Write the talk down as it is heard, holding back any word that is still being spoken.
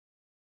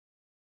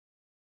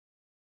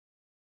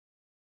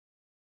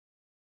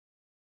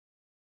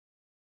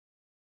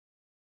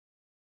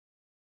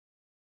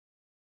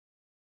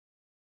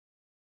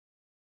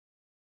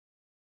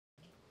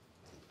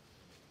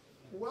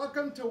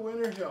welcome to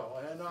Winter Hill,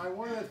 and I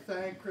want to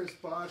thank Chris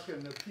Buck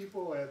and the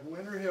people at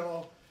Winter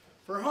Hill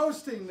for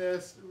hosting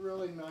this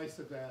really nice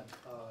event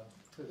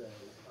today.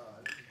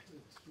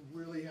 It's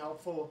really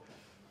helpful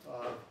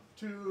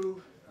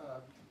to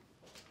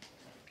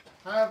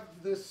have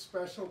this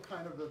special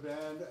kind of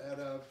event at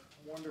a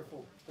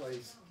wonderful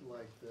place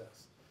like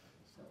this.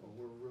 So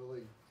we're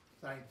really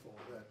thankful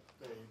that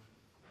they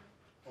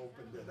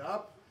opened it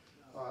up.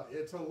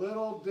 It's a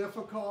little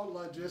difficult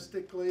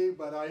logistically,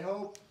 but I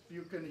hope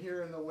you can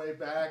hear in the way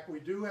back. We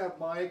do have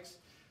mics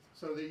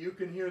so that you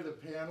can hear the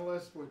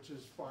panelists, which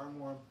is far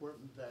more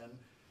important than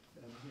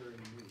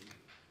hearing me.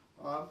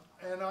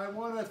 And I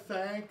want to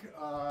thank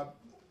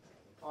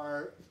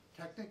our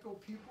technical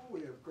people.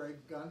 We have Greg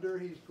Gunder,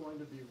 he's going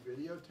to be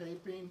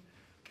videotaping.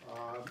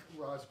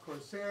 Ross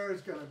Corsair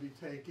is going to be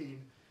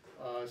taking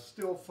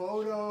still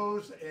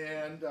photos,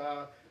 and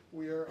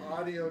we are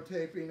audio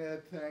taping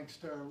it thanks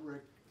to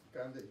Rick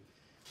Gedney.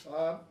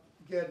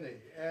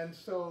 And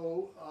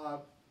so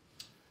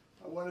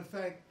I want to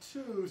thank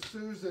too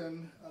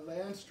Susan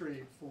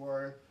Landstreet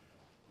for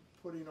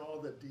putting all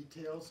the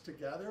details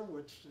together,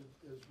 which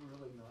is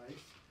really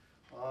nice.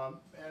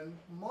 And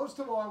most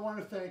of all, I want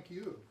to thank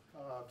you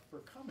for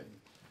coming.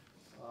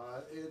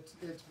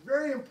 It's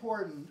very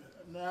important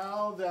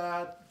now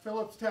that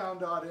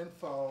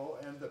Philipstown.info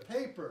and the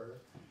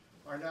paper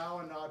are now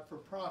a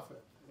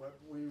not-for-profit, what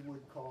we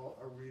would call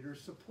a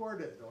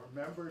reader-supported or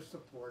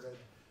member-supported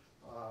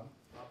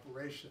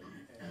operation.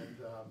 And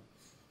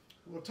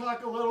we'll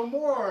talk a little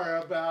more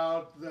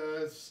about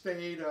the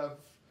state of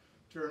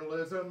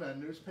journalism and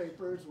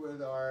newspapers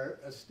with our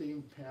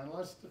esteemed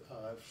panelists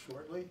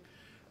shortly.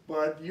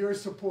 But your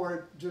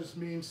support just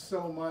means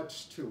so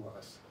much to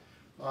us.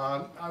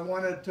 I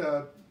wanted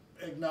to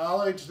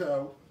acknowledge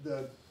the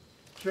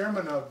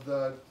chairman of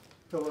the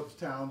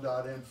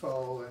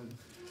Philipstown.info and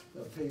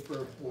the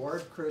paper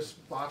board, Chris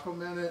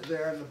Bockelman,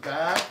 there in the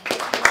back.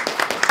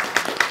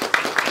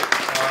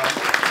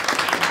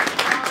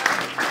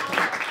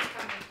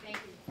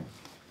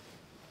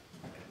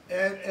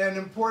 And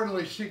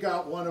importantly, she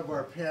got one of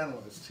our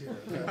panelists here.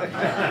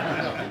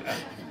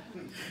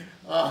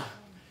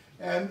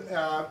 And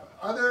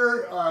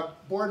other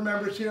board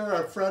members here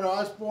are Fred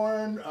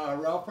Osborne,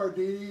 Ralph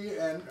Arditi,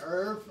 and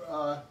Irv.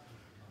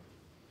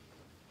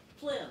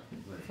 Flynn?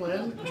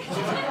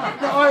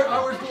 No,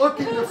 I was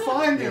looking to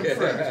find him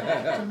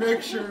first to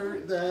make sure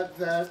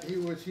that he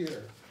was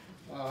here.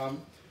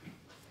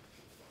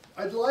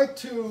 I'd like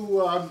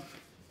to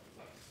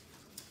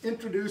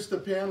introduce the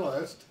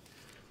panelists.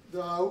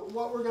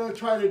 What we're going to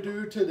try to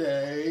do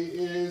today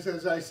is,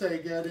 as I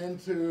say, get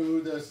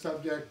into the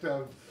subject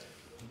of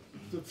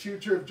the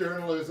future of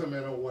journalism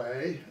in a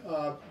way,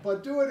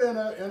 but do it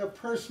in a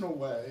personal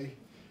way,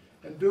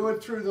 and do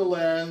it through the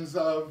lens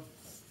of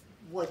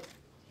what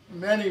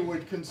many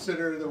would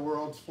consider the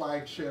world's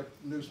flagship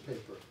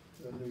newspaper,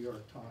 the New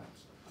York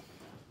Times.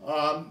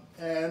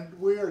 And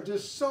we are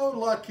just so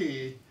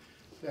lucky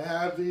to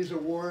have these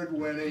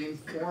award-winning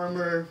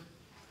former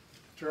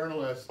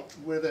journalists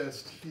with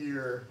us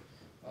here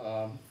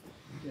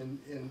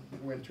in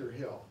Winter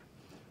Hill.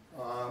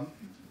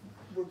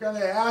 We're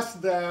going to ask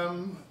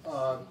them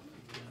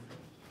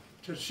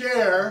to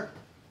share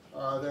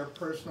their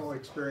personal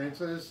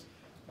experiences,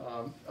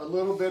 a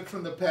little bit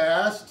from the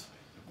past,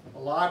 a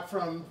lot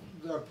from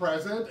the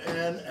present,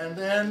 and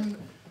then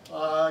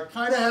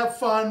kind of have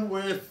fun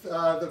with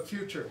the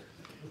future.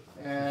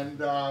 And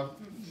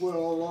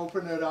we'll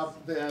open it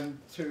up then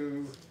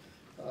to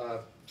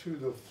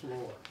the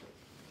floor.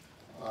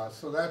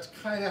 So that's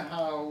kind of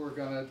how we're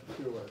going to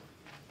do it.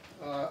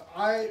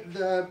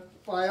 The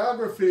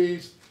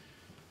biographies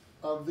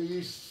of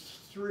these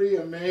three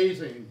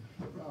amazing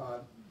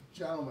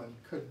gentlemen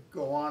could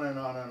go on and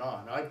on and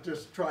on. I've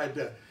just tried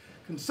to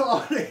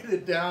consolidate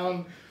it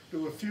down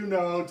to a few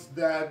notes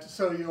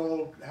so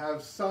you'll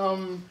have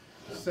some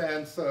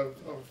sense of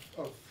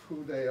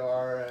who they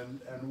are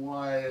and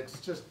why it's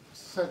just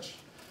such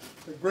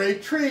a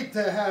great treat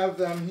to have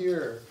them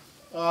here.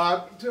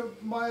 To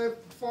my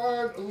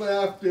far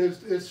left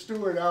is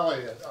Stewart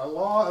Elliot, a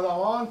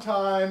long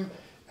time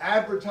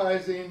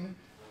advertising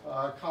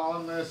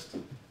columnist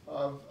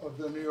of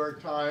the New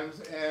York Times,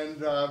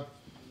 and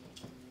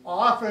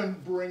often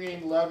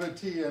bringing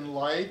levity and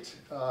light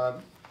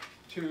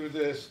to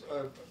this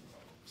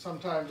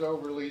sometimes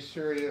overly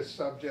serious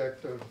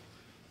subject of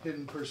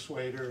hidden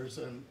persuaders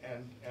and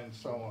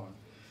so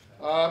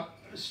on.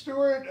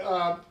 Stewart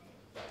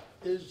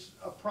is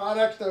a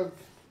product of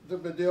the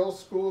Medill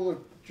School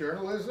of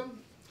Journalism.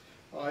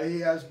 He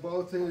has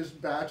both his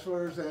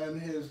bachelor's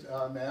and his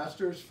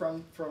master's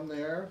from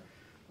there.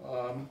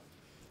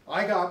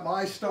 I got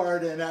my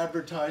start in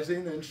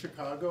advertising in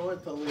Chicago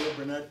at the Leo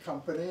Burnett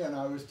Company, and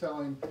I was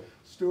telling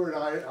Stewart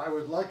I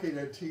was lucky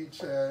to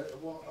teach a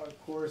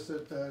course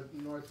at the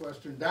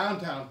Northwestern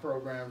Downtown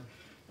program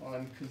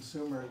on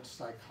consumer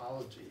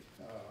psychology,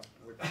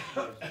 which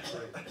was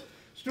great.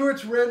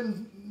 Stewart's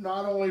written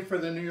not only for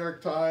the New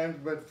York Times,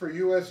 but for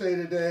USA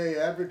Today,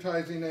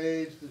 Advertising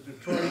Age, the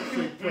Detroit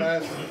Free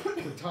Press,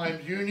 the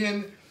Times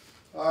Union,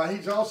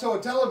 He's also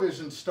a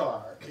television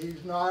star.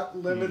 He's not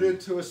limited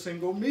to a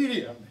single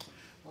medium.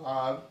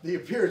 He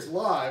appears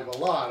live a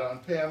lot on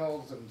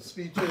panels and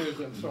speeches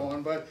and so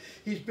on, but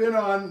he's been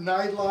on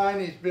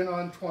Nightline, he's been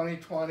on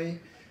 2020,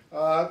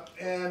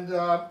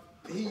 and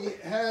he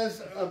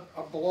has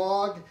a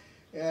blog,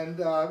 and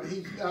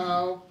he's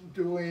now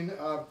doing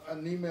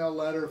an email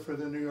letter for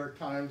the New York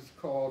Times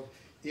called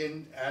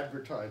In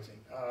Advertising.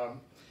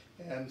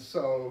 And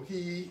so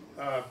he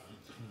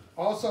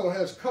also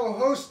has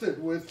co-hosted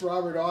with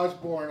Robert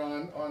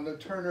Osborne on the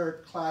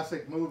Turner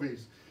Classic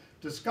Movies,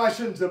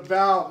 discussions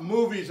about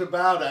movies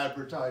about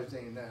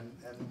advertising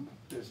and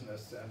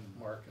business and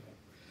marketing.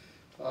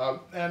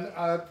 And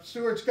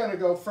Stewart's going to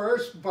go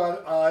first,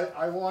 but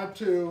I want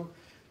to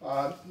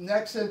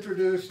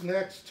introduce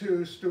next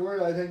to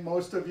Stewart. I think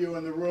most of you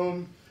in the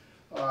room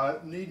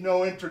need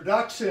no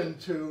introduction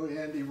to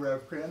Andy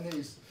Revkin.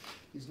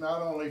 He's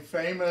not only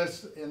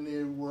famous in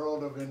the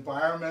world of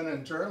environment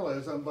and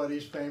journalism, but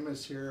he's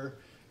famous here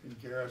in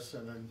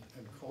Garrison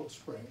and Cold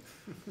Spring.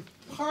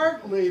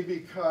 Partly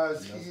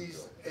because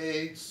he's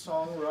a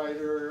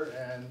songwriter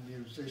and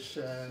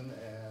musician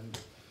and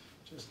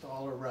just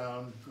all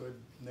around good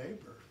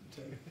neighbor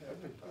to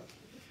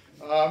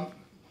everybody.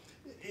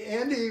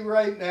 Andy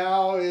right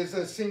now is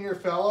a senior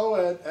fellow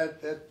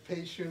at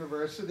Pace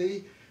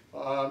University,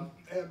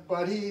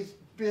 but he's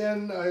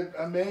been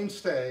a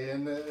mainstay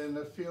in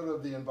the field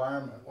of the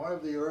environment. One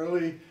of the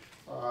early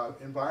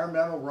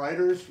environmental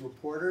writers,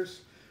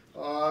 reporters.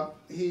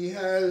 He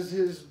has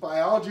his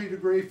biology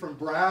degree from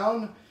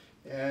Brown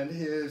and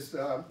his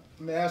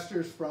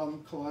master's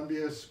from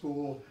Columbia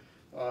School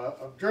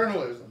of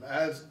Journalism,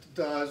 as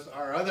does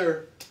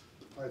our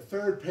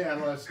third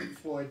panelist,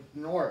 Floyd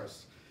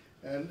Norris.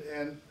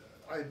 And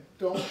I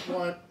don't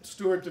want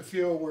Stewart to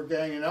feel we're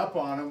ganging up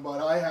on him, but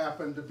I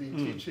happen to be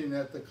teaching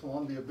at the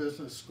Columbia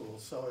Business School,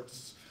 so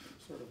it's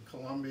sort of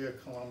Columbia,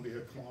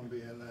 Columbia,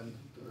 Columbia, and then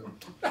the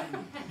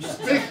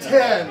Big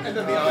Ten. And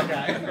then the other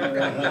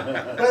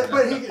guy.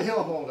 But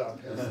he'll hold up.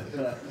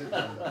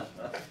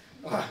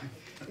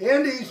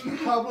 Andy's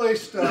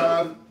published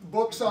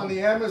books on the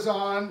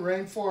Amazon,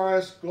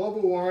 rainforest,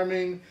 global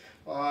warming,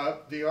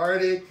 the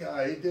Arctic.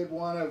 He did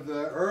one of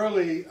the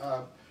early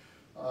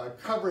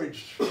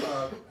coverage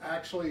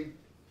actually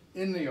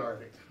in the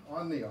Arctic,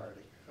 on the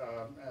Arctic,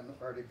 and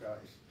Arctic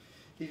ice.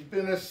 He's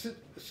been a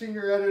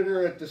senior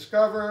editor at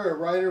Discover, a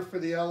writer for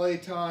the LA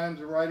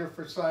Times, a writer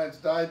for Science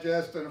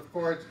Digest, and of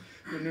course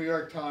the New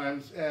York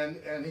Times,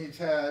 and he's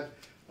had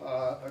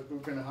a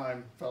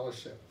Guggenheim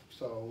Fellowship.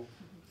 So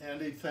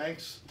Andy,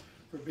 thanks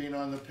for being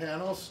on the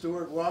panel.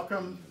 Stewart,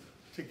 welcome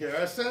to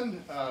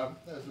Garrison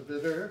as a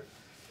visitor.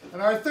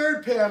 And our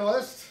third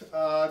panelist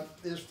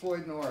is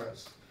Floyd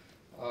Norris.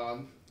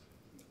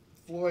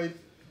 Floyd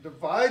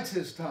divides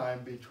his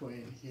time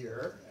between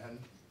here and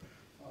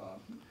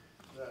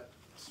that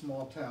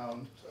small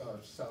town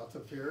south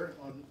of here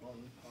on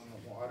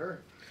the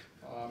water.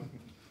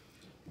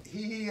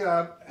 He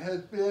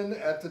has been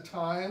at the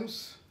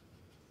Times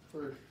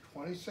for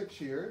 26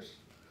 years.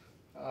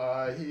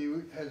 He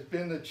has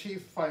been the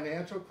chief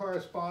financial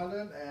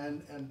correspondent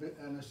and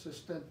an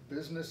assistant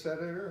business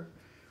editor.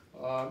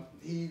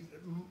 He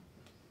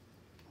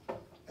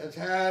has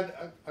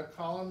had a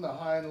column, The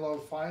High and Low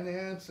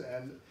Finance,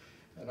 and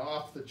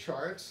Off the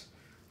Charts.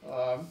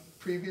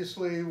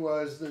 Previously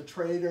was the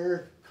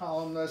trader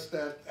columnist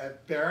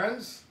at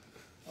Barron's,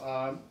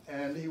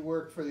 and he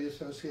worked for the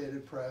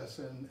Associated Press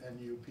and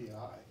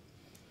UPI.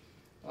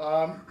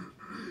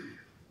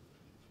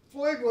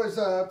 Floyd was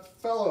a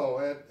fellow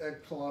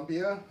at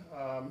Columbia,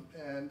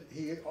 and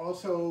he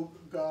also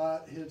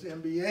got his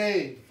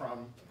MBA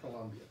from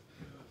Columbia,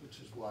 which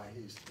is why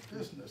he's the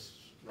business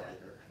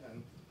writer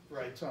and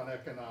writes on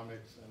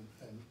economics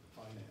and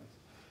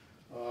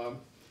finance.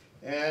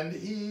 And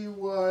he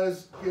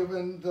was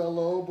given the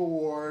Loeb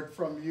Award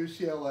from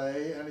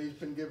UCLA, and he's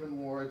been given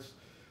awards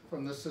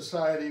from the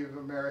Society of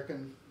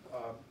American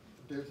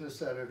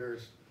Business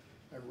Editors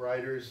and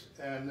Writers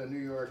and the New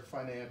York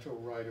Financial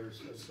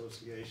Writers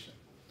Association.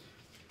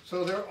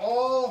 So they're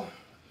all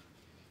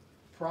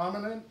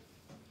prominent,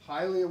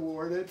 highly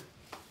awarded,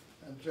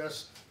 and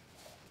just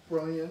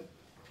brilliant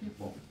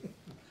people.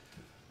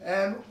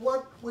 And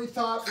what we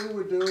thought we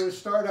would do is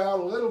start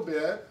out a little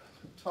bit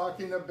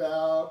talking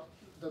about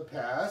the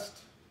past,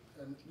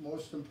 and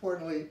most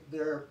importantly,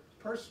 their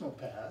personal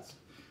past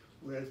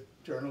with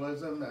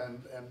journalism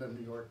and the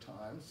New York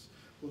Times.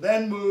 We'll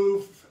then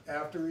move,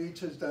 after each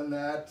has done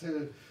that,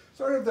 to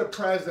sort of the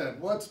present,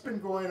 what's been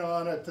going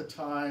on at the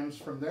Times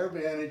from their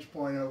vantage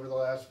point over the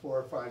last 4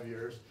 or 5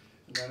 years.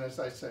 And then, as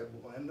I said,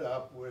 we'll end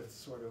up with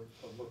sort of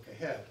a look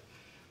ahead.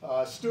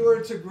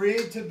 Stewart's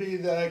agreed to be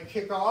the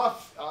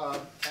kickoff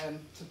and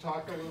to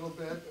talk a little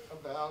bit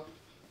about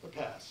the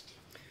past.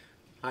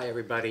 Hi,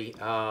 everybody.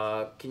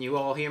 Can you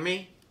all hear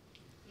me?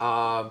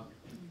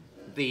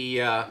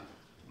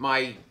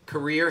 My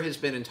career has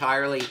been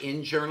entirely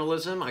in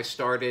journalism. I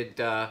started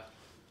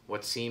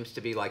what seems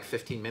to be like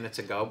 15 minutes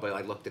ago, but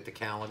I looked at the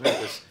calendar. It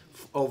was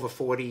over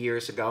 40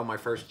 years ago. My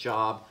first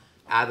job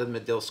out of the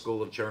Medill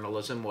School of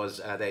Journalism was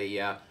at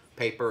a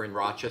paper in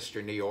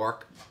Rochester, New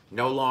York,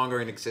 no longer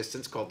in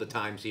existence, called the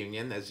Times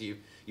Union. As you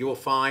will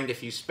find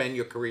if you spend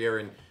your career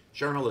in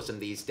journalism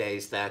these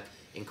days, that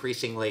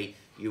increasingly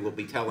you will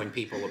be telling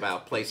people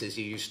about places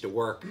you used to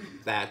work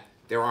that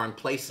there aren't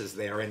places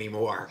there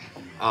anymore.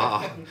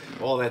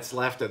 All that's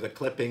left are the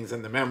clippings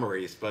and the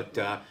memories, but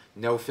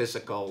no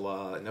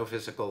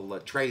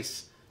physical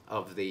trace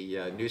of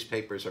the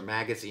newspapers or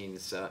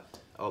magazines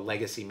or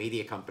legacy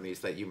media companies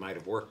that you might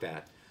have worked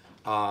at.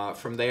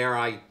 From there,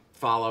 I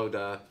followed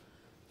a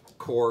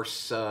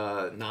course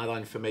not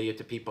unfamiliar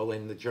to people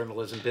in the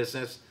journalism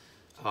business.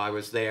 I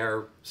was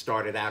there,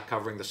 started out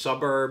covering the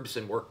suburbs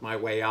and worked my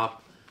way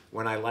up.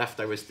 When I left,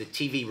 I was the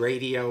TV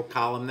radio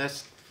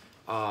columnist.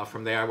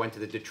 From there, I went to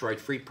the Detroit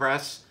Free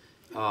Press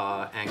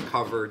and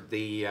covered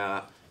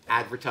the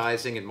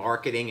advertising and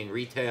marketing and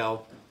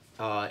retail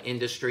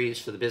industries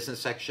for the business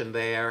section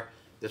there.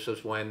 This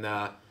was when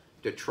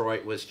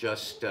Detroit was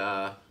just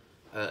a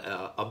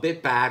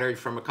bit battered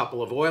from a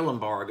couple of oil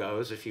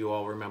embargoes, if you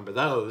all remember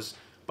those.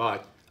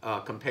 But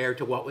compared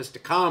to what was to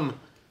come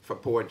for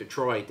poor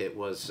Detroit, it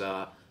was,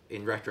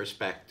 in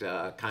retrospect,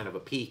 kind of a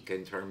peak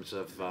in terms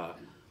of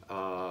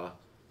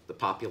the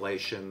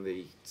population,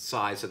 the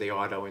size of the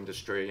auto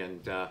industry,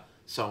 and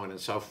so on and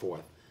so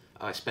forth.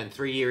 I spent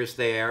 3 years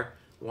there,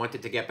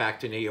 wanted to get back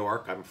to New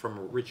York. I'm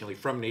originally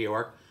from New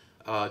York.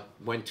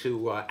 Went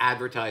to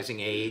Advertising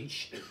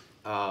Age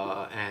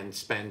and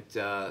spent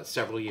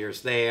several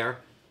years there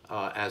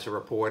as a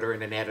reporter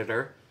and an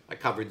editor. I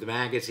covered the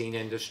magazine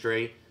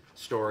industry,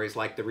 stories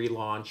like the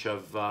relaunch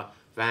of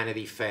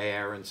Vanity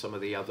Fair and some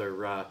of the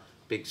other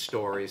big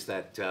stories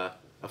that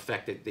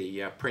affected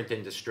the print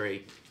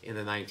industry in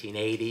the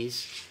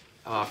 1980s.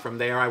 From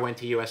there, I went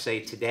to USA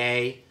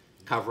Today,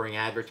 covering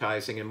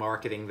advertising and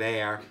marketing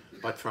there,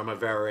 but from a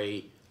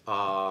very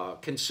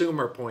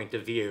consumer point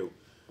of view.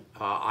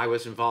 I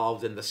was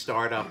involved in the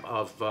startup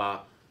of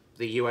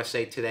the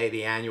USA Today,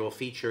 the annual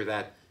feature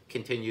that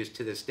continues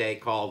to this day,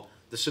 called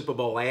the Super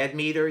Bowl Ad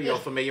Meter. You're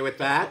familiar with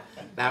that?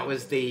 That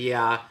was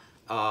the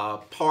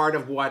part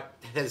of what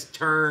has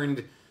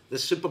turned the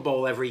Super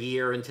Bowl every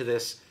year into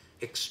this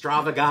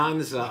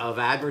extravaganza of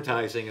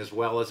advertising as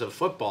well as of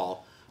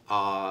football.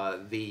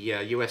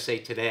 The USA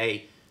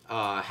Today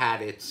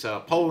had its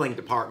polling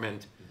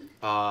department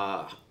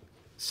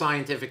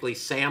scientifically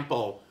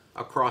sample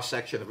a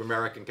cross-section of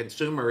American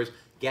consumers,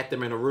 get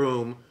them in a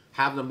room,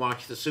 have them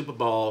watch the Super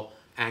Bowl,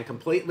 and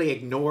completely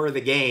ignore the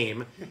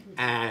game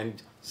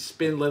and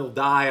spin little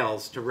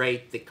dials to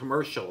rate the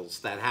commercials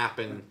that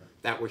happened,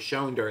 that were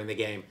shown during the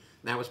game.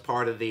 And that was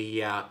part of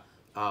the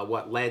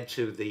what led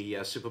to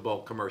the Super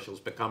Bowl commercials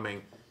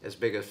becoming as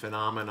big a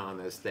phenomenon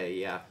as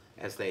they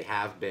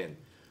have been.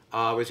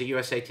 I was at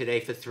USA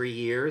Today for 3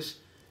 years,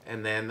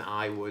 and then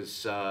I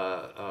was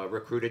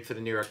recruited for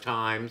the New York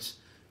Times,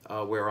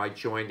 where I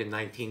joined in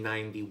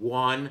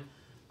 1991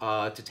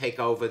 to take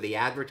over the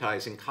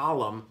advertising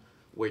column,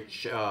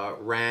 which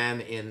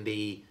ran in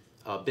the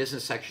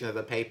business section of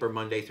the paper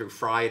Monday through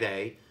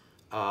Friday.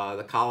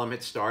 The column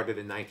had started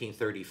in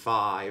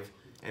 1935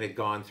 and had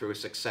gone through a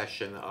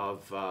succession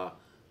of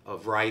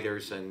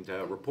writers and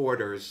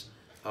reporters,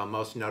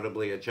 most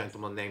notably a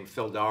gentleman named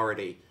Phil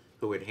Doherty,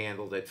 who had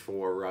handled it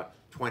for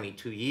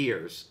 22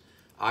 years.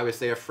 I was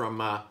there from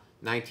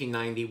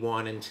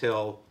 1991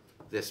 until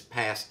this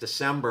past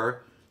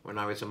December, when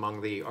I was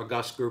among the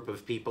august group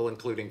of people,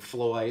 including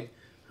Floyd,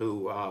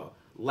 who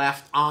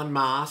left en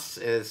masse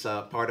as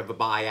part of a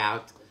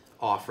buyout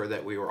offer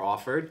that we were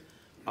offered.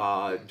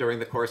 During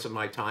the course of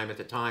my time at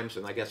the Times,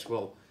 and I guess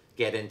we'll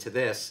get into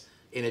this,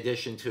 in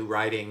addition to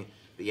writing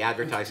the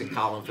advertising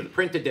column for the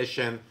print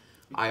edition,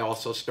 I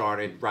also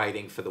started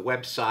writing for the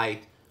website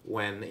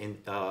when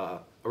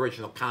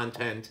original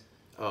content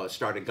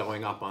started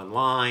going up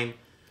online.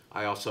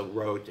 I also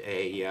wrote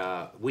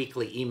a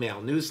weekly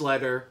email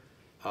newsletter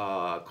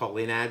called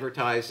In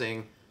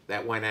Advertising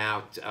that went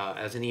out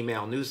as an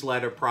email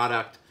newsletter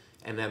product,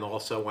 and then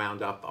also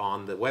wound up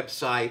on the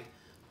website.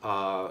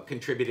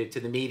 Contributed to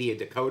the Media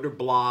Decoder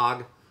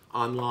blog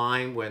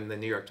online when the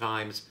New York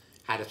Times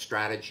had a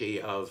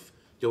strategy of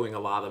doing a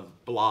lot of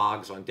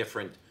blogs on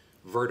different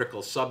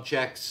vertical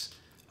subjects.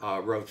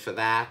 Wrote for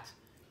that,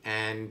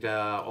 and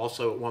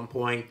also at one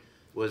point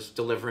was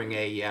delivering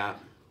a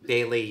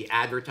daily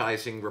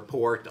advertising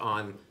report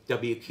on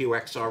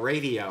WQXR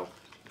radio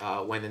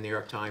when the New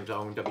York Times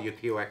owned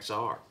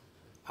WQXR.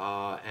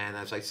 And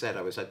as I said,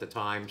 I was at the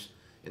Times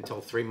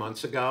until 3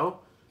 months ago,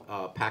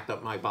 packed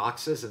up my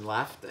boxes and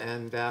left,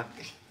 and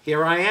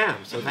here I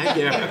am, so thank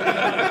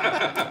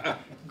you.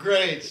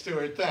 Great,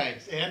 Stewart,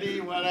 thanks. Andy,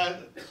 you want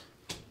to?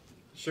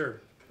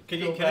 Sure. Can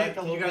you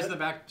guys in the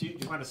back, do you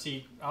want to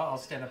see? I'll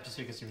stand up just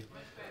so you can see me.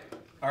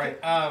 All right.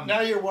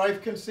 Now your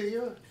wife can see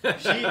you?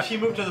 She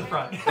moved to the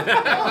front.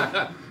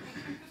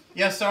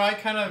 Yeah, so I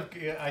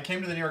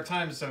came to the New York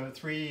Times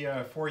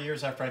 4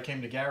 years after I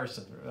came to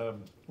Garrison,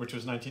 which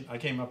was I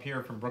came up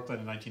here from Brooklyn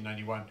in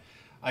 1991.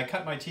 I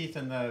cut my teeth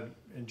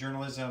in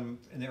journalism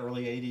in the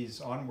early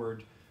 80s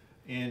onward,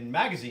 in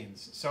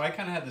magazines. So I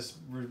kind of had this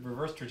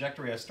reverse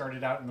trajectory. I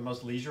started out in the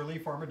most leisurely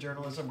form of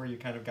journalism, where you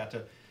kind of got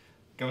to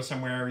go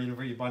somewhere,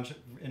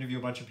 interview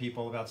a bunch of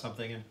people about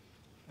something, and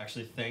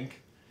actually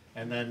think,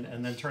 and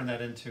then turn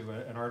that into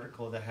an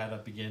article that had a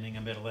beginning,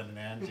 a middle, and an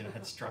end.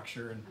 Had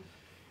structure,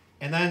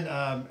 and then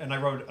and I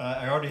wrote.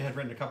 I already had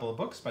written a couple of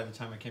books by the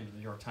time I came to the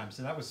New York Times,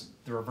 and that was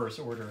the reverse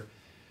order.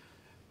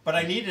 But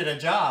I needed a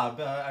job.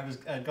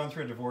 I'd gone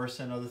through a divorce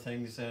and other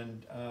things,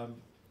 and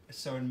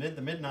so in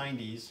the mid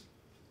 '90s,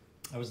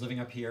 I was living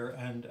up here,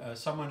 and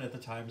someone at the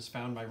Times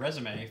found my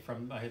resume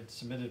I had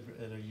submitted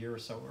it a year or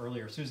so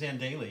earlier. Suzanne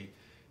Daly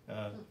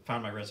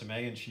found my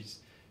resume, and she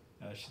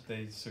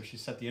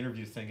set the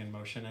interview thing in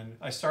motion, and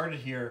I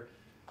started here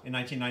in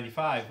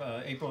 1995,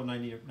 April of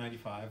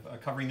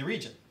 1995, covering the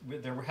region.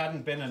 There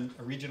hadn't been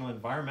a regional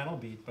environmental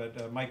beat,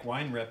 but Mike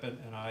Weinrip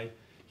and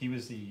he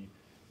was the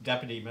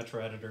deputy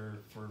metro editor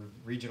for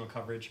regional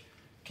coverage,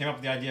 came up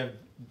with the idea of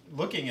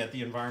looking at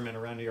the environment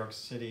around New York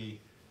City,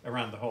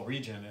 around the whole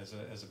region as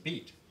a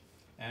beat.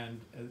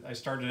 And I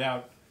started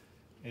out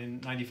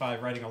in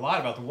 '95 writing a lot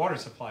about the water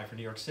supply for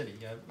New York City,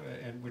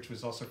 and which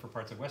was also for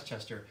parts of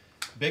Westchester.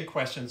 Big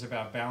questions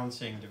about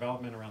balancing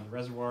development around the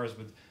reservoirs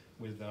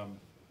with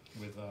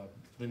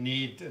the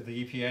need.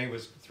 The EPA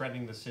was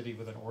threatening the city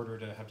with an order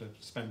to have to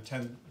spend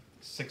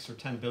 $6 or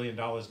 $10 billion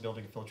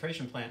building a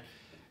filtration plant.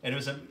 And it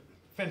was a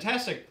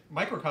fantastic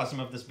microcosm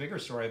of this bigger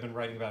story I've been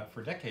writing about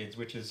for decades,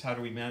 which is how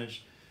do we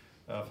manage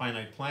a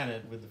finite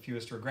planet with the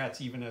fewest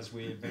regrets, even as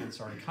we advance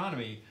our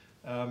economy.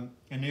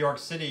 In New York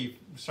City,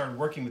 we started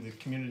working with the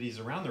communities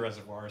around the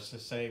reservoirs to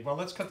say, well,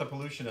 let's cut the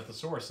pollution at the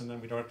source, and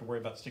then we don't have to worry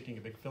about sticking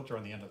a big filter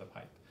on the end of the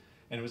pipe.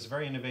 And it was a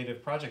very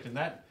innovative project. And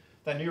that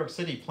New York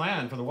City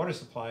plan for the water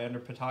supply under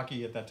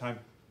Pataki at that time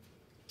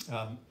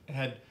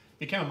had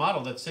become a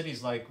model that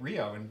cities like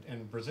Rio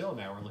and Brazil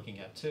now are looking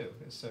at too.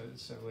 So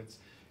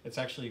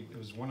it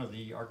was one of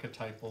the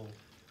archetypal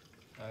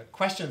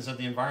questions of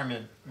the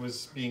environment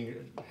was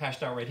being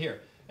hashed out right here.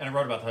 And I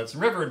wrote about the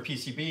Hudson River and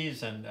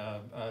PCBs, and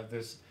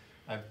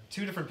I have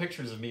two different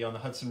pictures of me on the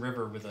Hudson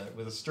River with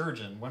a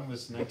sturgeon. One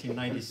was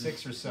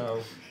 1996 or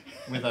so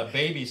with a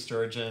baby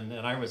sturgeon,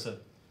 and I was a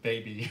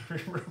baby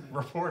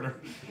reporter.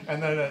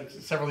 And then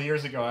several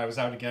years ago, I was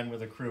out again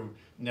with a crew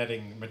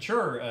netting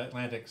mature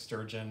Atlantic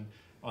sturgeon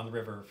on the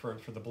river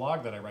for the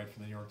blog that I write for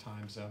the New York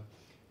Times.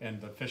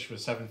 And the fish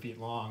was 7 feet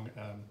long.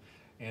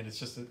 And it's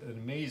just an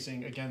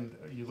amazing, again,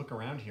 you look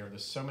around here,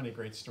 there's so many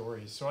great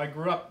stories. So I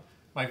grew up,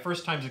 my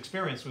first Times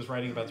experience was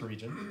writing about the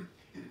region.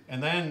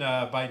 And then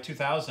by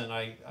 2000,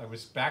 I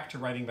was back to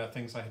writing about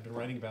things I had been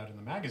writing about in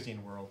the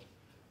magazine world,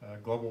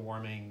 global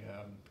warming,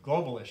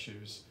 global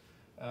issues,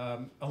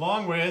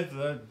 along with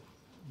the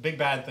big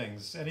bad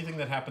things. Anything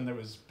that happened that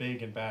was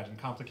big and bad and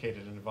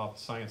complicated and involved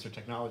science or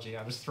technology,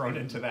 I was thrown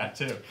into that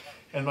too.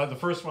 And the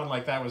first one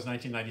like that was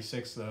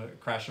 1996, the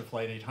crash of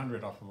Flight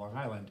 800 off of Long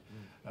Island.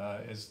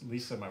 As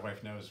Lisa, my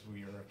wife, knows,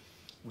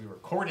 we were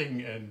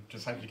courting and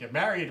decided to get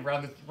married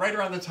right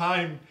around the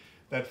time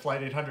that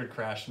Flight 800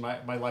 crashed.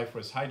 My life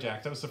was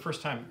hijacked. That was the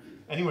first time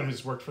anyone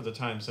who's worked for the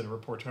Times in a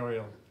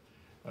reportorial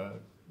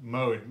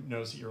mode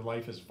knows that your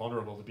life is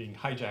vulnerable to being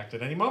hijacked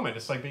at any moment.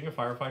 It's like being a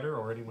firefighter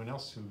or anyone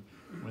else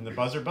when the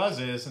buzzer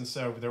buzzes. And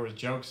so there was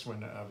jokes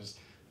when I was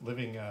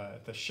living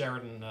at the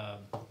Sheraton,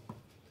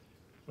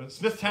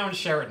 Smithtown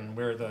Sheraton,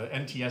 where the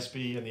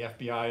NTSB and the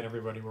FBI and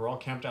everybody were all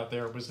camped out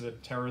there. Was it a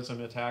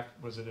terrorism attack?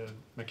 Was it a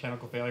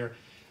mechanical failure?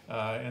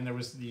 And there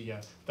was the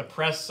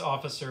press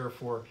officer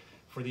for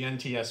the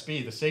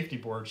NTSB, the safety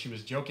board. She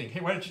was joking,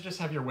 hey, why don't you just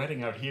have your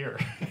wedding out here?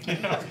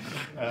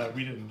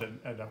 We didn't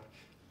end up.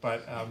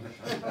 But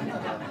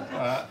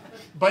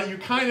you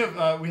kind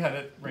of, we had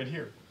it right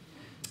here.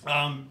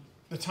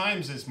 The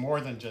Times is more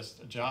than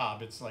just a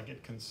job. It's like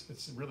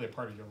it's really a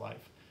part of your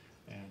life.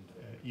 And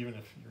even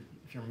if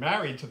you're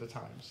married to the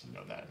Times, you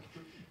know that.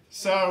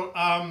 So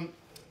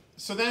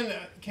then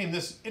came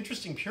this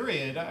interesting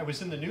period. I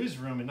was in the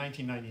newsroom in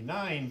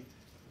 1999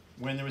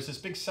 when there was this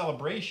big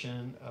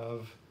celebration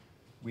of,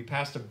 we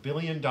passed $1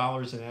 billion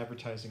in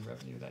advertising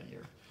revenue that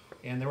year.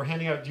 And they were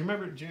handing out, do you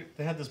remember,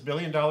 they had this $1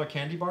 billion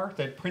candy bar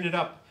that printed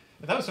up,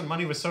 that was when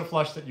money was so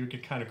flush that you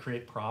could kind of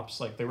create props.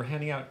 Like they were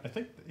handing out, I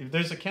think,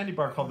 there's a candy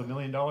bar called the $1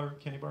 million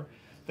candy bar.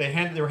 They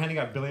were handing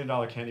out $1 billion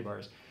candy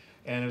bars.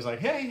 And it was like,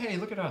 hey,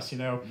 look at us,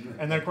 And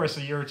then, of course,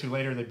 a year or two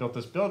later, they built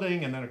this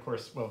building. And then, of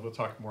course, well, we'll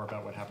talk more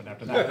about what happened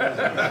after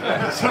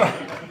that.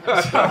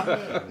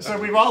 so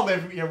we all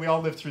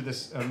lived through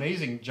this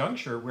amazing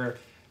juncture where,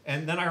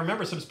 and then I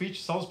remember some speech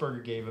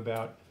Sulzberger gave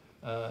about,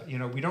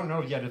 we don't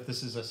know yet if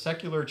this is a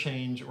secular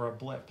change or a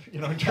blip,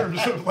 in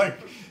terms of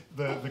like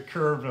the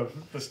curve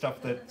of the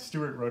stuff that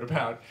Stewart wrote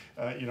about,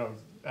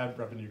 ad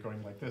revenue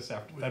going like this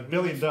after that $1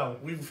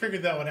 billion. We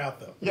figured that one out,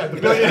 though. Yeah, the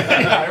 $1 billion.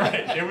 Yeah,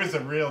 right. It was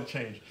a real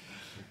change.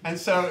 And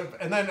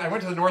then I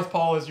went to the North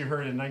Pole, as you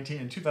heard,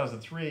 in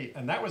 2003,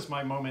 and that was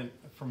my moment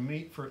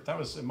that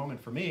was a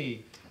moment for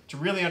me to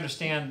really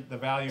understand the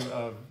value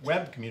of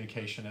web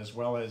communication as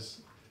well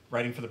as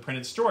writing for the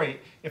printed story.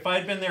 If I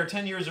had been there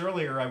 10 years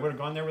earlier, I would have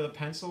gone there with a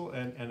pencil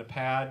and a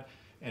pad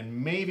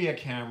and maybe a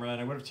camera, and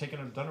I would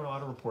have done a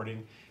lot of reporting,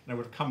 and I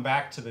would have come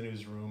back to the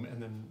newsroom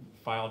and then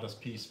filed a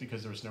piece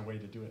because there was no way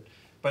to do it.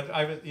 But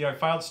I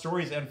filed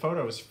stories and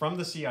photos from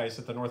the sea ice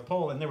at the North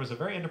Pole, and there was a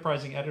very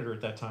enterprising editor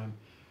at that time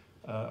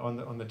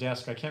on the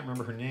desk. I can't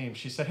remember her name.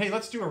 She said, "Hey,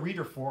 let's do a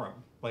reader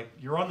forum. Like,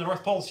 you're on the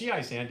North Pole sea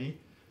ice, Andy,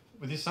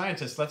 with these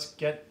scientists. Let's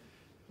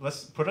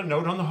put a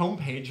note on the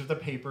homepage of the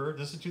paper."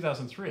 This is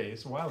 2003.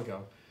 It's a while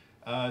ago.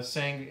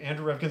 Saying,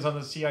 Andrew Revkin's on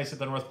the sea ice at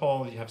the North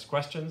Pole. You have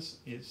questions?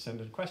 You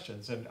send in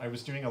questions. And I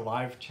was doing a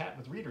live chat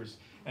with readers.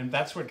 And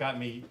that's what got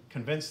me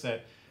convinced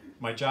that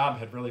my job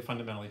had really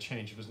fundamentally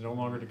changed. It was no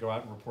longer to go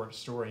out and report a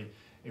story.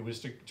 It was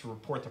to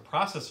report the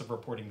process of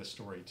reporting the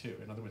story, too.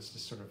 In other words, to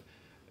sort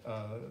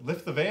of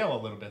lift the veil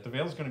a little bit. The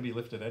veil is going to be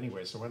lifted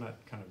anyway, so why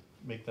not kind of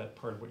make that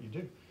part of what you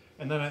do?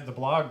 And then the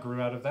blog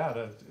grew out of that.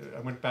 I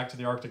went back to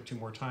the Arctic 2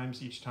 more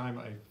times. Each time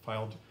I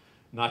filed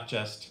not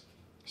just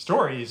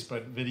stories,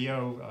 but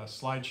video,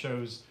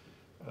 slideshows,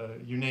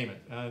 you name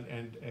it.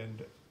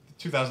 And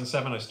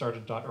 2007, I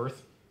started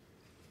 .earth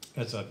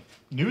as a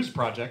news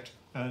project,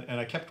 and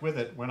I kept with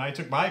it. When I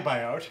took my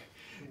buyout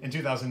in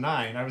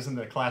 2009, I was in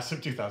the class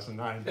of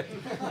 2009,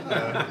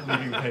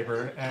 leaving the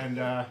paper.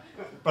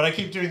 But I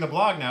keep doing the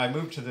blog now. I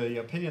moved to the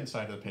opinion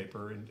side of the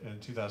paper in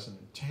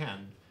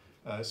 2010.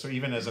 So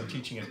even as I'm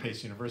teaching at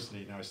Pace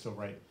University, now I still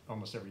write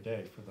almost every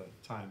day for the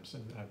Times,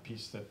 and a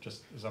piece that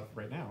just is up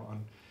right now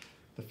on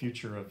the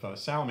future of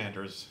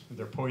salamanders.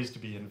 They're poised to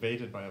be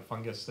invaded by a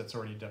fungus that's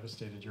already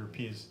devastated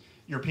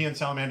European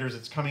salamanders.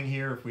 It's coming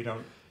here if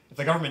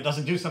the government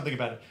doesn't do something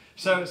about it.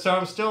 So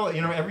I'm still,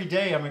 every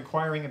day I'm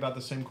inquiring about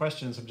the same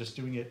questions. I'm just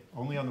doing it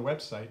only on the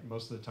website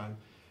most of the time.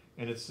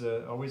 And it's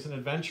always an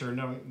adventure,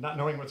 not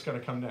knowing what's going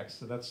to come next.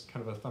 So that's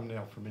kind of a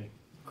thumbnail for me.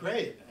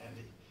 Great,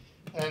 Andy.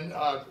 And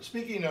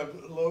speaking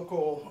of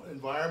local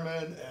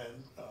environment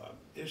and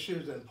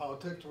issues and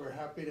politics, we're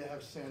happy to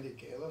have Sandy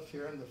Califf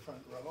here in the front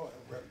row,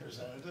 a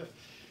representative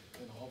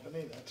in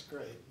Albany. That's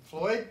great.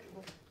 Floyd,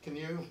 can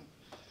you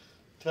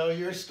tell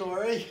your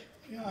story?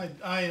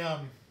 Yeah,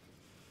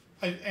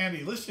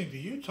 Andy, listening to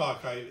you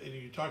talk, and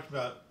you talked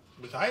about,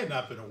 which I had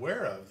not been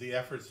aware of, the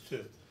efforts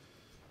to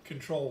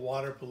control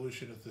water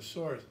pollution at the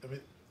source. I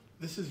mean,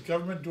 this is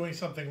government doing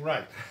something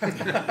right.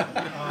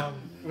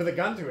 With a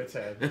gun to its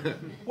head.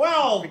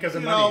 Well, because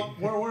of money.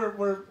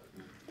 we're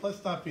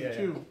let's not be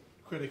too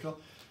critical.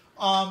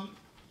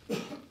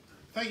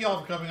 Thank you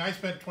all for coming. I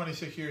spent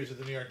 26 years at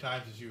the New York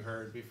Times, as you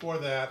heard. Before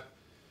that,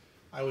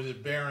 I was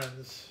at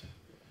Barron's.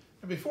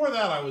 And before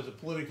that, I was a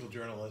political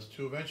journalist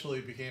who eventually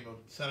became a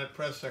Senate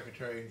press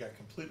secretary and got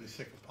completely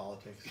sick of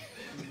politics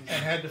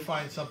and had to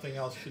find something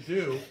else to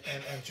do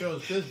and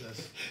chose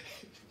business.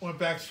 Went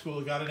back to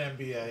school, got an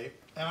MBA,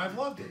 and I've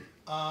loved it.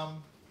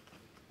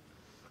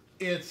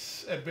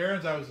 At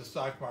Barron's, I was a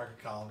stock market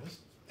columnist.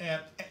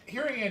 And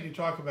hearing Andy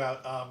talk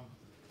about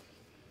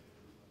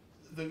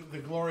the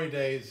glory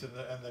days and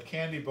the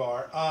candy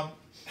bar,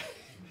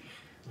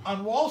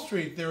 on Wall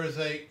Street, there is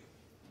a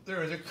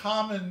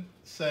common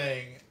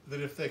saying that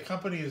if the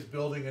company is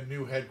building a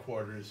new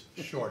headquarters,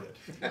 short it.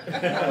 And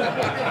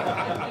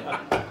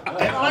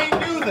I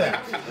knew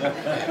that.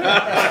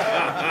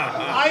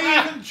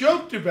 I even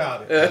joked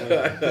about it.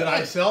 Did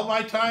I sell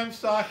my Time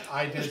stock?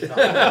 I did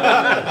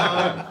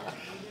not.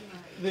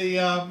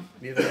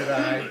 Neither did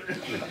I.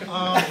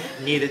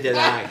 Neither did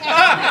I.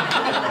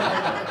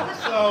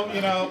 So,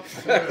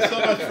 so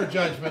much for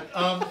judgment.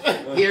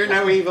 Hear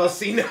no evil,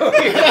 see no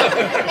evil.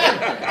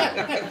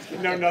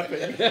 No,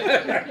 nothing.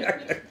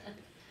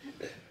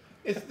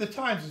 The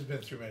Times has been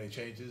through many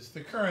changes.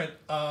 The current,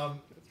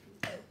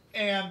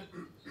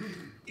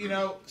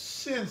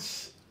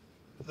 since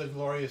the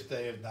glorious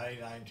day of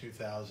 99,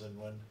 2000,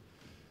 when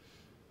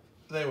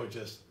they were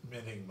just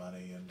minting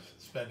money and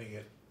spending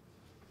it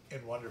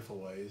in wonderful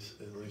ways,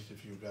 at least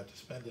if you got to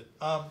spend it,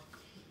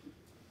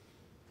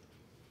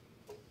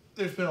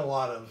 there's been a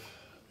lot of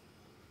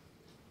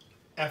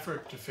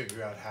effort to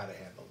figure out how to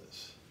handle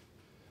this.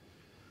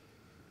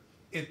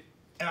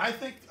 And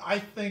I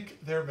think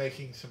they're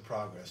making some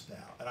progress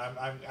now.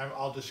 And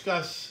I'll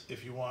discuss,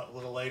 if you want, a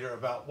little later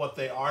about what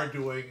they are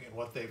doing and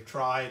what they've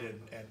tried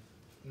and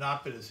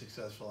not been as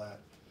successful at.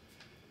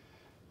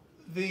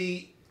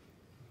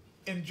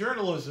 In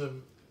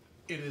journalism,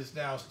 it is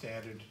now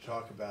standard to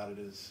talk about it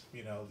as,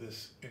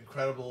 this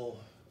incredible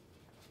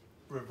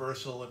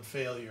reversal and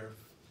failure.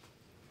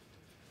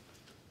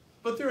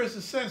 But there is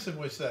a sense in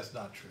which that's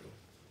not true.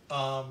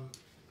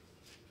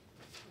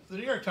 The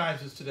New York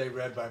Times is today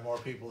read by more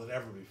people than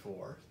ever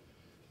before.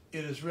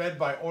 It is read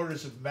by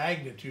orders of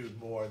magnitude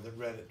more than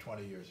read it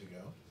 20 years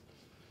ago.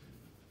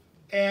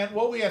 And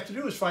what we have to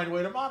do is find a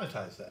way to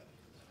monetize that.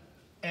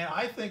 And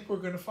I think we're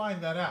going to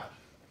find that out.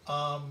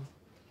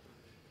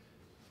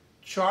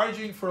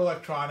 Charging for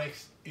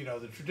electronics,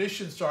 the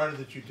tradition started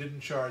that you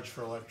didn't charge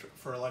for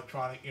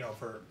electronic,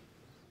 for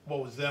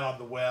what was then on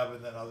the web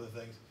and then other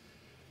things.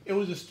 It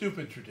was a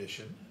stupid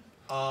tradition.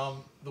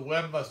 The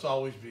web must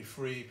always be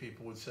free,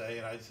 people would say,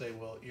 and I'd say,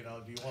 well, do you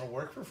want to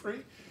work for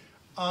free?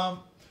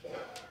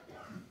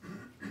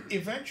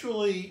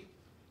 Eventually,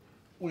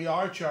 we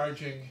are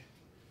charging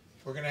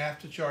We're going to have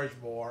to charge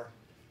more.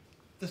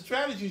 The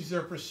strategies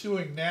they're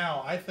pursuing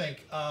now, I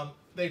think,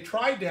 they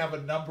tried to have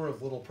a number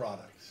of little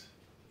products.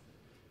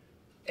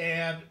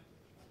 And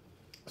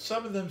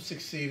some of them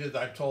succeeded.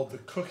 I'm told the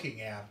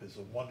cooking app is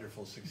a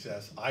wonderful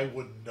success. I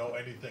wouldn't know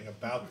anything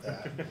about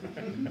that.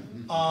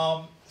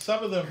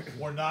 Some of them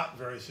were not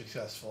very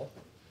successful.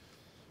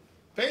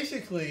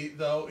 Basically,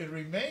 though, it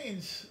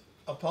remains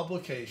a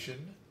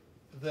publication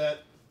that,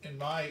 in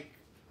my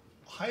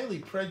highly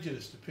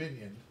prejudiced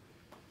opinion,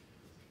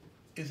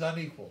 is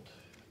unequaled.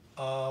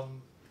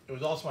 It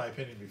was also my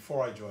opinion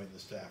before I joined the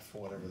staff,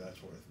 for whatever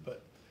that's worth.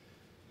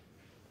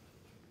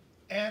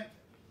 And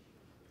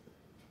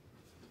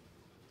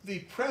the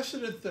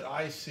precedent that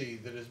I see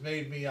that has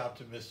made me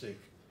optimistic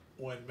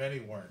when many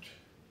weren't.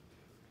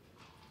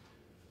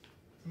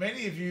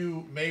 Many of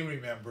you may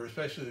remember,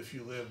 especially if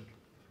you lived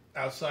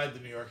outside the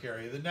New York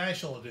area, the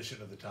national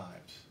edition of the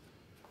Times,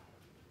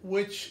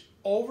 which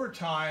over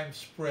time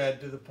spread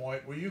to the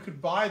point where you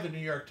could buy the New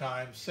York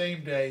Times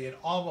same day in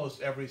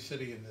almost every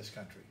city in this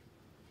country.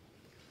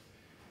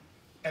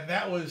 And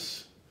that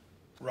was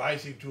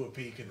rising to a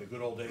peak in the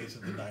good old days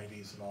of the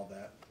 90s and all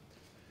that.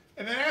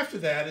 And then after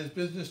that, as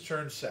business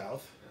turned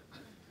south,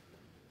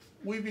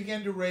 we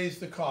began to raise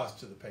the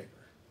cost of the paper.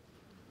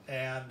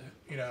 And,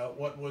 you know,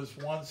 what was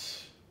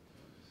once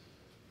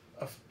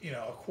a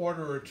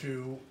quarter or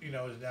two, is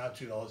now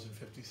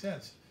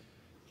 $2.50.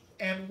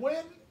 And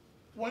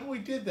when we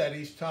did that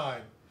each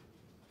time,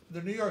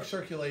 the New York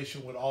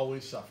circulation would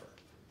always suffer.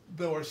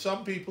 There were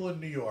some people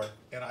in New York,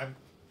 and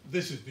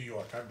this is New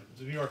York,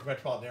 the New York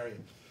metropolitan area,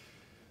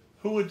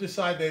 who would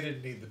decide they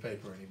didn't need the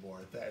paper anymore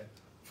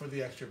for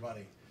the extra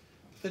money.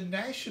 The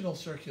national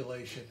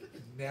circulation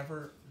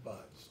never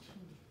buzzed.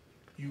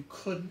 You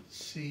couldn't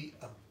see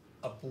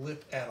a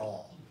blip at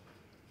all.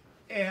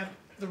 And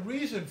the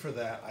reason for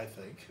that, I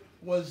think,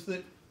 was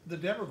that the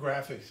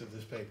demographics of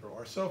this paper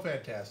are so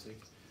fantastic,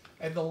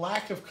 and the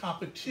lack of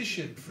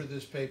competition for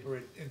this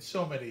paper in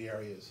so many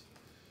areas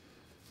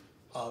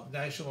of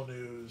national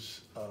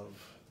news, of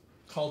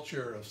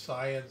culture, of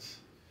science,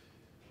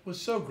 was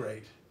so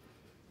great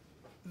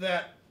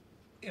that,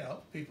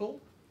 people,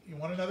 you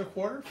want another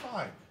quarter?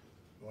 Fine.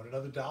 You want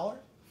another $1?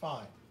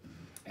 Fine.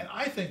 And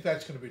I think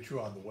that's going to be true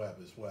on the web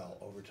as well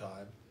over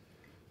time.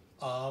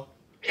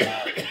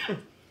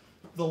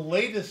 The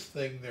latest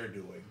thing they're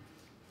doing,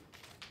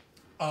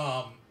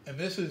 and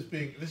this has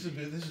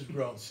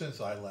grown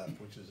since I left,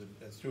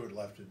 and Stewart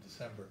left in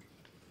December.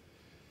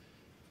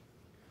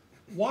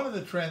 One of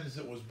the trends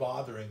that was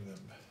bothering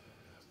them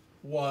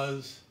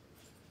was,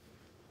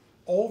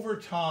 over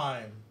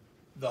time,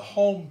 the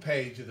home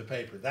page of the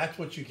paper. That's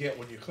what you get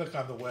when you click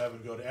on the web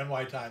and go to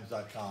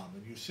nytimes.com,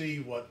 and you see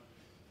what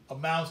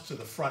amounts to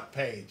the front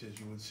page, as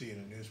you would see in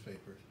a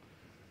newspaper.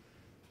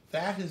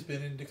 That has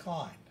been in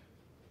decline.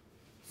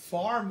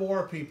 Far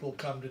more people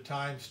come to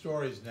Times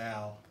stories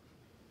now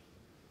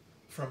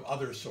from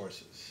other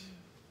sources,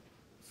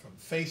 from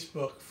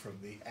Facebook, from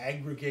the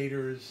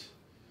aggregators,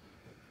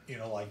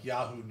 like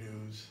Yahoo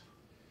News,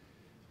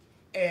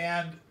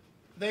 and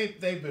they've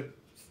been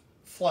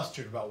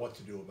flustered about what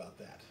to do about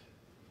that.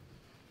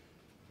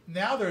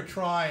 Now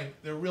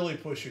they're really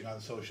pushing on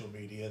social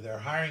media. They're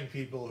hiring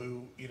people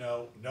who,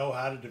 know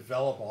how to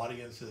develop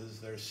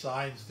audiences. There's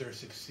signs they're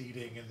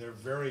succeeding, and they're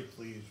very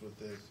pleased with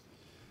this.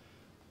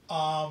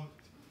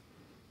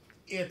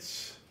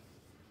 It's,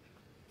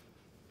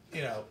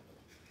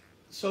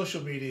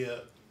 social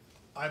media,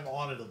 I'm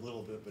on it a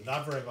little bit, but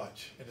not very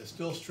much. And it's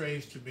still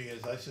strange to me,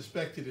 as I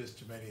suspect it is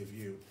to many of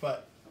you.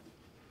 But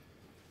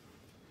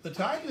the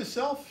Times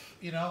itself,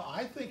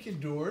 I think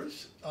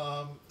endures.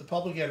 The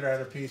public editor had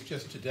a piece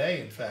just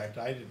today, in fact.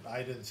 I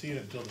didn't see it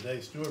until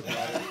today. Stewart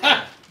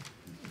brought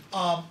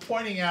it.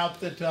 Pointing out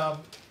that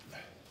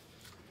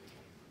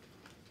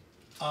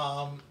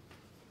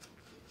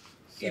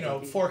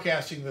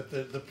forecasting that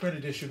the print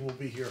edition will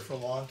be here for a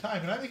long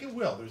time, and I think it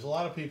will. There's a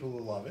lot of people who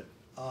love it.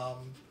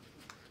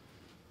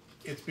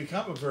 It's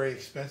become a very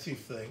expensive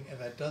thing, and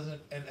that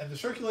doesn't. And the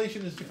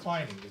circulation is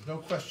declining. There's no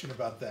question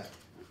about that.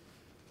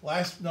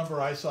 Last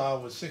number I saw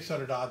was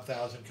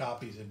 600,000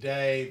 copies a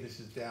day. This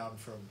is down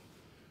from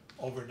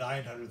over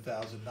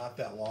 900,000 not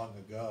that long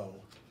ago.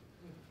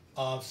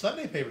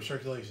 Sunday paper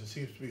circulation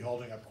seems to be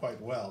holding up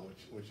quite well,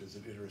 which is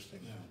an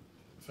interesting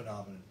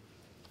phenomenon.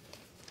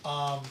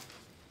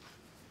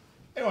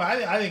 Anyway,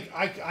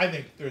 I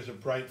think there's a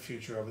bright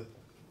future of it.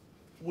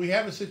 We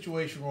have a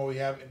situation where we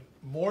have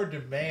more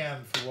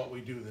demand for what we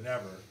do than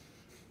ever.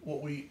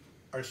 What we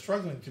are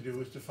struggling to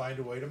do is to find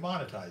a way to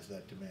monetize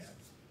that demand.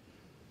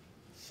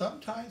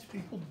 Sometimes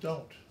people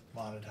don't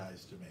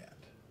monetize demand.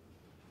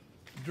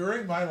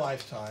 During my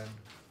lifetime,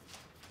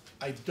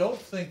 I don't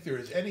think there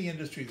is any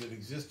industry that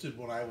existed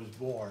when I was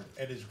born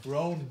and has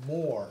grown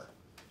more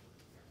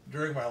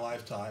during my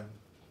lifetime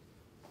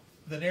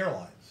than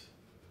airlines.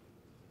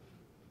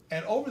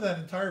 And over that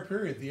entire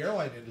period, the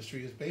airline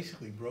industry has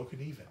basically broken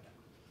even.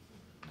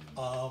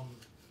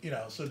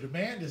 So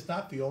demand is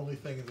not the only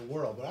thing in the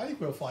world, but I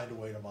think we'll find a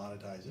way to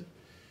monetize it.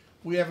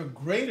 We have a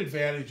great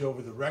advantage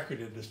over the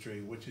record industry,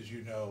 which, as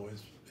you know,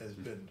 has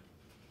been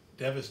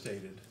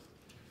devastated.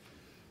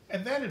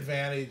 And that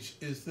advantage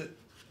is that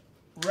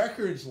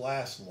records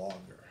last longer.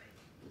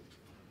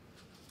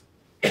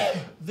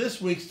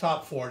 This week's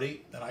top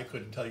 40, and I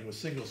couldn't tell you a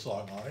single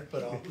song on it,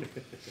 but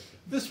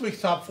this week's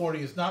top 40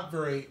 is not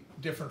very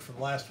different from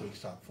last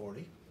week's top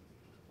 40.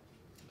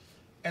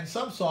 And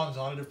some songs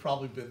on it have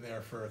probably been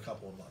there for a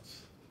couple of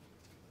months.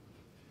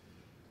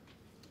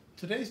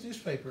 Today's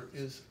newspaper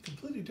is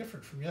completely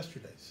different from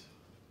yesterday's.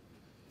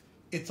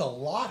 It's a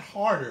lot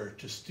harder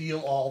to steal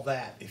all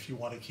that if you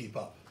want to keep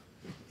up.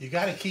 You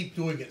got to keep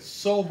doing it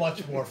so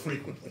much more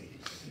frequently.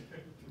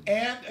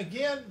 And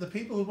again, the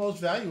people who most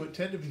value it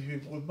tend to be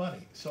people with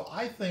money. So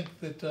I think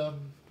that,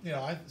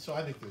 I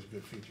think there's a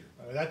good future.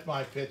 I mean, that's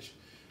my pitch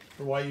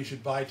for why you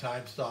should buy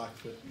Time stock,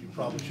 but you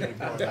probably should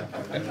ignore that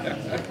part.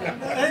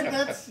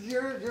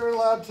 You're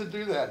allowed to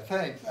do that.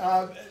 Thanks.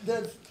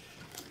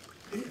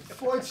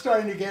 Floyd's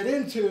starting to get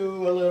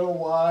into a little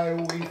why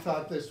we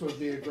thought this would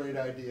be a great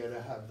idea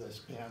to have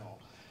this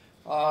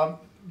panel.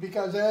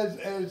 Because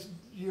as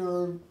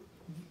you're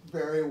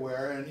very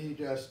aware, and he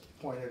just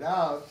pointed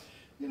out,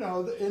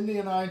 in the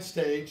United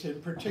States in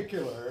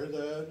particular,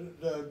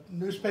 the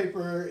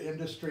newspaper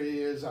industry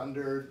is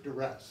under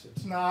duress.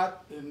 It's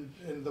not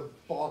in the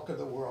bulk of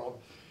the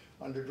world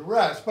under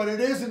duress, but it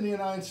is in the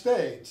United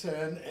States,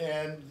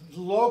 and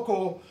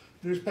local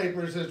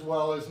newspapers as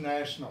well as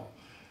national.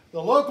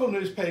 The local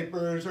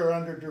newspapers are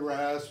under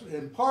duress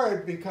in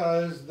part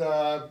because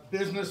the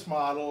business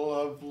model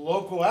of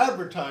local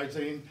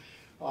advertising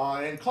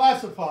and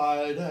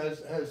classified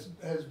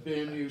has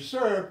been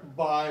usurped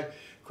by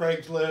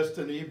Craigslist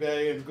and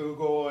eBay and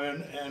Google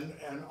and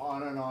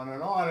on and on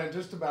and on, and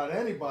just about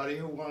anybody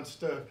who wants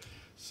to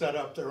set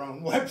up their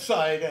own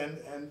website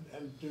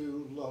and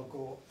do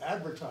local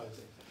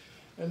advertising.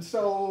 And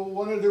so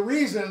one of the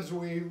reasons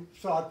we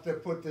thought to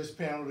put this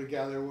panel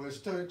together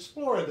was to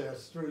explore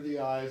this through the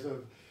eyes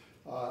of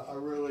a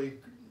really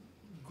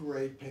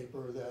great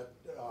paper that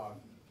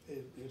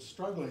is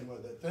struggling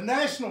with it. The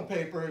national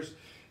papers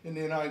in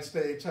the United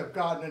States have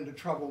gotten into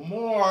trouble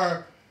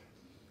more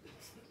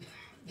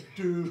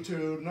due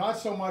to not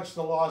so much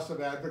the loss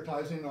of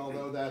advertising,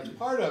 although that's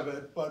part of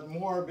it, but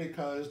more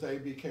because they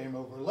became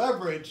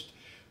over-leveraged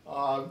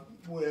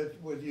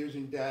with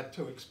using debt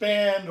to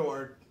expand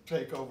or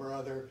take over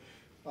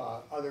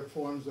other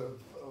forms of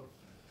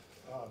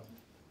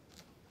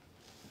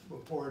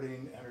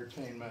reporting,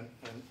 entertainment,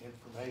 and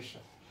information.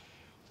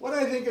 What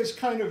I think is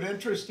kind of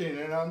interesting,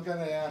 and I'm going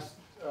to ask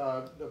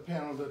the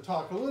panel to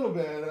talk a little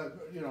bit,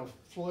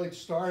 Floyd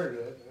started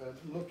it,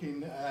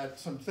 looking at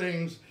some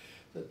things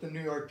that the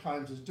New York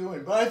Times is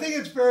doing. But I think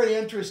it's very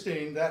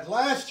interesting that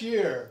last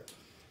year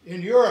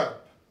in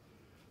Europe,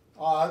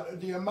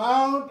 the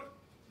amount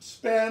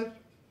spent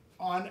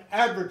on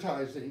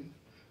advertising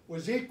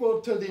was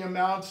equal to the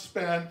amount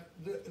spent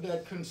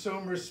that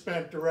consumers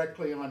spent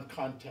directly on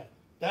content.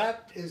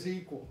 That is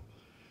equal.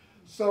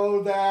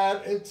 So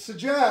that it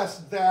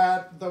suggests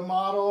that the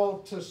model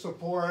to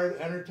support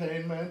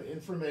entertainment,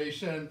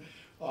 information,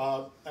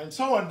 and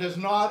so on does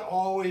not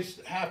always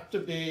have to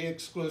be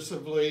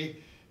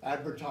exclusively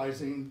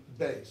advertising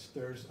based.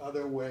 There's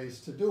other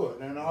ways to do it.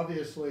 And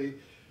obviously,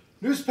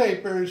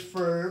 newspapers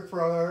for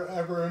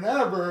forever and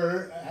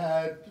ever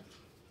had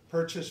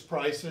purchase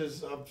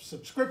prices of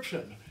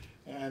subscription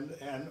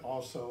and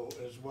also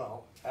as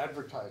well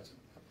advertising.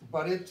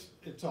 But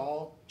it's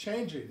all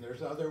changing.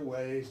 There's other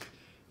ways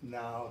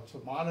now to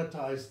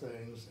monetize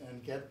things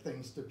and get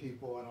things to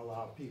people and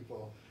allow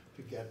people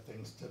to get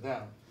things to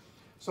them.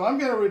 So I'm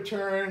going to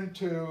return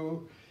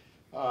to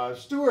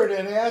Stewart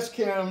and ask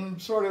him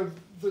sort of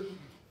the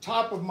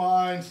top of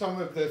mind some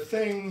of the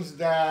things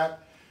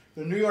that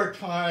the New York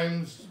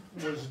Times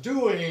was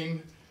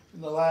doing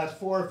in the last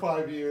 4 or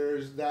 5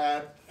 years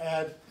that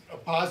had a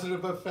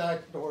positive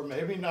effect, or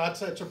maybe not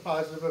such a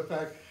positive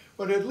effect,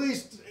 but at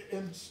least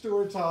in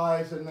Stewart's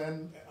eyes, and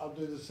then I'll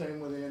do the same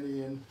with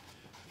Andy and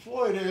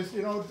Floyd, is,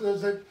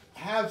 does it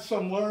have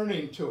some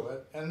learning to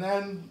it? And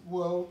then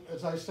we'll,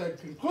 as I said,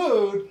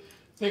 conclude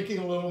thinking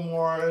a little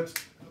more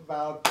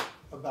about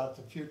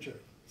the future.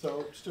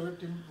 So, Stewart,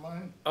 do you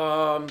mind?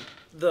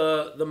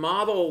 The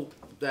model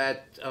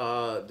that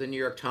the New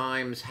York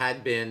Times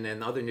had been,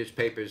 and other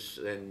newspapers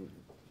and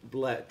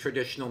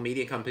traditional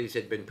media companies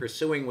had been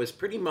pursuing, was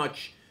pretty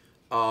much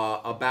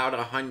about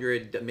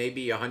 100,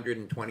 maybe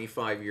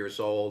 125 years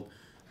old.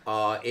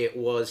 It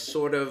was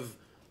sort of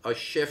a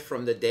shift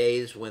from the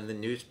days when the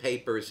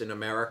newspapers in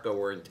America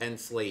were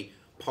intensely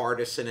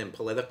partisan and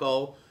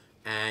political,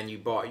 and you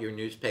bought your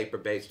newspaper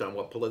based on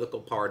what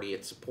political party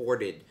it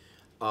supported.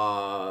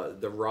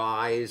 The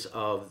rise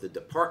of the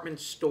department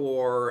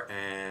store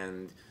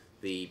and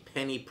the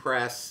penny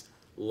press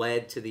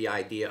led to the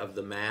idea of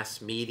the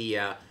mass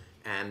media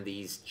and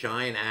these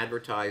giant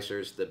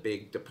advertisers, the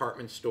big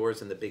department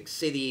stores in the big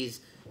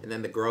cities, and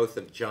then the growth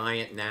of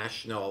giant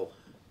national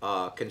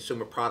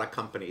consumer product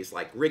companies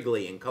like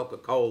Wrigley and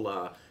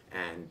Coca-Cola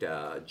and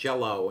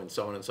Jell-O and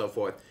so on and so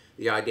forth.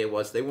 The idea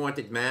was they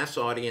wanted mass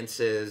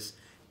audiences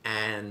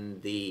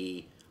and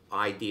the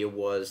idea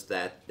was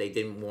that they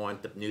didn't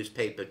want the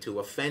newspaper to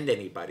offend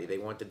anybody. They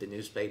wanted the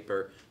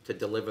newspaper to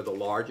deliver the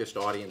largest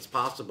audience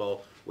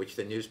possible, which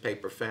the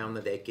newspaper found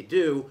that they could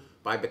do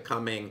by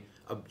becoming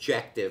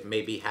objective,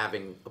 maybe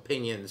having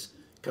opinions,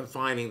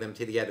 confining them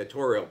to the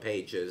editorial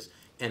pages,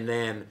 and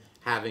then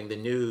having the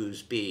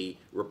news be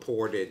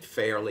reported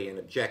fairly and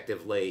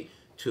objectively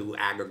to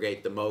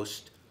aggregate the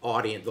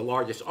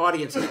largest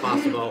audiences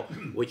possible,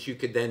 which you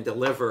could then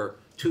deliver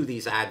to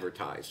these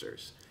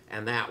advertisers.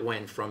 And that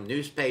went from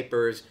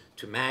newspapers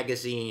to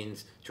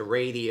magazines to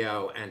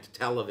radio and to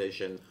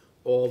television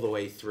all the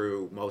way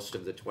through most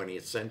of the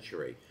 20th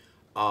century.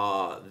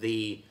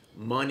 The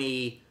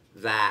money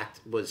that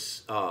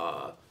was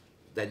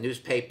that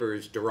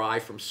newspapers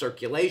derived from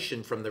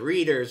circulation from the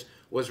readers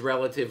was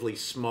relatively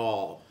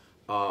small.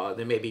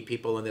 There may be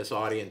people in this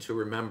audience who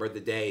remember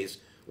the days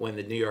when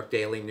the New York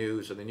Daily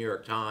News or the New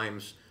York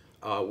Times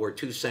were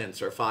 2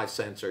 cents or 5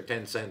 cents or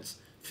 10 cents,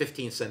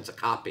 15 cents a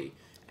copy.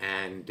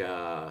 And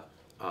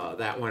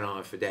that went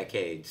on for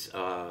decades.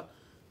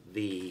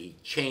 The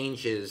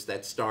changes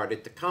that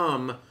started to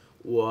come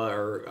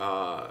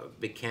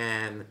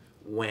began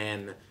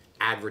when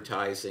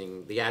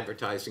the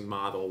advertising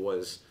model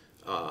was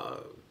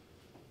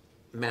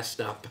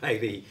messed up by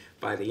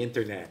the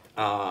internet.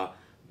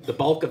 The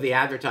bulk of the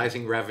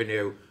advertising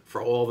revenue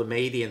for all the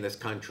media in this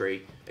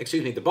country,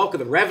 the bulk of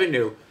the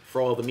revenue for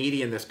all the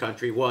media in this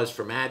country was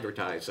from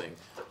advertising.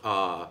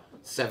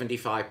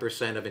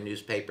 75% of a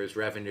newspaper's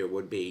revenue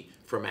would be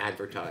from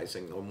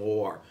advertising or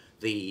more.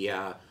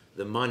 The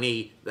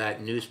money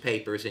that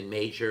newspapers in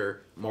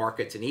major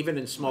markets and even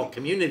in small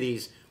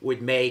communities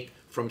would make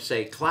from,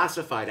 say,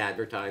 classified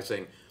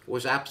advertising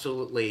was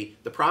absolutely,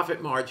 the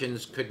profit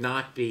margins could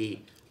not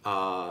be,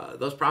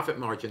 those profit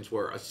margins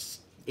were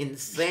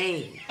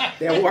insane.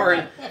 There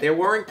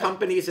weren't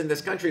companies in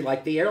this country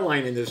like the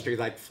airline industry,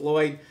 like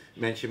Floyd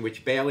mentioned,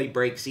 which barely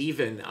breaks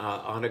even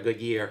on a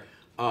good year.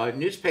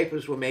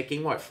 Newspapers were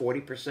making, what,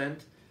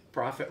 40%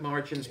 profit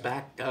margins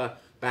back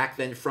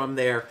then from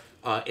their,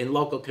 in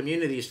local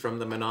communities, from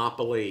the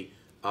monopoly,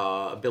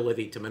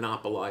 ability to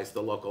monopolize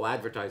the local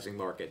advertising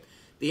market.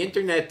 The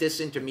internet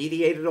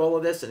disintermediated all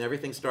of this and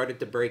everything started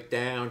to break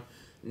down.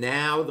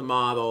 Now the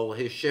model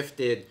has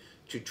shifted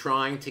to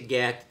trying to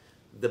get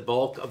the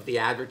bulk of the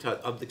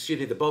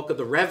the bulk of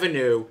the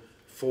revenue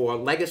for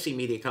legacy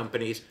media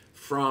companies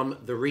from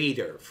the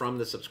reader, from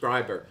the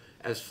subscriber.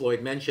 As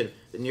Floyd mentioned,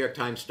 the New York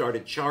Times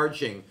started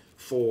charging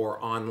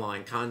for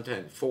online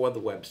content for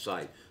the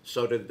website.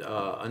 So did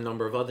a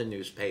number of other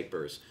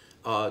newspapers.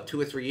 2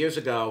 or 3 years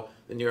ago,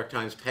 the New York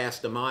Times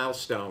passed a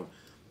milestone.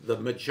 The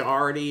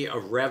majority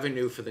of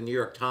revenue for the New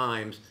York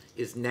Times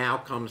now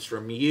comes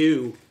from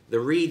you, the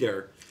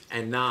reader,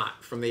 and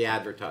not from the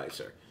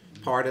advertiser.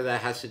 Part of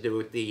that has to do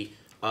with the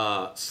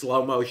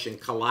slow motion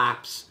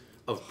collapse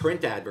of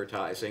print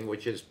advertising,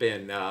 which has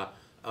been,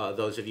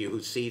 those of you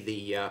who see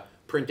the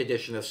print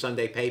edition of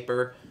Sunday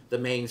paper, the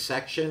main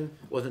section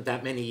wasn't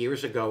that many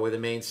years ago where the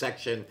main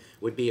section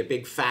would be a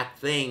big fat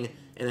thing,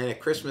 and then at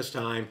Christmas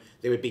time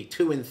there would be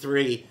 2 and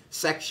 3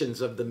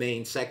 sections of the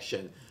main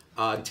section.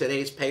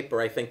 Today's paper,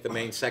 I think the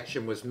main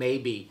section was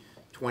maybe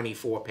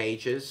 24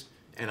 pages,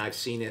 and I've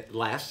seen it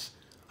less.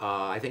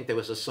 I think there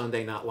was a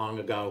Sunday not long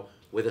ago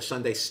where the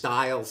Sunday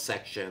Style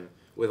section,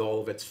 with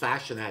all of its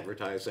fashion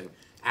advertising,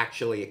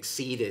 actually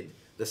exceeded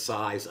the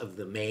size of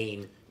the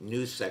main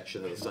news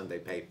section of the Sunday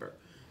paper.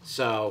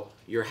 So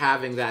you're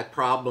having that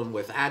problem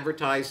with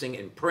advertising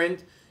in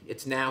print.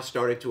 It's now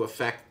started to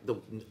affect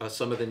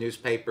some of the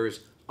newspapers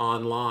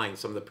online,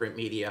 some of the print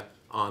media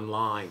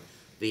online.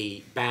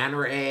 The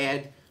banner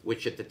ad,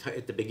 which at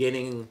the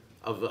beginning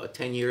of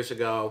 10 years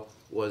ago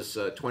was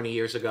 20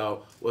 years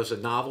ago, was a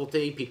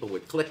novelty. People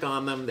would click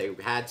on them. They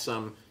had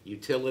some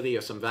utility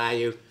or some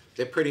value.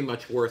 They're pretty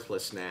much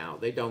worthless now.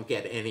 They don't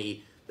get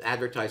any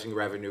advertising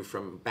revenue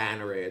from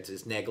banner ads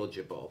is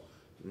negligible.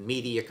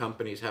 Media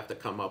companies have to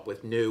come up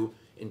with new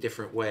and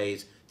different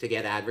ways to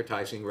get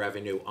advertising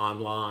revenue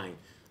online.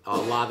 A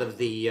lot of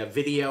the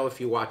video, if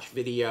you watch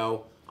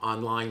video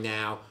online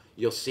now,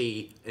 you'll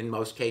see in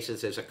most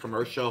cases there's a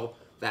commercial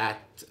that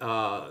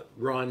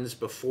runs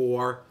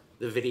before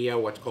the video,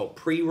 what's called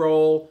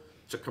pre-roll.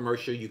 It's a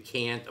commercial you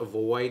can't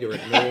avoid or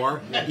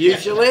ignore,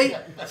 usually.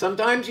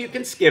 Sometimes you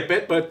can skip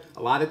it, but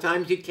a lot of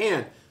times you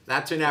can't.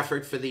 That's an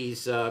effort for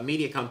these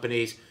media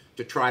companies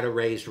to try to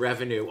raise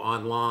revenue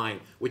online,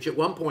 which at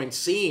one point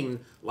seemed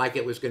like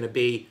it was going to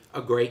be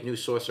a great new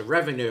source of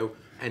revenue,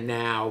 and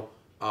now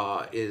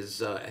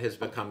has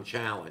become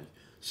challenged.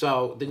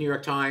 So the New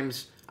York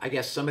Times, I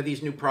guess some of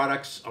these new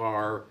products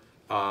are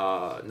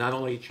not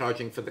only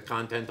charging for the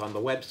content on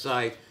the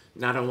website,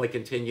 not only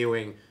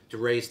continuing to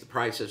raise the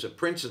prices of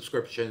print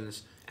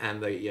subscriptions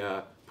and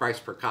the price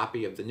per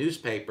copy of the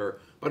newspaper,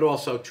 but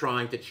also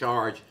trying to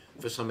charge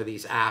for some of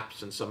these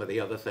apps and some of the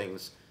other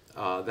things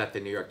that the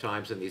New York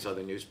Times and these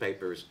other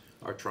newspapers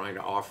are trying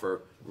to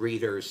offer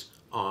readers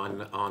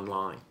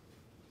online.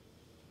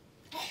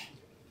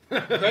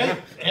 Great,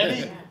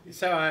 Andy?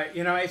 So,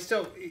 I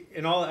still,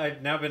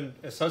 I've now been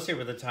associated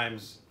with the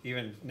Times,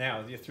 even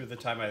now, through the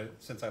time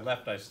since I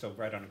left, I still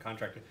write on a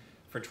contract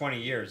for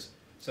 20 years.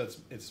 So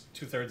it's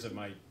 2/3 of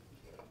my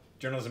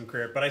journalism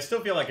career, but I still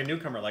feel like a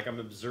newcomer, like I'm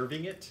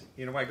observing it.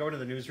 When I go into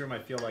the newsroom, I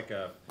feel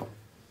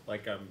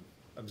like I'm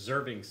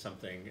observing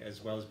something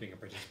as well as being a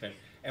participant.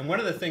 And one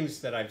of the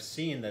things that I've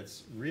seen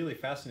that's really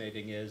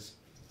fascinating is,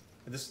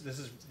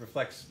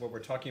 reflects what we're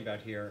talking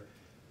about here.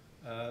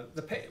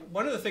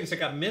 One of the things that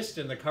got missed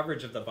in the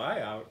coverage of the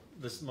buyout,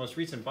 this most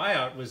recent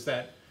buyout, was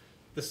that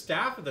the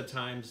staff of the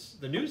Times,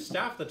 the news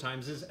staff of the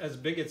Times, is as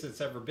big as it's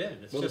ever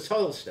been. It's Well, just the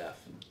total staff.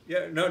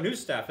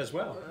 news staff as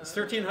well. It's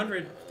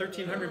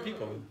 1,300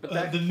 people.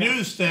 The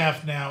news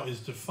staff now is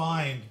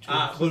defined to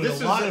well, include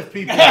this a lot is of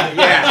people Yeah,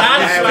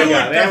 that there we go,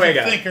 Stewart there we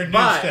doesn't go. think are news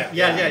But staff.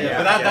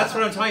 but that's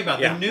what I'm talking about.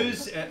 Yeah. The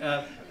news.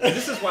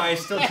 This is why I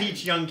still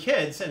teach young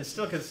kids and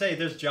still can say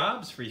there's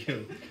jobs for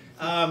you.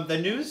 The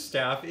news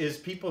staff is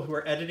people who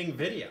are editing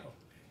video.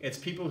 It's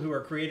people who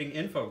are creating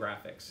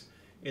infographics.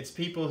 It's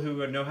people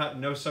who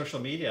know social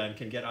media and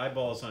can get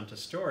eyeballs onto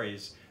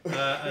stories.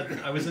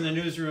 I was in the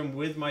newsroom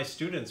with my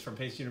students from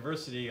Pace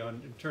University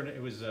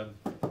it was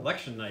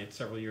election night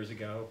several years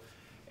ago,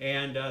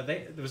 and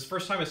it was the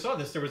first time I saw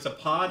this. There was a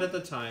pod at the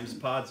Times.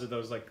 Pods are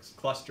those like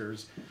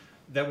clusters.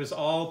 That was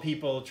all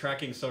people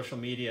tracking social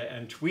media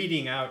and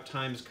tweeting out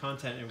Times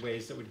content in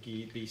ways that would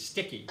be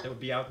sticky, that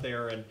would be out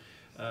there and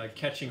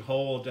catching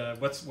hold.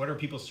 What are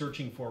people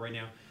searching for right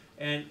now?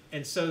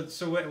 And so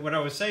what I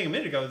was saying a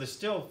minute ago, there's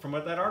still, from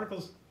what that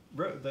article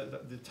wrote,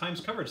 the Times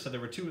coverage said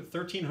there were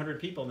 1,300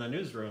 people in the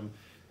newsroom,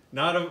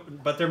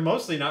 but they're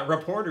mostly not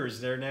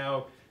reporters. They're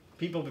now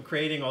people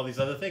creating all these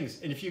other things.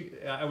 And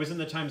I was in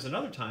the Times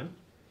another time.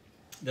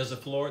 There's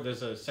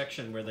a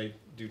section where they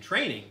do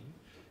training.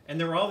 And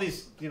there were all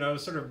these,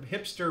 sort of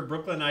hipster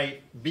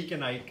Brooklynite,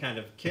 Beaconite kind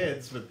of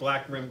kids with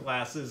black rimmed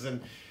glasses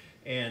and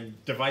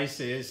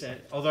devices.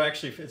 And although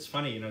actually it's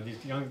funny,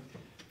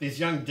 these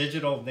young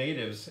digital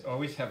natives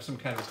always have some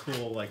kind of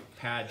cool like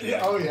pad.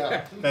 Oh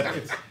yeah. That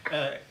it's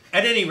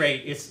at any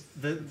rate,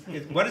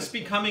 what it's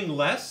becoming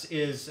less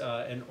is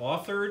an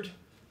authored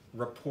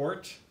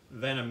report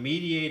than a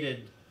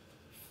mediated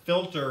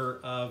filter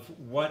of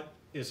what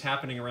is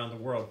happening around the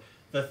world.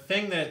 The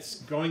thing that's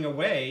going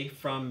away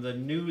from the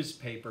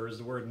newspaper is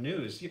the word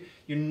news.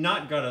 You're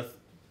not gonna.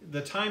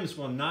 The Times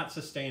will not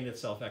sustain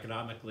itself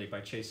economically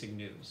by chasing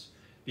news,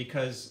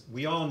 because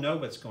we all know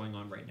what's going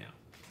on right now.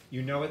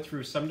 You know it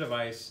through some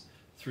device,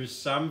 through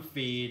some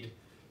feed,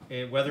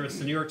 whether it's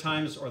the New York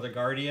Times or the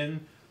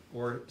Guardian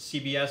or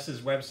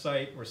CBS's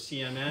website or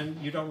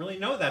CNN. You don't really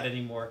know that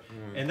anymore,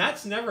 and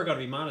that's never going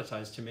to be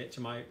monetized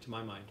to my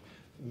mind.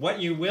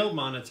 What you will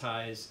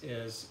monetize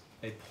is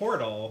a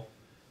portal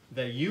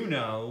that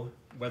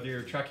whether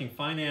you're tracking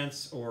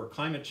finance or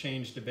climate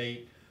change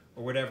debate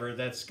or whatever,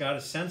 that's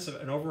got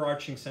an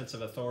overarching sense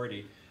of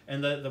authority.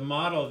 And the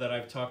model that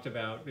I've talked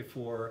about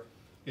before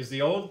is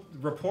the old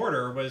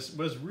reporter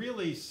was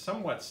really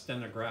somewhat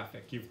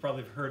stenographic. You've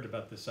probably heard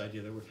about this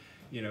idea that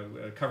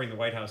we're, covering the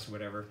White House or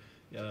whatever.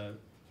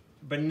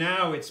 But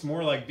now it's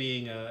more like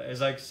being,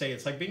 as I say,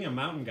 it's like being a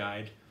mountain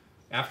guide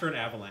after an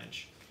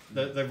avalanche.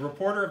 The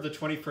reporter of the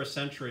 21st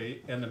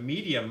century and the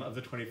medium of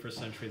the 21st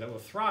century that will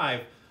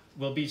thrive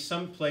will be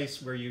some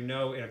place where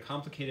in a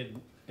complicated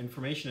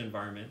information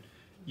environment,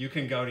 you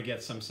can go to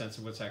get some sense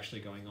of what's actually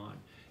going on.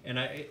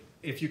 And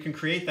if you can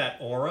create that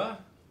aura,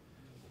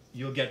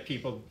 you'll get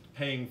people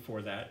paying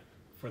for that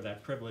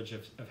privilege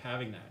of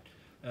having that.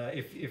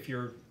 If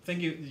you're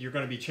thinking you're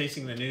going to be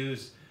chasing the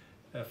news,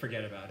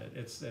 forget about it.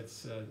 It's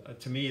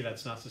to me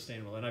that's not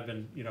sustainable. And I've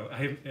been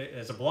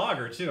as a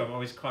blogger too, I'm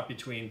always caught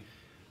between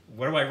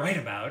what do I write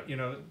about?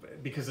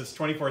 Because it's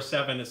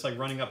 24/7. It's like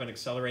running up an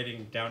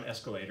accelerating down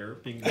escalator,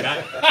 being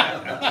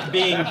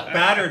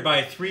battered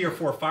by 3 or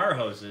 4 fire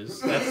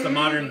hoses. That's the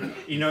modern,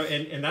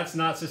 and that's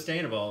not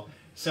sustainable.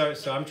 So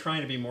I'm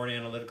trying to be more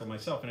analytical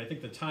myself, and I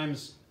think the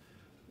Times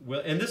will.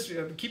 And this,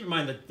 keep in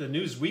mind that the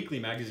News Weekly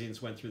magazines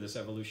went through this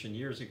evolution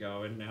years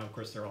ago, and now of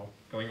course they're all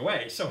going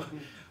away. So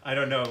I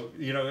don't know.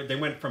 They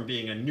went from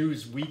being a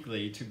news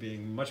weekly to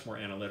being much more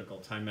analytical.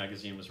 Time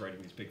magazine was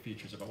writing these big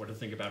features about what to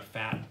think about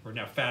fat, or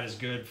now fat is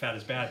good, fat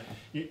is bad.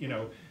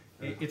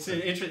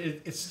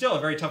 It's still a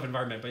very tough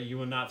environment, but you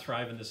will not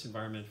thrive in this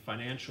environment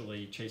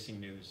financially chasing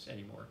news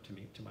anymore.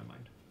 To my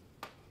mind,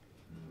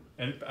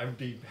 and I would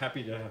be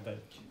happy to have that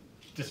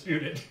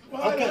disputed.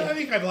 Well, I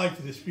think I'd like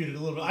to dispute it a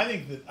little bit. I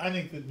think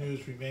that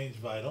news remains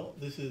vital.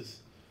 This is,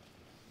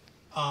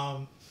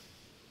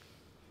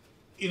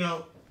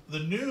 the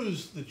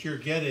news that you're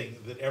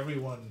getting, that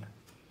everyone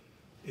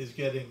is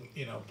getting,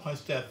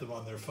 punched at them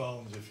on their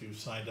phones if you've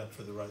signed up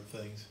for the right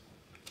things,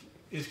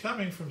 is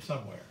coming from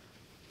somewhere.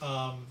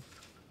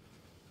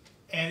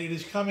 And it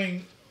is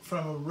coming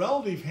from a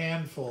relative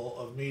handful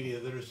of media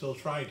that are still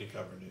trying to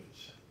cover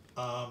news.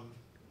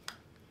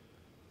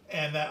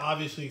 And that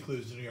obviously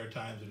includes the New York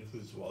Times, it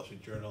includes the Wall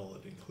Street Journal,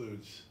 it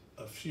includes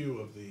a few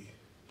of the,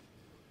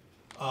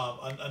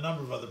 a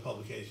number of other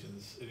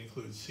publications, it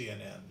includes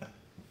CNN,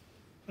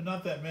 but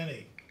not that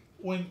many.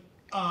 when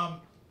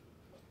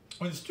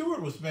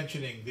Stewart was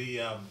mentioning the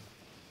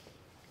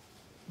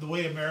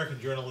way American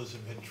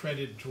journalism had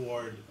trended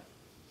toward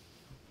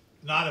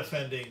not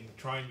offending,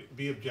 trying to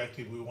be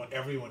objective, we want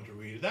everyone to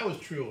read it. That was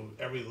true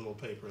of every little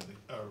paper,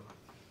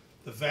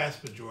 the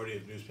vast majority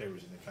of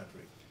newspapers in the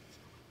country.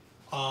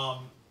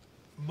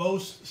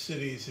 Most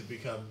cities have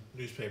become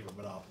newspaper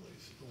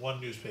monopolies. One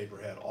newspaper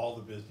had all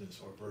the business,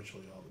 or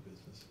virtually all the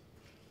business.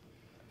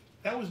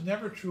 That was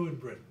never true in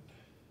Britain,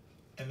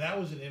 and that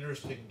was an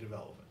interesting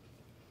development.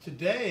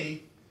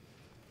 Today,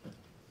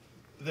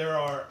 there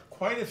are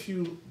quite a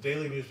few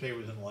daily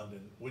newspapers in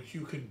London which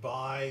you can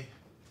buy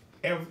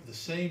the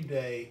same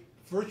day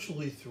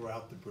virtually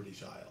throughout the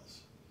British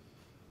Isles.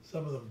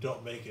 Some of them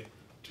don't make it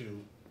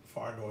to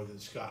far northern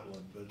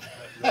Scotland, but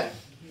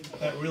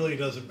that really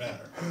doesn't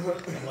matter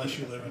unless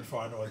you live in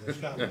far northern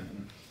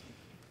Scotland.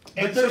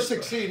 But they're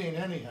succeeding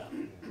anyhow.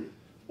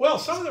 Well,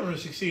 some of them are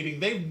succeeding.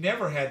 They've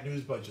never had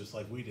news budgets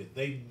like we did.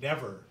 They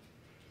never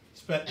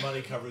spent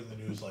money covering the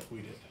news like we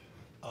did.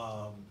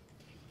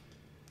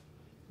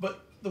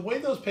 But the way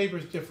those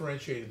papers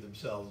differentiated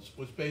themselves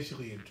was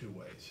basically in two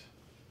ways.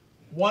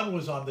 One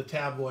was on the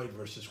tabloid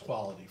versus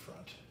quality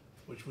front,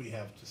 which we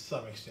have to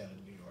some extent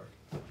in New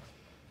York.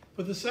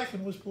 But the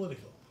second was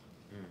political.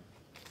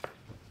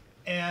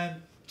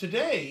 And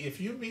today,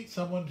 if you meet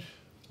someone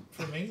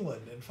from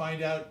England and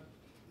find out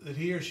that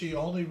he or she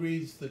only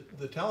reads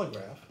the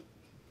Telegraph,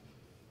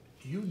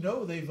 you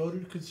know they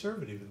voted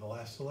Conservative in the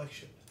last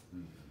election.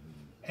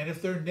 And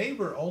if their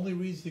neighbor only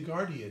reads the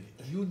Guardian,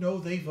 you know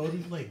they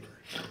voted Labor.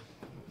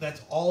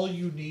 That's all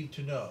you need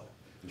to know.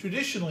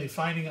 Traditionally,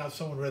 finding out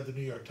someone read the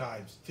New York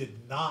Times did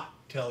not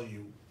tell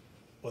you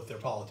what their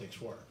politics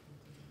were.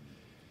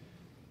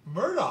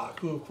 Murdoch,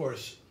 who of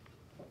course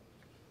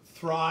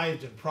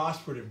thrived and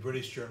prospered in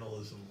British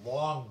journalism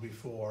long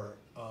before,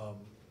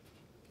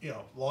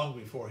 long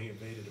before he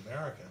invaded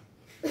America,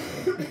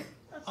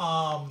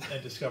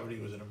 and discovered he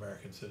was an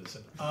American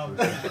citizen.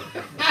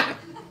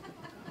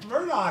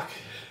 Murdoch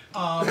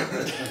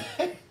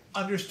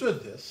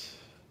understood this,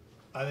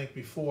 I think,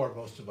 before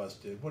most of us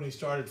did. When he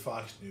started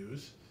Fox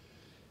News,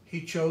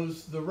 he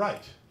chose the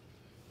right.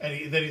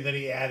 And then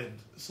he added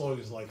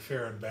slogans like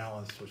fair and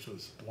balanced, which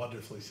was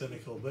wonderfully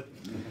cynical. But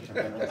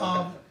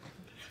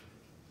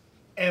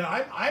and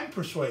I'm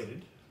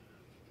persuaded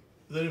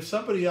that if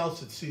somebody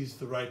else had seized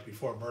the right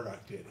before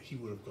Murdoch did, he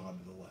would have gone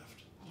to the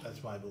left.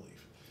 That's my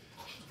belief.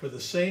 For the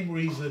same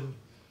reason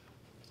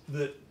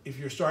that if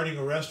you're starting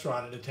a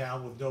restaurant in a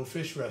town with no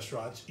fish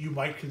restaurants, you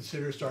might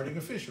consider starting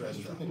a fish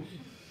restaurant.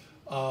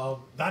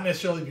 Not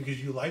necessarily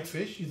because you like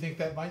fish, you think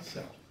that might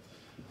sell.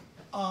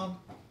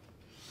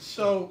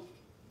 So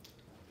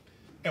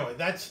anyway,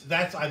 that's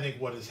I think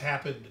what has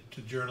happened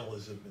to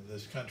journalism in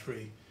this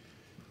country.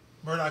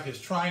 Murdoch is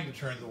trying to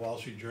turn the Wall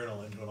Street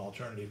Journal into an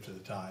alternative to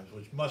the Times,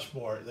 which much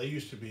more, they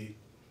used to be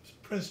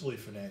principally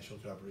financial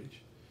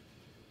coverage.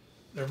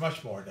 They're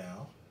much more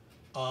now.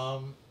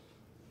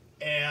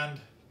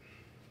 And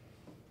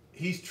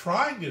he's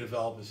trying to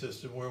develop a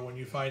system where when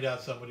you find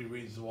out somebody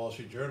reads the Wall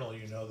Street Journal,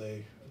 you know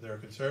they're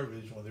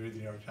conservatives. When they read the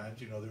New York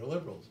Times, you know they're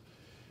liberals.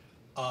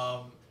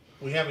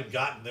 We haven't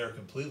gotten there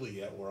completely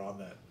yet. We're on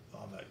that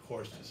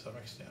course to some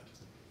extent.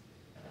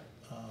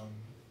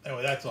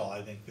 Anyway, that's all.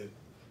 I think that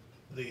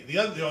the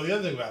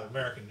other thing about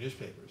American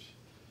newspapers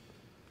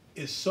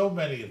is so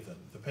many of them,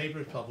 the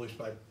papers published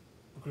by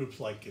groups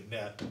like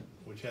Gannett,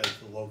 which has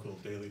the local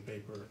daily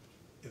paper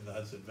in the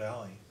Hudson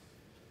Valley,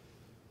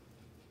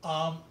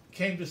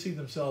 came to see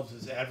themselves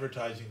as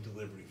advertising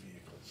delivery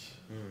vehicles.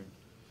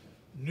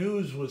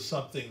 News was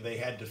something they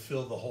had to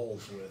fill the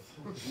holes with,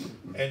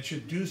 and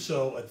should do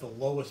so at the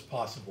lowest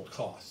possible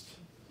cost.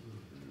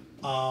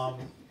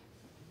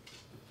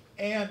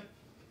 And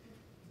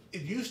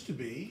it used to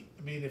be,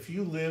 I mean, if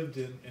you lived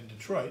in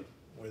Detroit,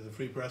 where the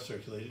Free Press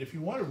circulated, if you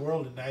wanted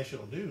world and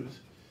national news,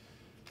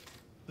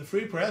 the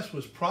Free Press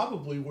was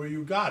probably where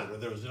you got it, or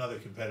there was another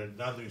competitor,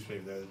 another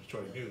newspaper there, the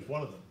Detroit News,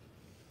 one of them.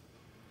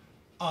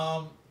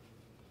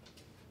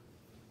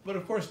 But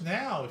of course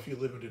now, if you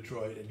live in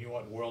Detroit and you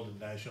want world and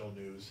national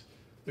news,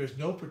 there's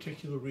no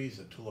particular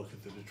reason to look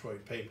at the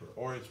Detroit paper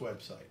or its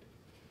website.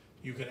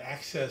 You can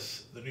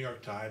access the New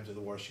York Times or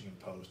the Washington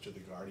Post or the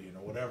Guardian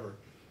or whatever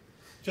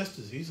just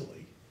as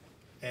easily,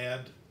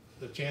 and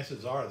the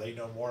chances are they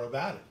know more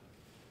about it.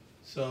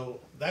 So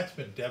that's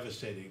been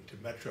devastating to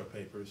metro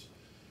papers.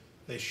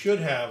 They should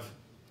have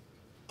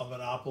a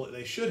monopoly.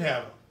 They should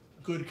have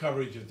good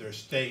coverage of their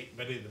state.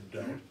 Many of them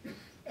don't.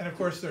 And of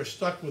course, they're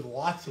stuck with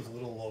lots of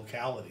little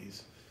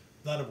localities,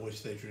 none of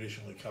which they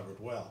traditionally covered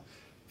well.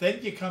 Then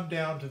you come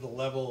down to the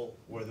level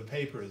where the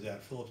paper is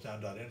at,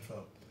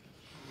 Philipstown.info.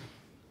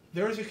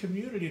 There is a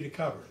community to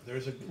cover.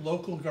 There's a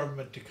local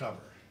government to cover.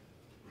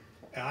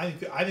 And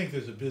I think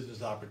there's a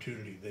business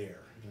opportunity there,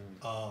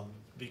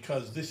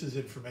 because this is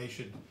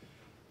information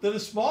that a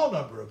small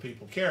number of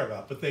people care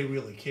about, but they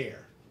really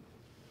care.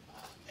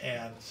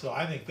 And so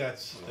I think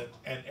that's,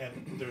 and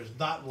there's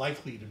not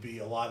likely to be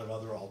a lot of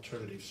other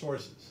alternative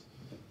sources.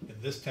 In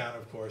this town,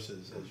 of course,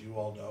 as you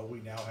all know, we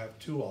now have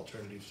two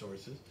alternative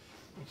sources.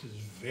 which is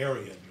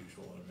very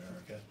unusual in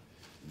America.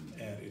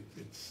 And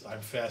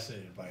I'm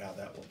fascinated by how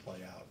that will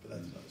play out, but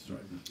that's another story.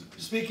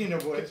 Speaking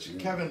of which,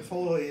 Kevin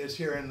Foley is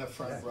here in the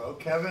front row.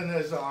 Kevin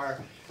is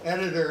our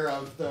editor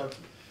of the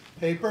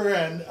paper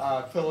and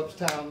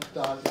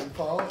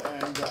Philipstown.info,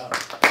 and so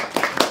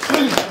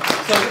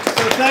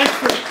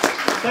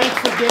thanks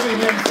for giving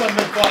him some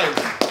advice,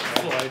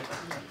 Floyd.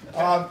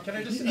 Can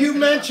I just? You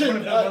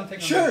mentioned one thing.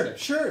 sure.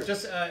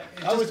 I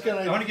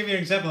want to give you an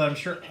example that I'm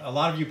sure a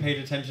lot of you paid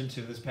attention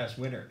to this past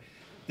winter.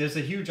 There's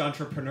a huge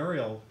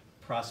entrepreneurial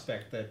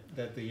prospect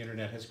that the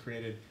internet has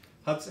created.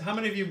 How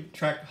many of you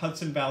track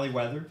Hudson Valley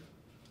weather,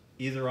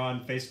 either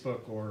on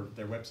Facebook or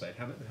their website?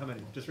 How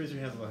many? Just raise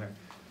your hands a little higher.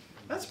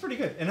 That's pretty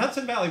good. And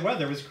Hudson Valley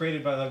weather was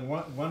created by like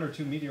one or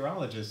two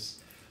meteorologists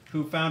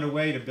who found a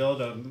way to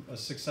build a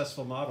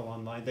successful model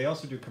online. They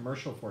also do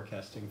commercial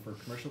forecasting for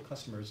commercial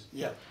customers.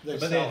 Yeah, they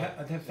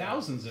have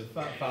thousands of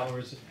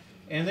followers,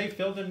 and they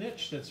filled a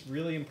niche that's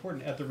really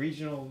important at the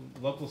regional,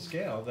 local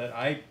scale that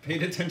I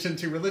paid attention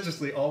to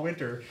religiously all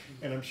winter,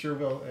 and I'm sure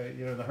will,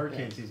 the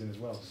hurricane season as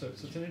well. So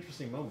it's an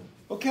interesting moment.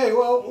 Okay,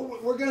 well,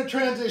 we're going to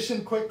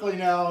transition quickly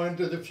now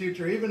into the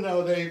future, even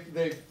though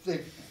they've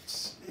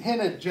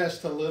hinted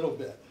just a little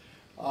bit.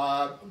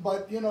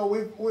 But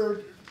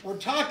we're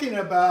talking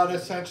about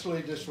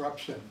essentially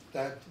disruption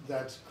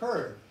that's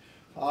occurred.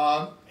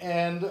 One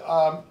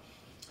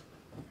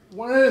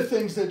of the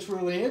things that's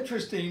really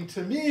interesting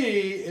to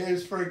me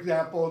is, for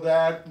example,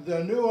 that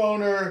the new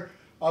owner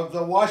of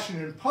the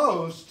Washington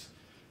Post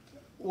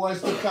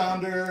was the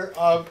founder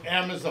of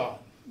Amazon,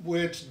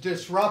 which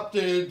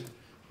disrupted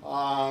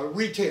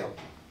retail.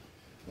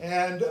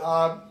 And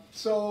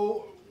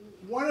so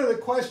one of the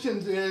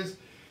questions is,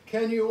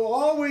 can you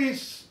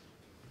always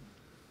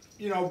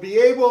be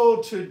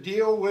able to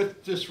deal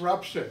with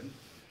disruption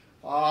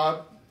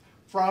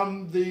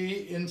from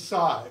the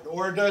inside?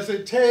 Or does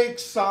it take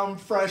some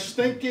fresh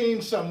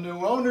thinking, some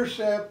new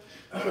ownership,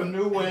 some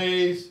new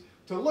ways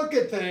to look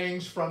at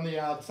things from the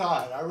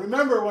outside? I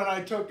remember when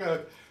I took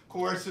a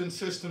course in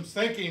systems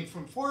thinking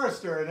from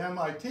Forrester at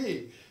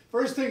MIT,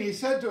 first thing he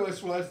said to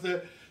us was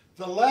that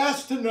the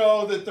last to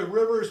know that the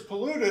river's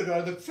polluted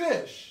are the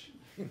fish.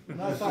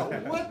 And I thought,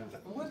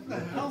 what the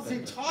hell is he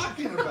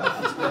talking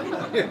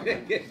about?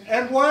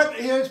 And what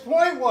his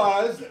point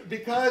was,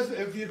 because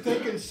if you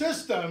think in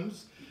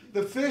systems,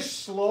 the fish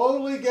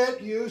slowly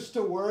get used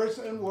to worse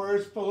and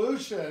worse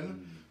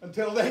pollution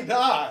until they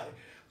die.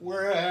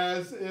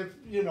 Whereas if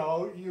you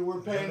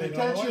were paying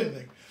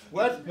attention,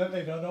 what? Then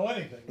they don't know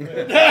anything.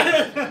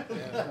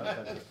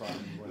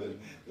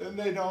 Then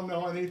they don't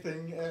know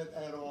anything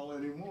at all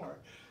anymore.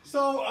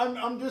 So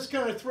I'm just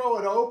going to throw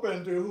it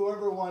open to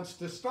whoever wants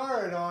to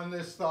start on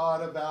this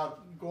thought about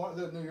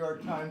the New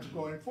York Times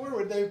going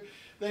forward.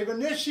 They've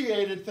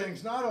initiated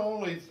things not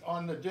only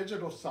on the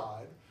digital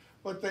side,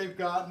 but they've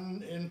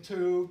gotten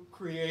into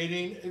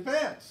creating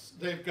events.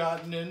 They've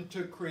gotten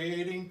into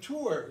creating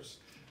tours,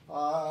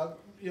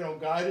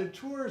 guided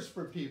tours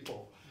for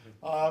people.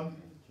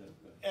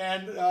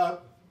 And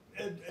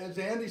as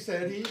Andy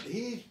said,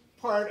 he's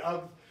part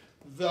of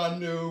the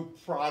new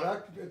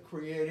product,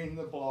 creating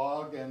the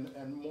blog and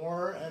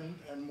more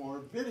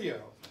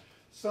video.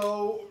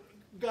 So,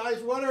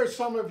 guys, what are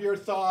some of your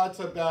thoughts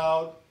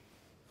about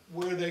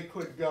where they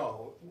could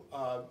go?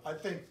 I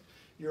think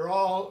you're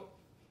all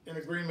in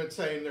agreement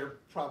saying they're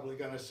probably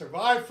going to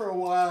survive for a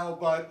while,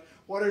 but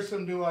what are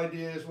some new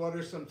ideas? What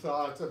are some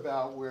thoughts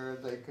about where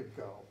they could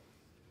go?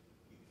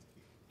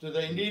 Do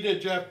they need a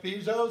Jeff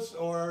Bezos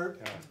or?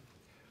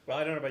 Well,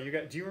 I don't know about you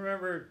guys. Do you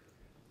remember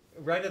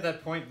right at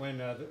that point when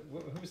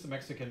who was the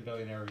Mexican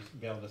billionaire who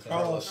bailed us out?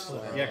 Carlos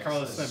Slim. Yeah,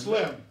 Carlos Slim.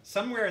 Slim.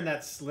 Somewhere in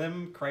that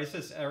Slim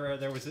crisis era,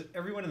 there was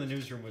everyone in the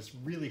newsroom was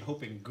really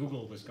hoping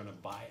Google was going to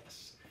buy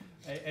us,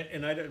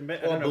 and I don't know.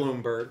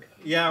 Bloomberg.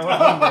 Yeah, well,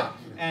 Bloomberg.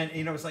 And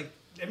it's like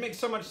it makes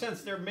so much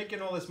sense. They're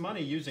making all this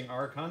money using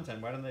our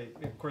content. Why don't they?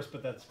 Of course,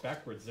 but that's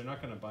backwards. They're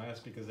not going to buy us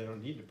because they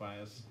don't need to buy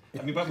us.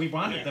 I mean, but we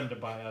wanted them to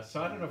buy us.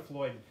 So I don't know,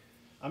 Floyd.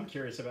 I'm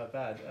curious about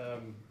that.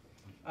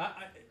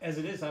 As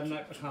it is, I'm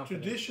not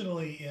confident.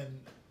 Traditionally,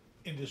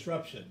 in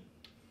disruption,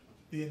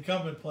 the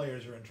incumbent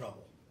players are in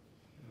trouble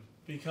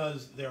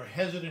because they're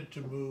hesitant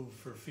to move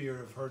for fear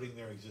of hurting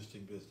their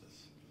existing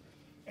business.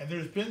 And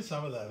there's been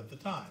some of that at the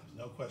Times,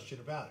 no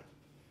question about it.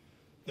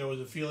 There was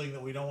a feeling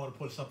that we don't want to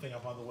put something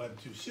up on the web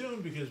too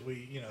soon because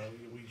we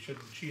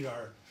shouldn't cheat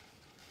our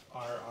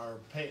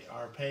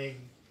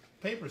paying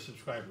paper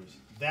subscribers.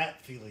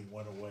 That feeling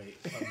went away.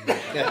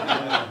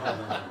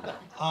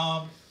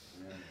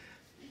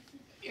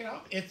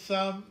 It's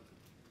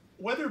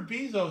whether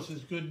Bezos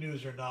is good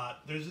news or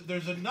not.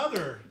 There's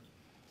another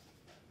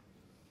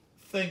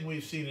thing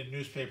we've seen in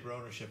newspaper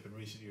ownership in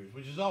recent years,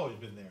 which has always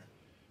been there,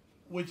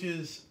 which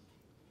is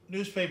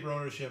newspaper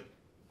ownership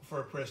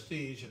for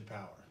prestige and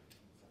power.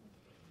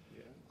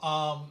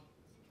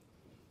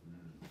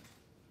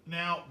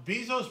 Now,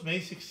 Bezos may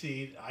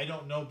succeed. I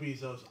don't know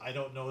Bezos. I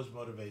don't know his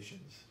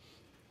motivations.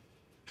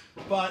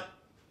 But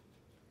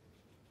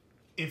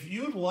if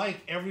you'd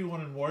like everyone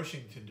in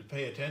Washington to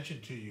pay attention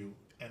to you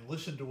and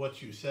listen to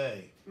what you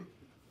say,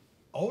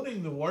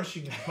 owning the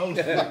Washington Post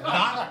would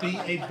not be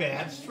a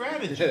bad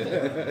strategy.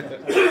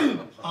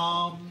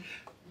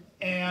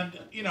 And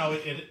of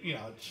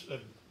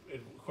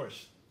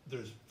course,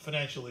 there's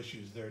financial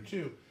issues there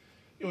too.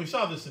 We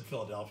saw this in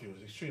Philadelphia. It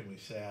was extremely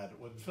sad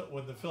when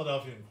the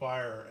Philadelphia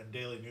Inquirer and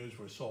Daily News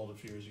were sold a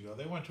few years ago.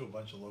 They went to a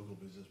bunch of local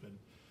businessmen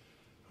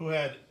who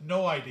had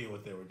no idea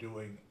what they were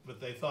doing,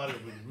 but they thought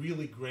it was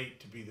really great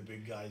to be the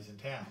big guys in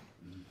town,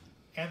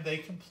 and they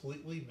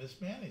completely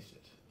mismanaged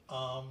it.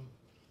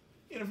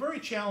 In a very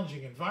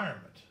challenging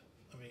environment.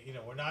 I mean,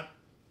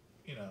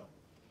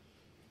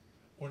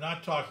 we're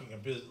not talking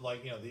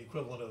the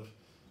equivalent of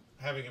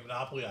having a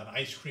monopoly on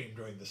ice cream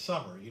during the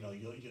summer. You don't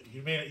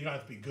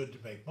have to be good to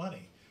make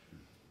money,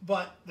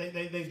 but they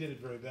did it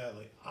very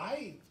badly.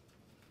 I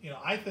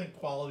think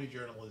quality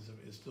journalism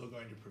is still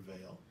going to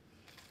prevail.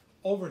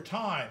 Over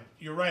time,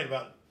 you're right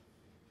about.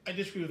 I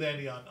disagree with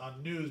Andy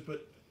on news,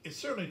 but it's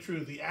certainly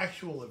true. The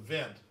actual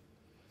event.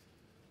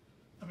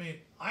 I mean,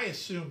 I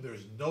assume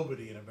there's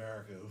nobody in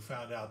America who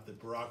found out that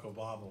Barack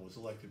Obama was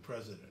elected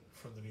president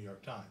from the New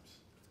York Times.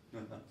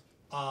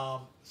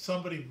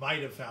 Somebody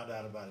might have found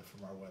out about it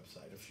from our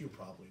website. A few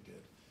probably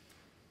did.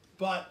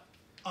 But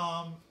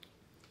on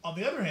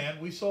the other hand,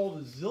 we sold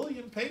a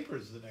zillion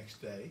papers the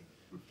next day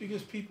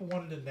because people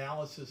wanted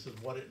analysis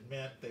of what it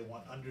meant. They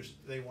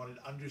wanted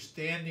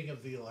understanding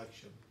of the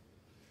election.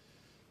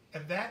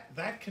 And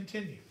that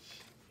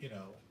continues.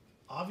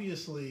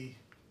 Obviously,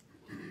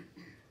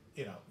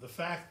 the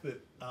fact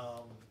that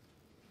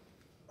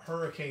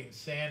Hurricane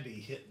Sandy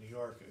hit New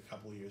York a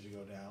couple of years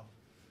ago now,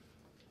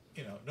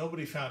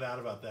 nobody found out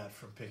about that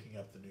from picking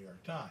up the New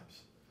York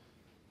Times,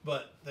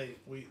 but they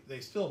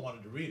still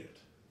wanted to read it,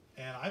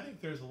 and I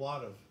think there's a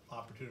lot of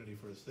opportunity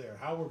for us there.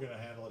 How we're going to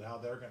handle it, how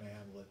they're going to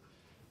handle it,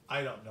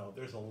 I don't know.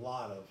 There's a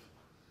lot of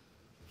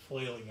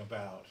flailing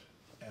about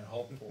and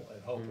hoping.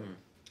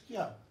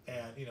 Yeah.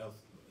 And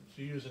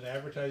to use an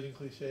advertising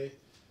cliche,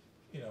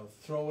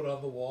 throw it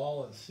on the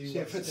wall and see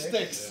what if it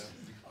sticks. sticks.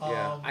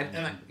 I'm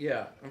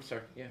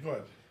sorry. Yeah.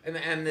 Go ahead.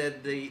 And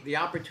the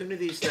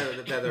opportunities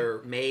that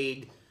are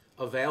made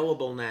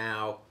available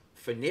now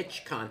for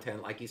niche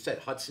content, like you said,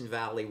 Hudson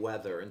Valley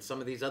weather and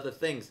some of these other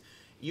things,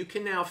 you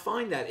can now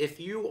find that if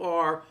you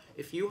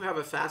have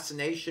a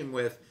fascination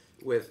with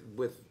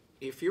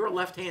if you're a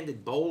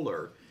left-handed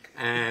bowler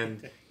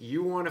and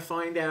you want to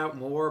find out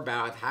more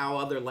about how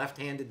other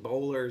left-handed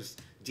bowlers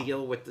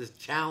deal with the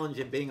challenge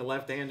of being a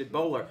left-handed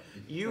bowler,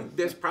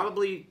 there's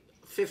probably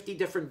 50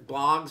 different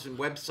blogs and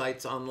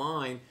websites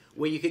online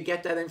where you could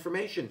get that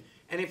information.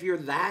 And if you're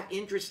that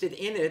interested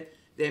in it,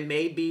 there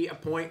may be a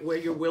point where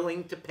you're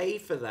willing to pay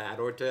for that,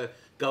 or to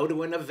go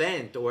to an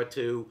event, or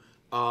to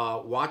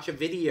watch a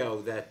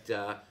video that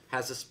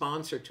has a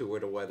sponsor to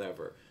it or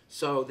whatever.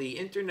 So the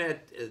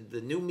internet,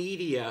 the new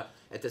media,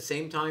 at the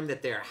same time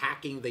that they're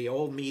hacking the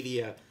old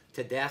media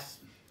to death,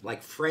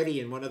 like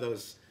Freddy in one of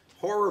those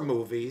horror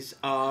movies,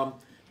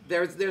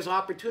 there's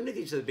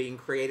opportunities that are being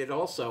created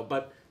also.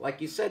 But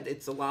like you said,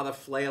 it's a lot of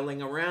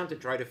flailing around to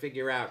try to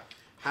figure out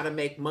how to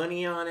make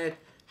money on it,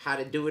 how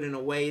to do it in a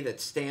way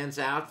that stands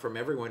out from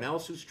everyone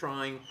else who's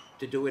trying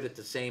to do it at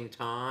the same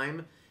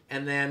time,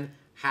 and then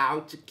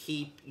how to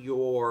keep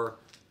your,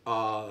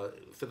 for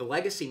the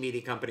legacy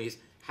media companies,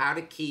 how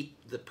to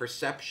keep the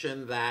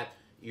perception that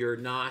you're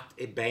not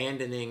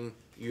abandoning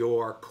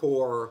your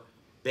core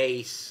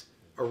base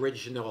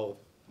original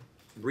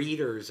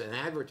readers and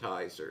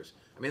advertisers.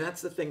 I mean,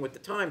 that's the thing with the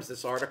Times.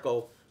 This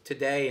article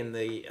today in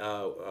the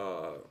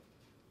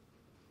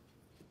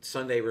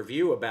Sunday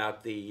Review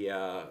about the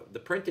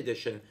print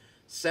edition,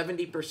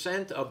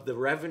 70% of the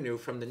revenue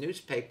from the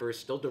newspaper is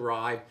still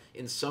derived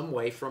in some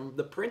way from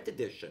the print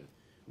edition,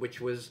 which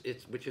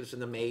is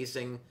an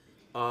amazing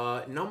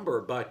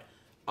number. But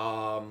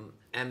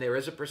and there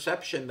is a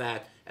perception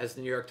that as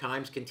the New York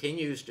Times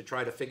continues to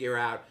try to figure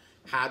out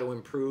how to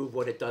improve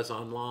what it does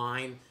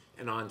online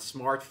and on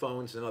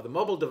smartphones and other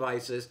mobile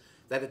devices,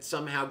 that it's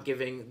somehow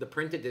giving the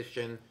print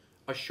edition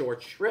a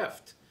short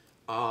shrift.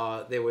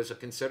 There was a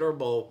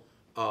considerable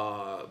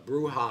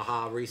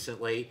brouhaha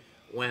recently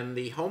when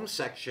the home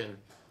section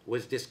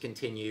was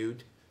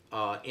discontinued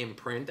in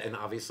print and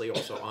obviously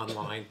also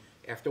online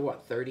after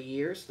 30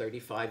 years,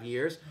 35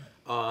 years.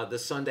 The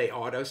Sunday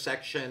auto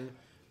section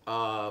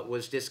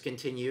was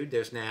discontinued.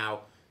 There's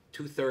now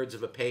 2/3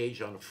 of a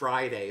page on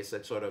Fridays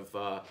that sort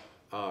of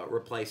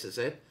replaces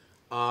it.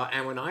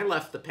 And when I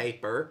left the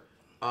paper,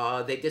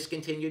 they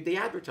discontinued the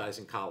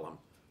advertising column,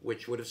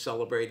 which would have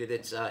celebrated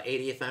its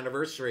 80th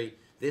anniversary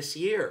this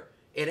year.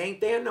 It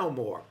ain't there no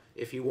more.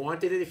 If you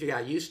wanted it, if you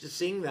got used to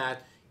seeing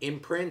that in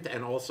print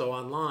and also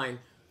online,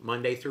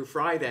 Monday through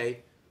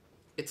Friday,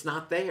 it's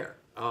not there.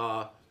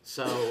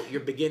 So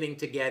you're beginning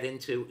to get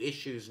into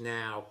issues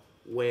now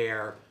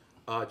where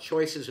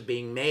choices are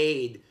being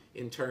made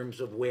in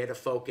terms of where to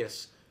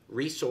focus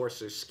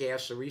resources,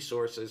 scarcer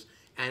resources.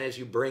 And as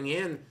you bring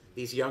in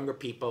these younger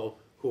people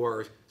who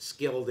are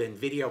skilled in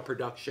video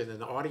production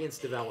and audience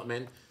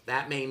development,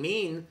 that may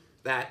mean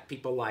that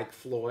people like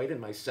Floyd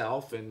and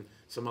myself and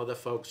some other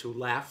folks who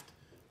left,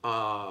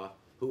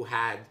 who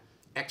had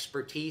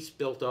expertise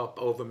built up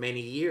over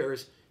many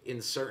years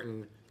in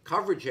certain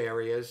coverage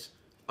areas,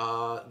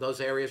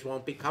 those areas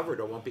won't be covered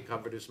or won't be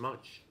covered as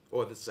much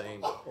or the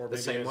same or the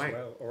maybe same as way.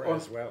 well, or Or-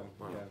 as well.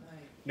 Wow. Yeah.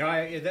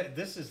 No,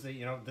 this is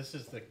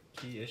the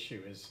key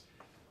issue is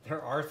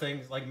there are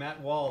things like Matt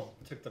Wald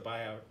took the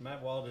buyout.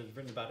 Matt Wald has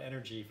written about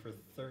energy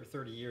for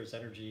 30 years,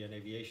 energy and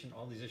aviation,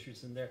 all these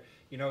issues in there.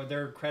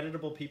 There are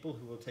creditable people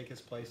who will take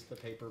his place at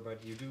the paper,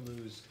 but you do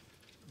lose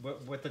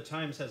what the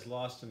Times has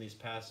lost in these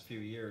past few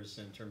years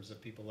in terms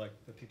of people like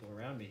the people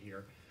around me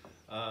here,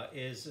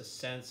 is a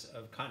sense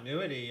of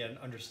continuity and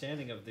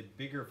understanding of the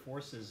bigger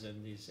forces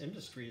in these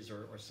industries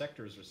or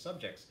sectors or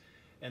subjects.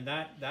 And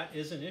that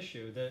is an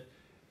issue that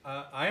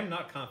I am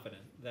not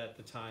confident that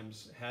the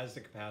Times has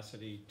the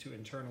capacity to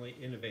internally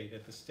innovate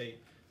at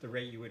the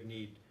rate you would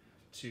need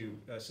to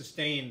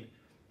sustain.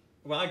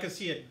 Well, I could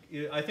see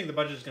it. I think the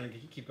budget is going to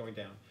keep going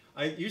down.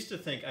 I used to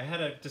think, I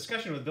had a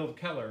discussion with Bill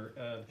Keller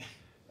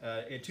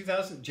in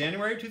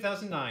January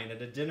 2009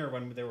 at a dinner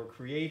when they were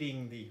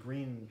creating the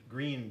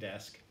green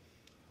desk.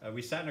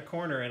 We sat in a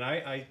corner, and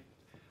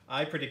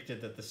I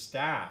predicted that the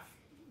staff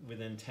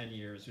within 10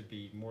 years would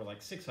be more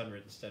like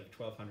 600 instead of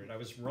 1,200. I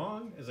was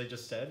wrong, as I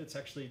just said. It's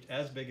actually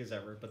as big as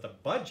ever, but the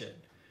budget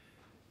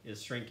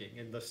is shrinking,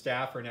 and the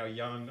staff are now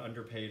young,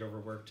 underpaid,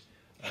 overworked,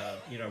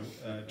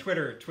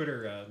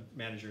 Twitter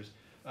managers.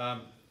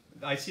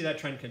 I see that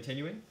trend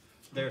continuing.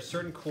 There are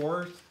certain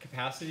core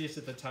capacities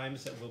at the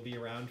Times that will be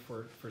around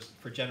for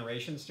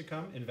generations to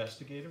come.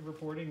 Investigative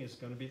reporting is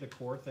going to be the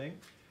core thing.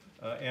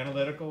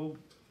 Analytical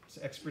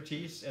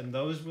expertise, and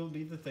those will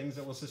be the things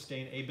that will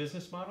sustain a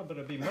business model, but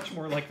it'll be much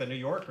more like the New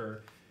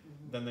Yorker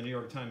than the New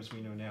York Times we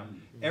know now.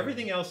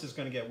 Everything else is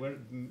going to get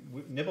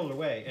nibbled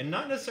away, and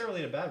not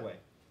necessarily in a bad way.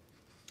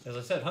 As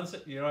I said,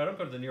 I don't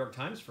go to the New York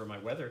Times for my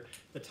weather.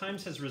 The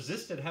Times has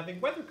resisted having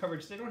weather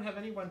coverage. They don't have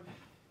anyone.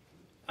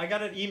 I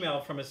got an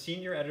email from a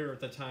senior editor at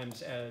the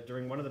Times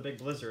during one of the big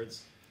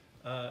blizzards.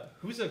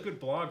 Who's a good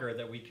blogger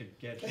that we could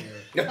get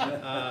here?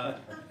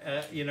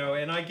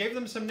 And I gave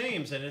them some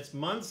names, and it's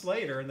months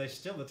later, and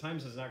the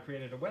Times has not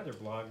created a weather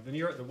blog.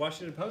 The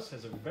Washington Post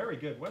has a very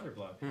good weather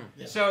blog.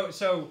 Yeah.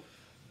 So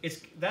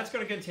that's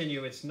going to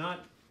continue. It's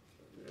not.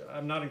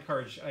 I'm not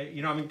encouraged.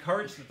 I'm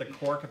encouraged that the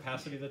core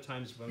capacity of the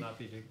Times will not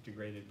be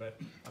degraded, but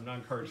I'm not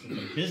encouraged that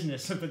the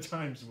business of the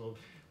Times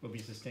will be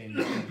sustained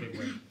in a big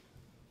way.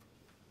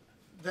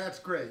 That's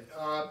great.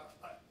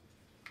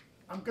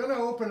 I'm going to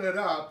open it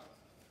up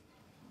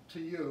to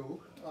you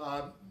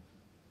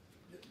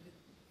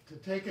to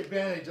take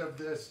advantage of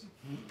this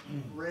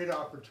great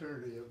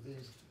opportunity of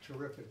these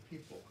terrific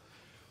people.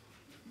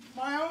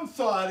 My own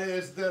thought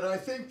is that I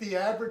think the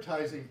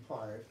advertising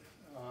part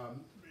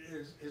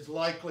is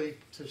likely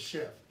to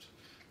shift.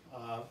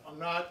 I'm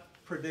not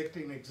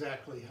predicting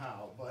exactly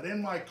how, but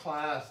in my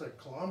class at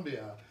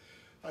Columbia,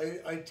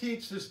 I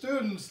teach the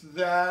students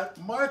that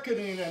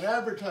marketing and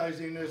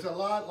advertising is a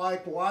lot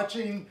like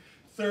watching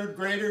third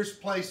graders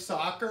play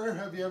soccer.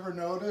 Have you ever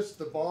noticed?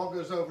 The ball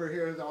goes over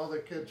here, all the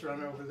kids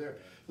run over there.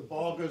 The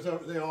ball goes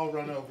over, they all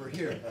run over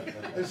here.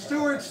 As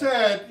Stewart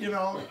said,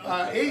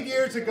 8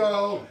 years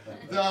ago,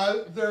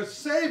 the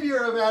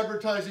savior of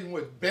advertising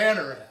was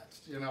banner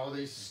ads.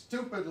 These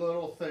stupid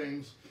little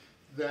things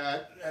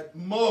that at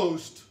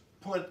most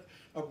put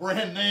a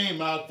brand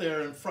name out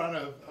there in front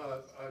of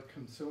a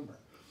consumer.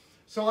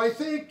 So I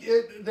think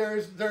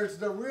there's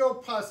the real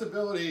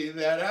possibility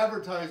that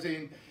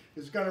advertising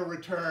is going to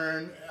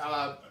return,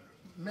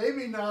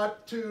 maybe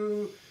not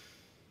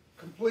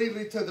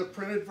completely to the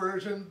printed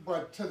version,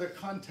 but to the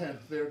content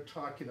they're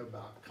talking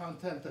about,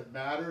 content that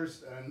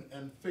matters,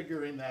 and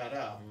figuring that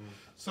out.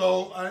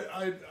 So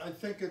I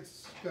think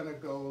it's going to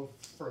go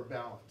for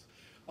balance.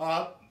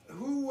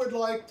 Who would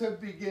like to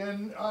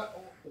begin?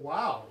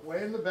 Wow,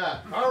 way in the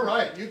back. All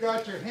right, you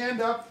got your hand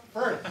up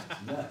first.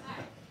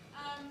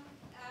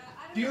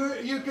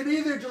 You could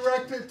either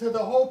direct it to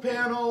the whole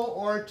panel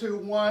or to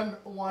one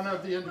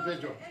of the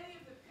individuals. Well, any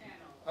of the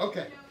panel.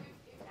 Okay.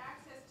 If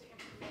access to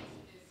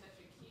information is such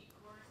a key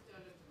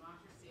cornerstone of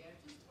democracy, I'm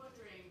just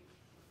wondering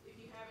if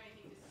you have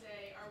anything to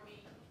say.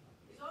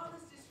 Is all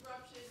this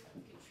disruption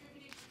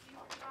contributing to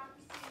deeper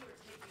democracy or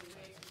taking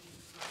away from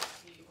deeper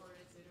democracy, or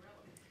is it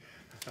irrelevant?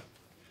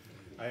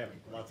 I have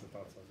lots of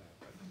thoughts on that.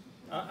 But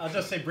I'll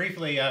just say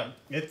briefly,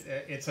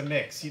 it's a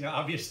mix.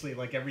 Obviously,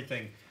 like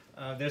everything.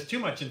 There's too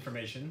much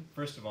information,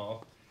 first of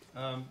all.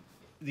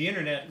 The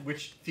internet,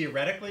 which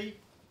theoretically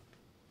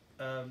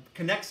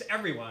connects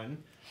everyone,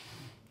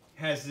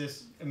 has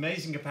this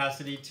amazing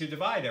capacity to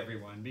divide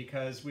everyone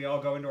because we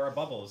all go into our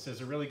bubbles.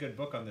 There's a really good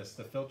book on this,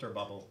 The Filter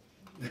Bubble,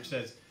 which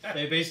says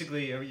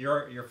basically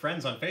your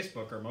friends on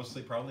Facebook are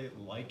mostly probably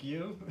like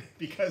you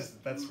because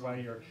that's why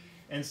you're...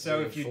 And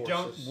so if you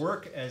don't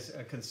work as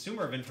a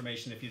consumer of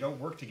information, if you don't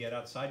work to get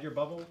outside your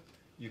bubble,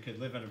 you could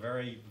live in a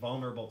very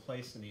vulnerable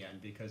place in the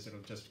end because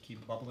it'll just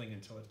keep bubbling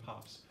until it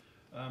pops.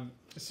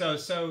 So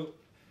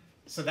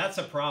that's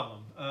a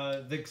problem.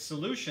 The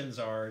solutions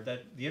are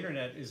that the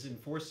internet is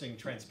enforcing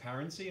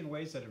transparency in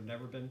ways that have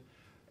never been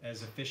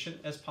as efficient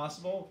as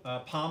possible. The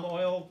palm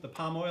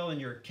oil in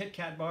your Kit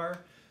Kat bar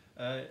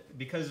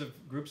because of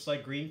groups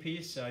like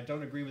Greenpeace. I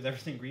don't agree with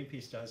everything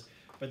Greenpeace does,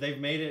 but they've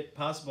made it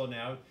possible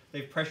now.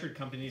 They've pressured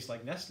companies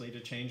like Nestle to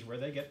change where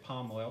they get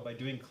palm oil by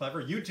doing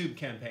clever YouTube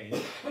campaigns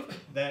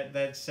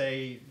that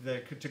say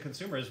to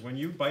consumers, when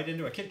you bite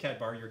into a Kit Kat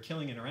bar, you're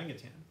killing an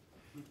orangutan,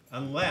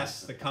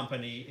 unless the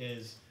company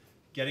is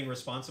getting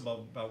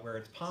responsible about where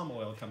its palm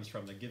oil comes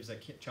from that gives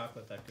that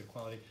chocolate that good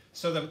quality.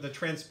 So the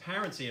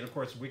transparency, and of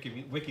course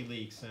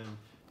WikiLeaks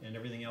and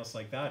everything else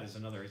like that is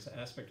another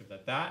aspect of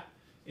that. That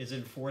is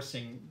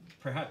enforcing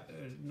perhaps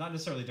not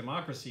necessarily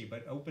democracy,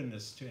 but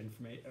openness to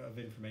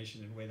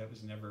information in a way that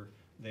was never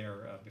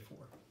there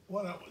before.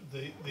 Well,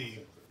 the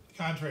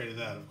contrary to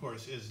that, of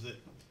course, is that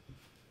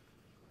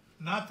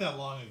not that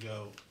long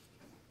ago,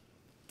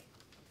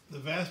 the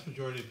vast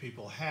majority of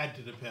people had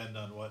to depend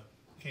on what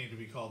came to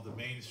be called the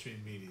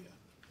mainstream media,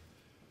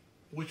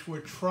 which were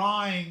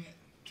trying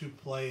to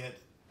play it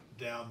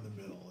down the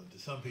middle. And to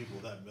some people,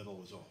 that middle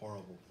was a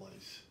horrible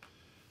place.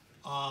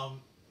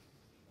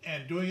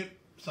 And doing it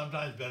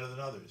sometimes better than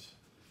others.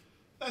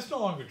 That's no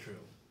longer true.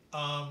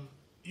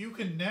 You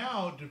can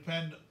now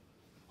depend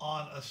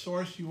on a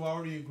source you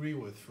already agree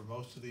with for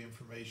most of the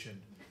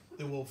information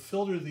that will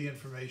filter the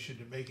information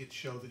to make it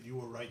show that you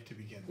were right to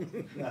begin with.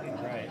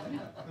 Right.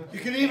 You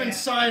can even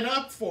sign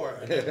up for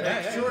it.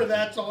 Make sure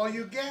that's all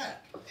you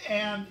get.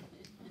 And,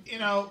 you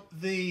know,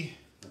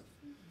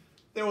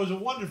 there was a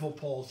wonderful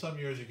poll some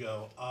years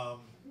ago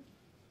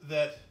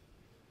that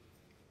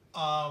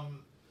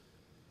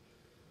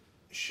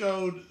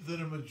showed that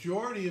a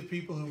majority of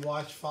people who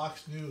watched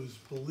Fox News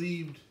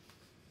believed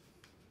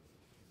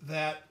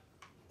that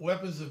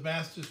weapons of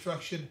mass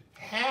destruction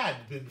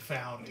had been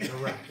found in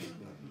Iraq.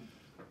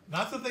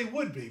 Not that they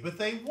would be, but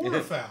they were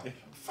found.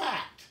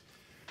 Fact.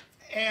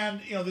 And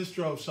you know, this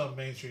drove some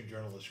mainstream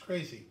journalists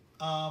crazy.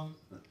 And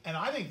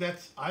I think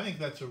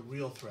that's a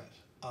real threat.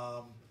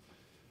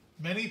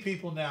 Many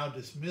people now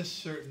dismiss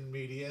certain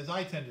media, as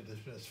I tend to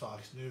dismiss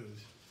Fox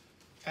News,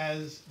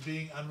 as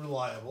being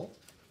unreliable.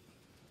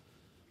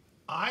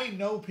 I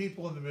know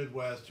people in the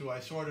Midwest who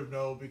I sort of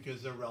know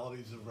because they're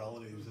relatives of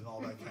relatives and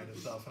all that kind of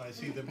stuff, and I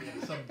see them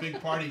in some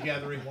big party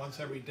gathering once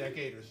every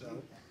decade or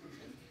so.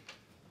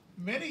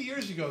 Many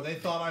years ago, they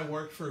thought I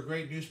worked for a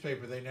great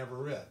newspaper they never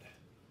read.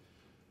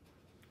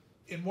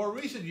 In more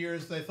recent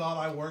years, they thought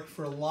I worked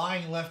for a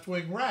lying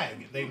left-wing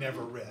rag they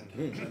never read.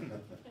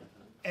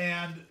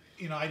 And,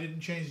 you know, I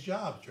didn't change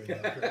jobs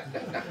during that period.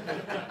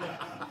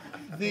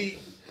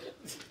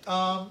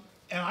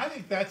 And I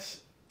think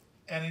that's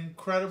an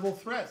incredible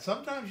threat.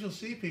 Sometimes you'll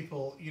see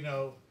people, you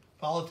know,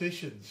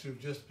 politicians who've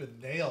just been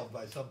nailed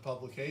by some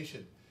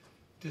publication,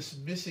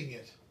 dismissing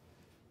it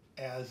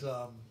as,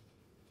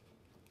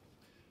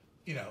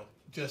 you know,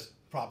 just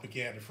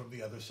propaganda from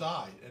the other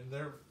side. And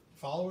their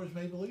followers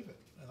may believe it.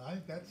 And I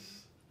think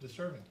that's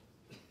disturbing.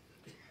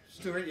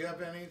 Stewart, you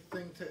have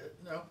anything to,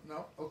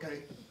 no,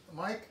 okay.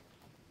 Mike?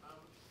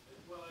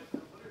 Well, I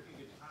wonder if you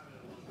could comment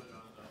a little bit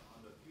on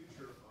the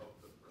future of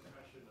the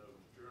profession of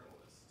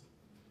journalist.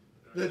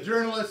 The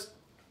journalist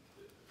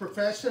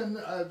profession,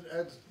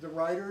 as the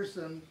writers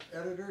and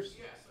editors?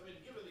 Yes, I mean,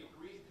 given that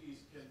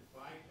Greenpeace can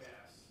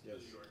bypass the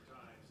New York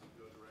Times and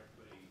go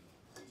directly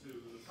to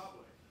the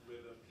public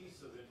with a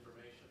piece of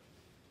information,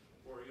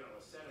 or you know,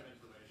 a set of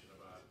information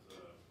about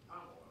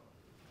palm oil,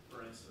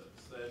 for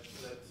instance, that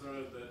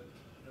sort of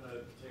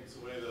takes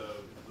away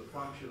the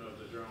function of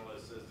the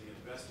journalist as the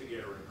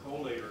investigator and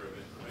collator of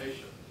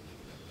information.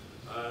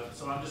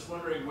 So I'm just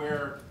wondering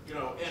where, you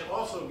know, and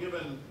also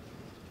given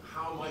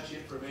how much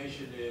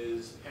information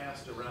is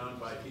passed around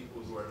by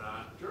people who are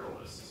not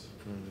journalists.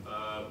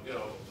 You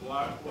know,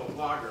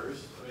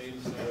 bloggers, I mean,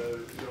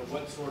 you know,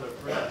 what sort of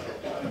credential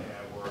do they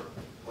have,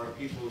 or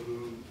people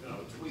who, you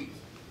know, tweet,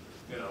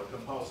 you know,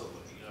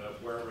 compulsively,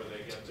 wherever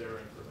they get their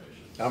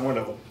information. I'm one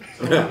of them.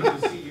 So how do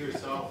you see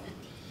yourself,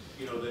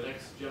 you know, the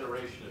next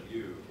generation of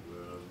you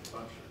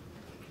function?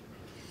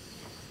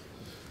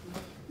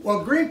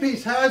 Well,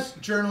 Greenpeace has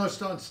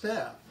journalists on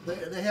staff.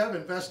 They have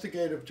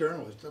investigative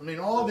journalists. I mean,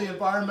 all the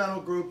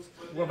environmental groups.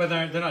 Well, but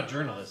they're not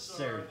journalists.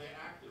 Are they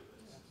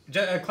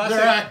They're activists?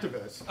 They're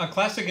activists. A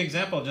classic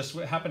example just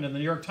happened in the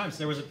New York Times.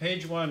 There was a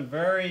page one,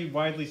 very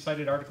widely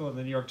cited article in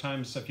the New York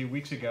Times a few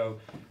weeks ago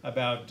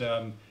about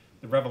the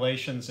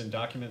revelations and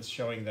documents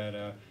showing that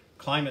a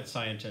climate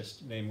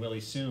scientist named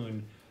Willie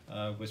Soon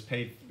was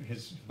paid,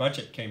 his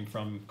budget came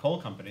from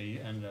coal company,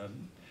 and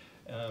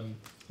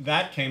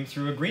that came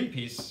through a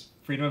Greenpeace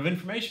Freedom of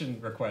Information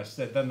request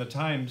that then the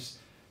Times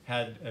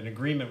had an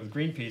agreement with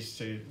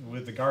Greenpeace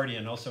with The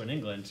Guardian, also in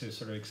England, to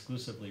sort of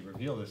exclusively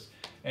reveal this.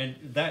 And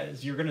that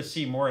is, you're going to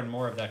see more and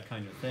more of that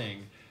kind of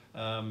thing.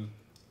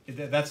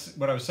 That's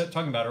what I was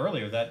talking about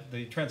earlier, that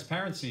the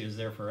transparency is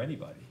there for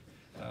anybody.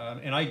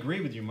 And I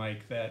agree with you,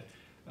 Mike, that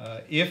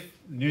if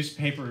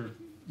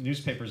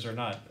newspapers are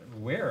not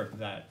aware of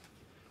that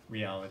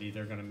reality,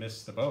 they're going to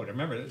miss the boat. I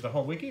remember the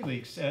whole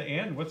WikiLeaks,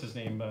 and what's his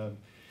name?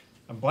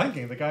 I'm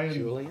blanking. The guy in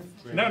Julian?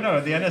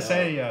 No, the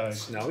NSA.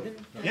 Snowden?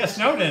 Yeah,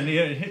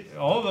 Snowden.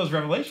 All of those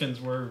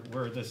revelations were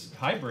this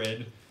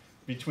hybrid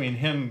between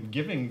him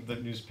giving the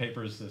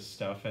newspapers this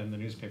stuff and the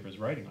newspapers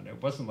writing on it.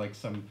 It wasn't like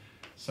some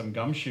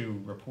gumshoe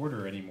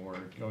reporter anymore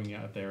going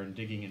out there and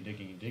digging and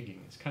digging and digging.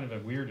 It's kind of a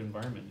weird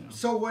environment now.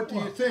 So what do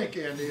you think,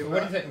 Andy?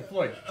 What do you think,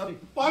 Floyd?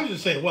 Well, I was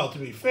just saying, well, to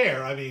be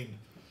fair, I mean,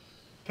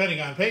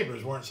 Pentagon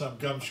Papers weren't some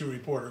gumshoe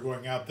reporter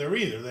going out there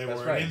either. They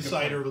were an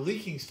insider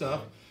leaking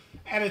stuff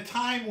at a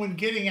time when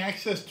getting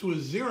access to a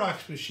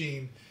Xerox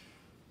machine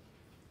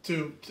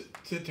to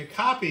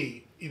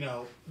copy, you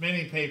know,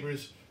 many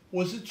papers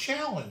was a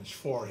challenge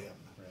for him.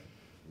 Right.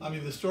 I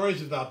mean, the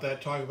stories about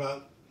that talk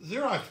about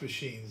Xerox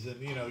machines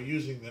and, you know,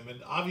 using them, and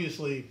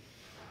obviously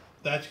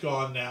that's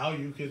gone now.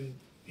 You can,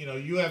 you know,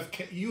 you have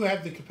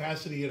the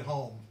capacity at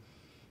home,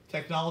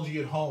 technology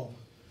at home,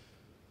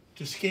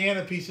 to scan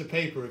a piece of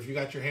paper if you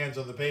got your hands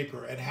on the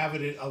paper and have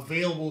it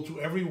available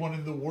to everyone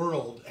in the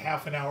world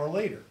half an hour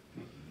later.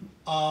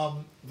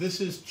 This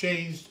has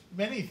changed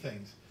many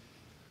things.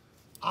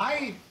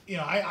 I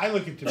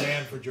look at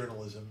demand for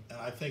journalism, and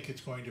I think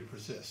it's going to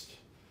persist.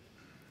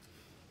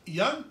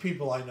 Young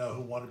people I know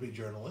who want to be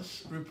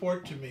journalists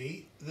report to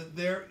me that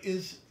there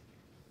is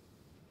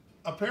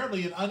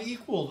apparently an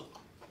unequaled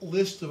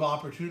list of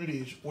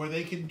opportunities where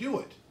they can do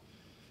it,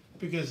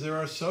 because there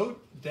are so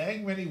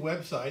dang many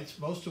websites,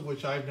 most of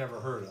which I've never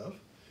heard of,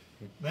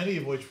 many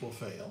of which will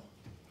fail.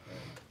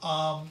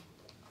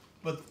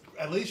 But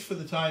at least for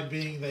the time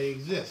being, they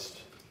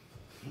exist.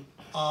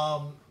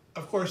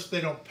 Of course, they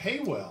don't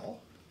pay well.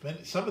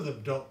 Some of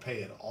them don't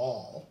pay at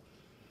all.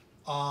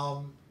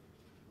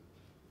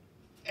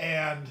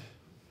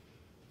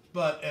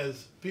 But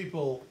as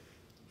people,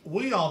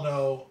 we all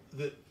know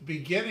that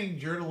beginning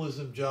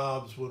journalism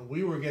jobs, when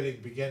we were getting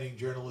beginning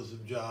journalism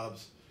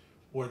jobs,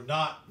 were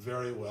not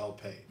very well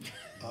paid.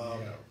 You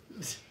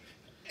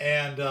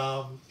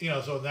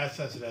know, so in that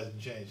sense, it hasn't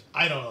changed.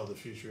 I don't know the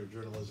future of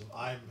journalism.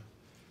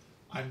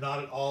 I'm not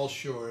at all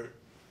sure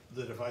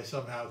that if I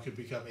somehow could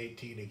become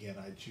 18 again,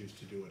 I'd choose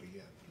to do it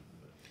again.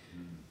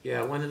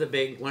 Yeah, one of the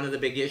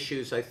big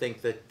issues I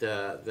think that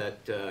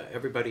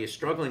everybody is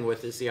struggling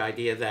with is the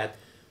idea that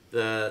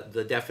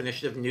the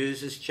definition of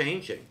news is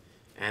changing,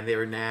 and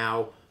there are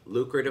now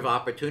lucrative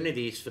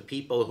opportunities for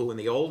people who in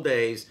the old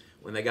days,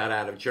 when they got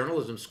out of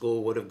journalism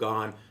school, would have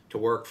gone to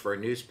work for a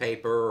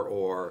newspaper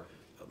or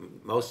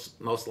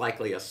most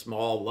likely a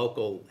small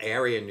local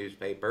area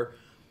newspaper.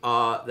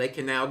 They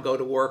can now go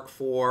to work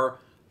for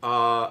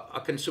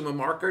a consumer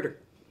marketer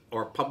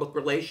or public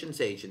relations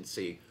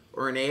agency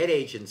or an ad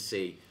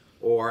agency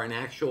or an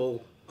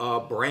actual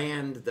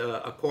brand,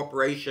 a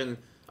corporation,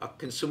 a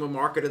consumer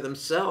marketer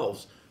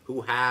themselves,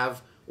 who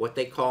have what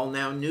they call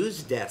now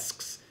news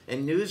desks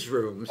and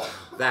newsrooms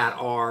that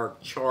are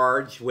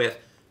charged with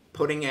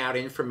putting out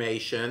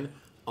information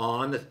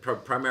on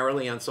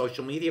primarily on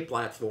social media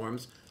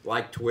platforms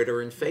like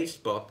Twitter and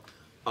Facebook.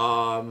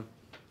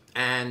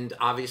 And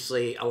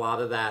obviously a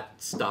lot of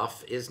that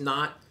stuff is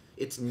not,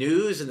 it's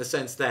news in the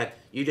sense that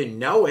you didn't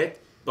know it,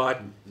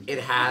 but it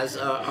has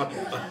I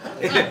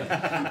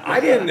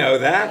didn't know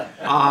that,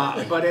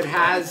 but it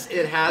has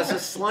a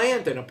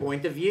slant and a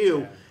point of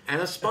view and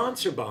a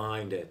sponsor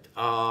behind it.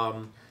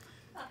 And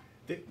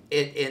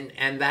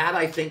that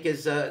I think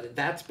is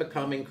that's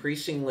become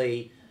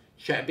increasingly,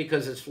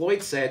 because as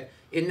Floyd said,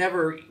 it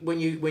never, I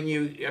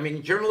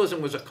mean,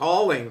 journalism was a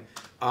calling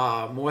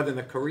more than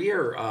a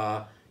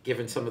career,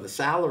 given some of the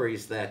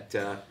salaries that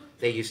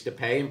they used to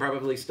pay and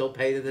probably still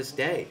pay to this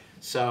day.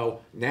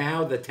 So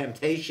now the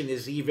temptation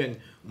is even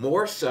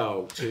more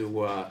so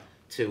to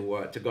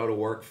go to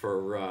work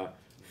for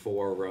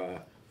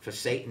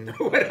Satan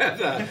or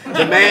whatever,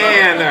 the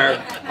man, or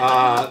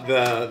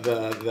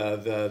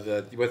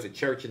the was it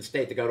church and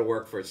state, to go to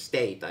work for a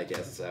state, I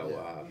guess.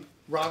 So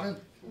Robin?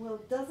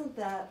 Well, doesn't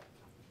that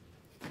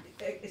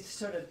it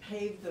sort of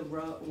pave the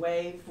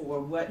way for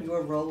what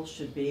your role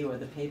should be or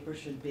the paper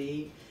should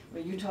be?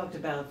 When you talked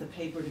about the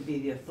paper to be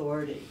the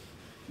authority,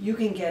 you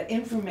can get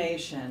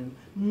information,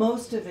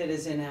 most of it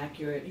is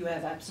inaccurate, you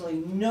have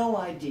absolutely no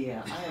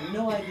idea. I have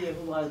no idea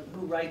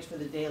who writes for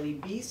the Daily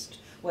Beast,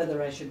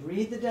 whether I should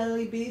read the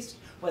Daily Beast,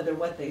 whether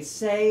what they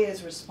say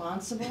is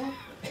responsible.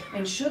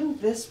 And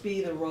shouldn't this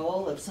be the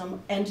role of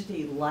some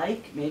entity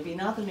like, maybe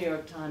not the New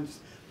York Times,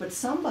 but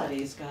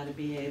somebody's got to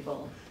be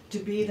able to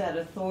be that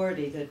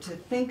authority, to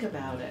think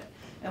about it.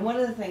 And one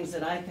of the things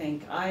that I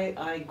think,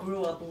 I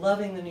grew up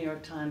loving the New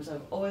York Times.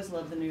 I've always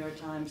loved the New York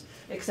Times,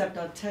 except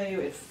I'll tell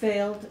you, it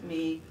failed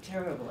me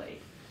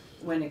terribly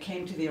when it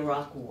came to the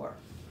Iraq War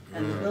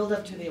and the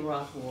build-up to the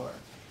Iraq War.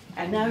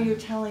 And now you're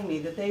telling me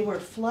that they were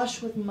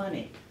flush with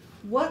money.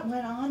 What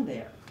went on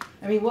there?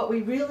 I mean, what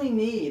we really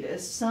need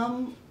is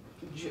some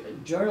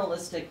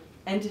journalistic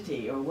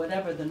entity, or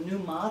whatever the new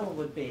model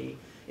would be,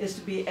 is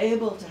to be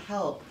able to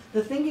help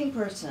the thinking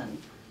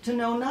person to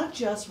know not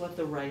just what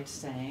the right's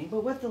saying,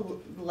 but what the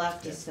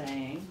left is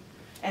saying.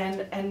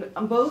 And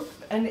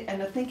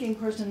a thinking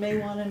person may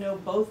want to know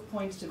both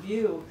points of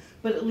view,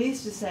 but at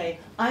least to say,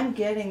 I'm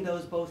getting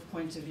those both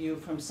points of view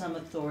from some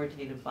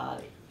authoritative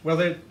body. Well,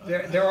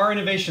 there are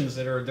innovations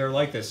that are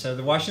like this. So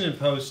the Washington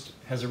Post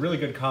has a really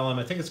good column,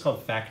 I think it's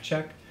called Fact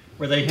Check,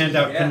 where they hand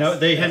out hand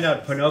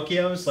out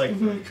Pinocchios,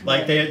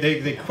 like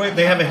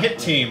they have a hit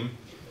team.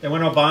 That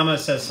when Obama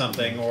says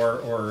something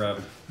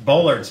or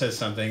Bullard says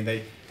something,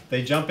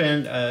 they jump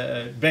in,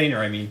 Boehner,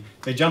 I mean,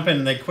 they jump in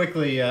and they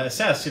quickly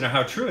assess,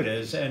 how true it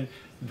is, and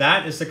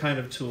that is the kind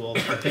of tool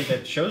I think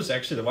that shows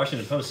actually the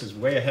Washington Post is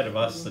way ahead of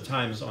us, the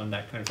Times, on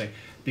that kind of thing,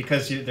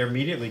 because they're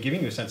immediately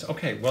giving you a sense.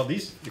 Okay, well,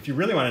 if you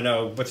really want to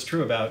know what's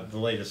true about the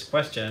latest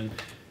question,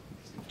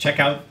 check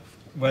out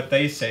what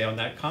they say on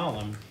that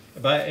column.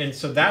 And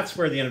so that's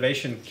where the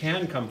innovation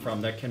can come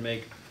from. That can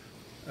make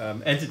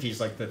entities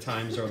like the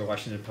Times or the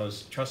Washington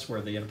Post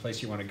trustworthy and a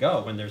place you want to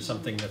go when there's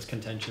something that's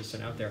contentious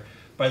and out there.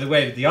 By the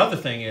way, the other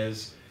thing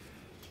is,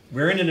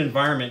 we're in an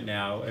environment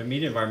now, a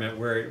media environment,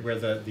 where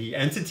the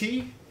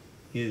entity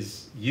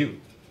is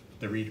you,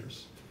 the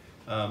readers.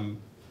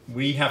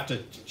 We have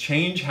to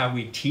change how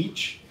we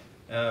teach.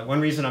 One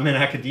reason I'm in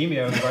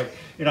academia is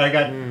I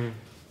got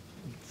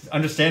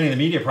understanding the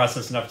media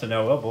process enough to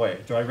know, oh boy,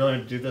 do I really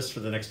want to do this for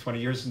the next 20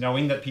 years,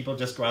 knowing that people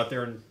just go out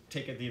there and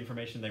take the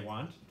information they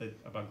want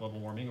about global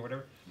warming or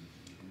whatever.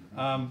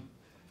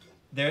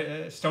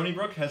 Stony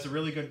Brook has a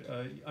really good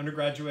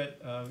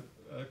undergraduate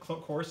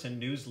course in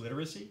news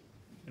literacy.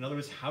 In other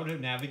words, how to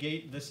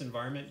navigate this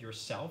environment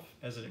yourself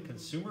as a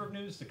consumer of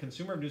news. The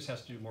consumer of news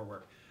has to do more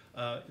work.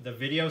 The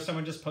video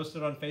someone just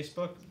posted on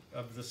Facebook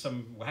of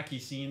some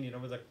wacky scene,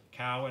 with a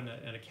cow and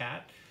a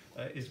cat,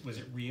 was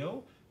it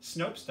real?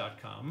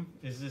 Snopes.com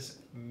is this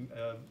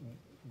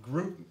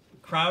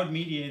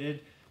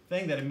crowd-mediated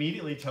thing that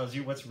immediately tells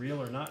you what's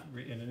real or not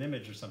in an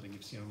image or something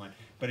you've seen online.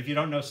 But if you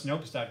don't know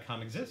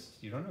Snopes.com exists,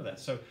 you don't know that.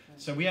 So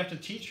we have to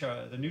teach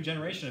the new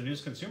generation of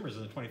news consumers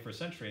in the 21st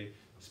century,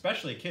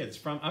 especially kids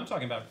I'm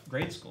talking about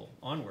grade school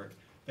onward.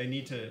 They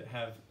need to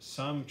have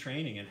some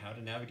training in how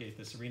to navigate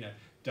this arena.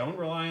 Don't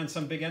rely on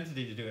some big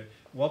entity to do it.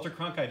 Walter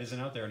Cronkite isn't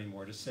out there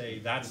anymore to say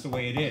that's the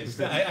way it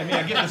is. I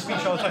give the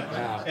speech all the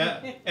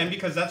time. And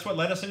because that's what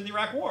led us into the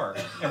Iraq War.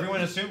 Everyone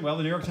assumed, well,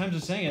 the New York Times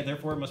is saying it,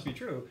 therefore it must be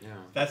true. Yeah.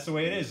 That's the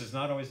way it is. It's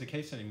not always the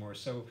case anymore.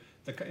 So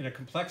in a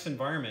complex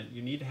environment,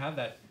 you need to have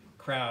that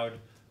crowd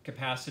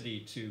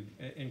capacity to,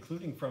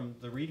 including from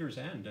the reader's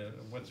end,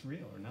 what's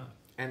real or not.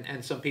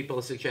 And some people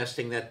are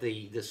suggesting that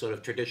the sort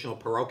of traditional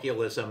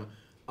parochialism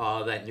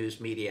that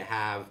news media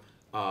have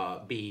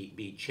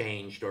be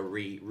changed or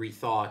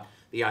rethought.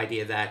 The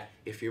idea that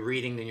if you're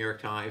reading the New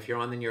York Times, if you're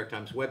on the New York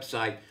Times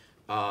website,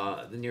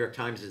 the New York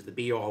Times is the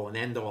be-all and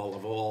end-all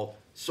of all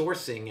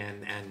sourcing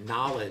and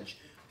knowledge.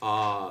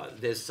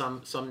 There's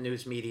some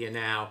news media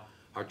now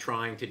are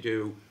trying to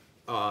do.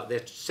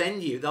 They'll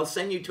send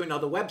you to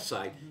another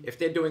website. If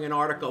they're doing an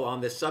article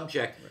on this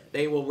subject,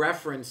 they will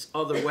reference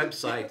other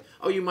websites.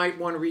 Oh, you might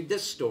want to read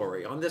this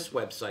story on this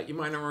website. You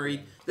might want to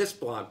read this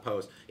blog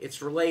post.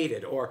 It's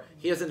related. Or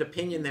here's an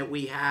opinion that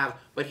we have,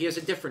 but here's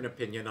a different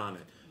opinion on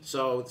it.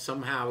 So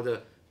somehow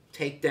to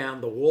take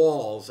down the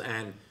walls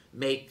and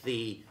make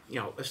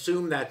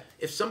assume that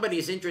if somebody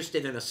is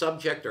interested in a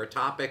subject or a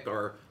topic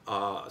or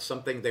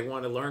something they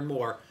want to learn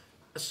more,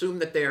 assume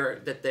that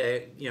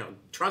they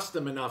trust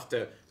them enough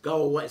to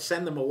go away,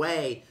 send them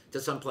away to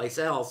someplace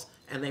else,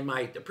 and they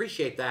might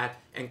appreciate that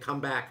and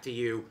come back to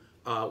you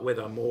with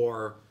a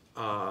more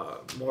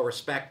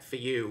respect for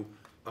you,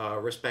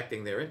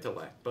 respecting their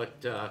intellect.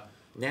 But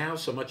now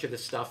so much of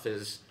this stuff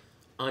is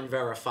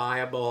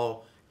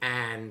unverifiable,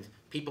 and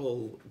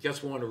people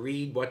just want to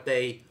read what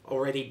they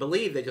already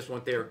believe. They just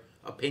want their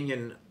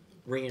opinion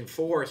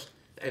reinforced.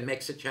 It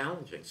makes it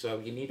challenging. So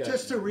you need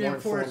just to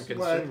reinforce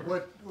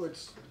what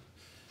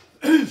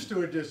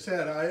Stewart just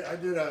said. I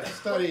did a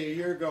study a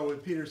year ago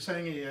with Peter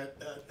Senge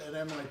at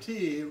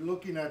MIT,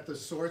 looking at the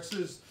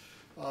sources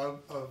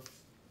of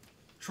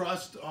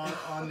trust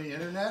on the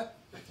internet,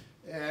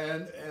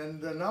 and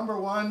the number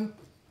one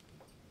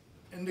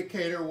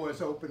indicator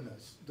was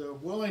openness. The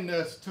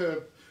willingness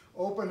to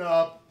open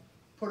up,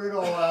 put it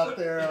all out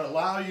there,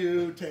 allow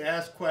you to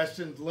ask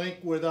questions, link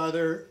with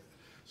other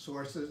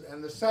sources,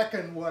 and the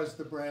second was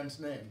the brand's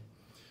name.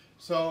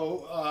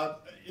 So,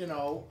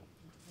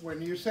 when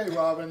you say,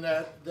 Robin,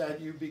 that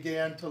you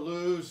began to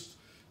lose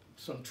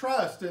some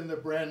trust in the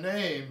brand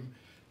name,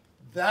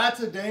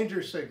 that's a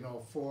danger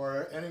signal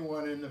for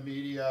anyone in the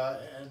media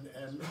and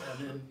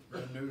in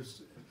the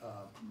news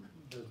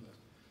business.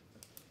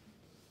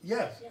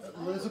 Yes,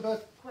 Elizabeth? I have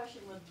a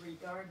question with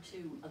regard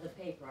to the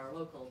paper, our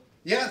local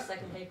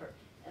second paper.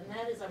 And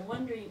that is, I'm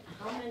wondering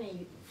how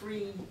many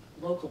free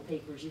local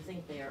papers you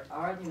think there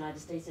are in the United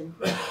States, and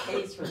who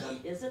pays for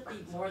them? Is it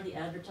more the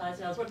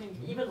advertising? I was wondering,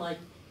 even like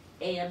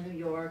AM New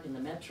York and the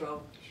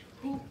Metro,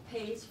 who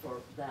pays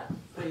for that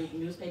free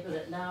newspaper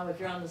that now, if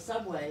you're on the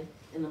subway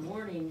in the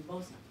morning,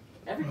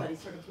 everybody's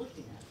sort of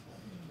looking at?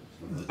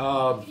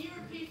 Can you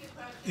repeat the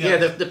question? Yeah,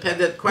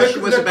 the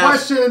question was about... The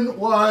question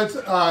was,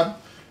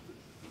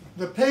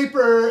 the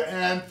paper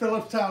and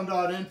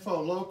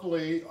Philipstown.info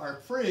locally are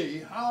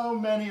free. How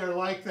many are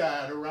like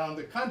that around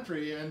the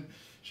country? And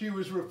she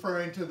was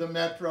referring to the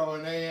Metro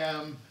and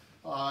AM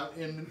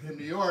in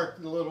New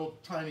York, the little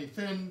tiny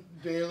thin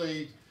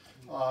daily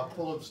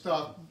full of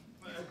stuff,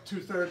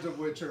 2/3 of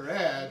which are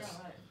ads.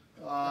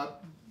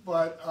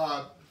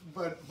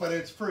 but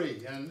it's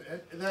free, and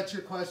that's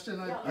your question.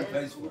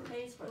 Who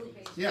pays for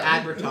these? Yeah.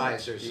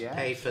 Advertisers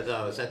pay for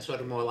those. That's sort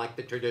of more like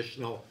the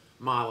traditional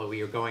model where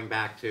you're going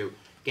back to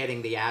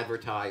getting the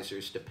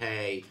advertisers to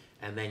pay,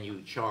 and then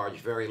you charge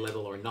very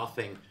little or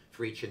nothing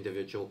for each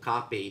individual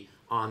copy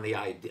on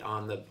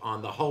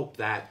the hope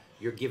that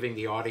you're giving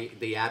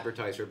the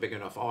advertiser a big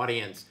enough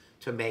audience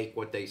to make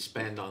what they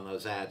spend on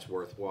those ads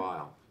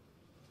worthwhile.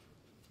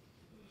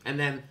 And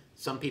then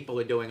some people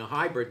are doing a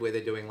hybrid where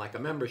they're doing like a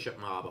membership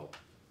model.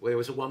 There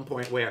was at one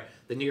point where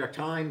the New York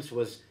Times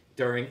was,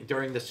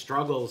 during the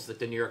struggles that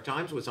the New York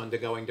Times was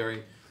undergoing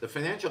during the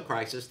financial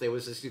crisis, there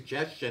was a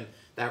suggestion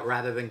that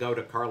rather than go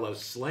to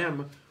Carlos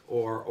Slim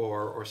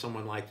or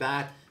someone like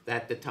that,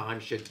 that the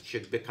Times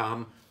should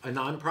become a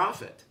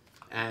nonprofit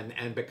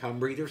and become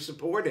reader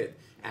supported,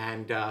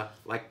 and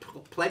like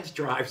pledge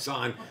drives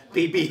on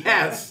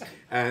PBS,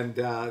 and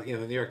you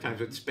know, the New York Times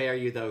would spare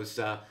you those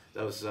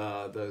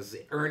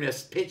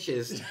earnest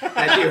pitches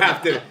that you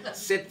have to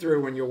sit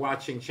through when you're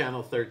watching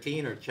Channel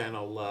 13 or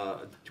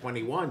Channel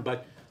 21.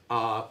 But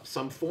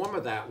some form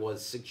of that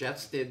was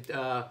suggested,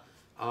 and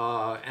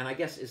I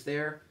guess is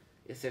there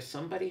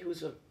somebody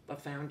who's a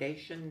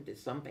foundation?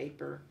 Is some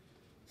paper?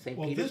 St.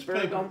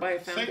 Petersburg owned by a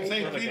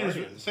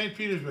foundation? St.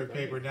 Petersburg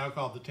paper, now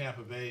called the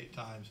Tampa Bay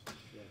Times,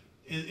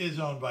 is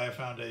owned by a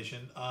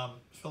foundation.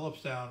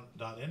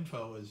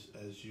 Philipstown.info, as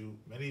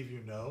many of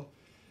you know,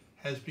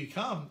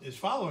 is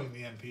following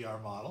the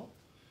NPR model.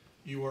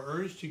 You are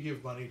urged to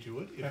give money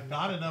to it. If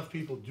not enough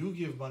people do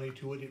give money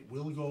to it, it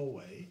will go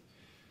away.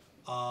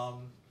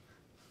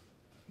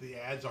 The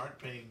ads aren't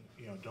paying,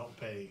 don't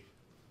pay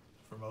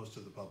for most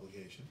of the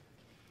publication.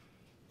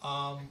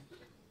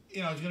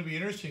 It's going to be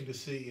interesting to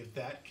see if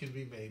that can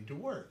be made to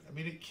work. I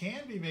mean, it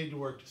can be made to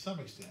work to some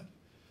extent.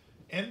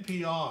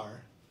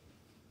 NPR,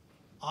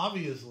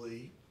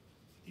 obviously,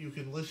 you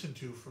can listen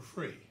to for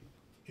free.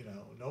 You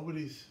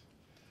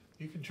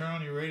can turn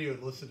on your radio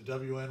and listen to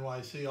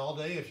WNYC all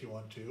day if you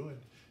want to, and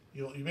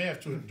you may have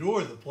to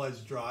endure the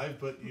pledge drive,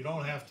 but you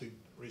don't have to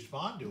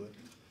respond to it.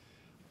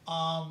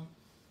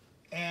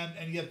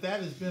 And yet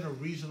that has been a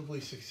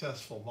reasonably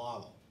successful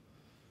model.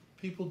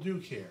 People do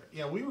care.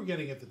 Yeah, we were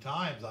getting at the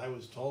Times, I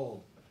was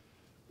told,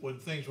 when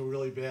things were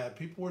really bad,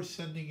 people were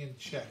sending in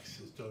checks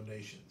as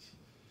donations.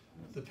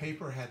 The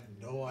paper had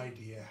no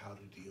idea how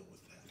to deal with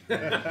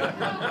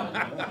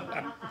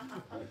that.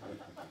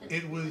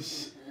 It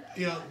was,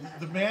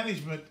 the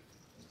management,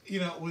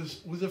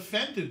 was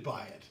offended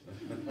by it.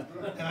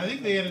 And I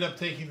think they ended up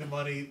taking the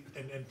money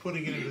and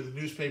putting it into the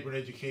Newspaper and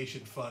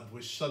Education Fund,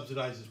 which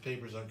subsidizes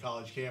papers on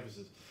college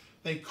campuses.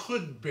 They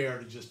couldn't bear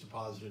to just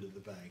deposit it in the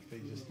bank.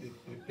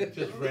 It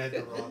just read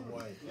the wrong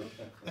way.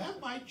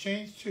 That might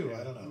change too.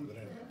 I don't know.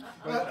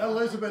 But anyway.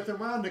 Elizabeth,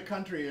 around the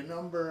country, a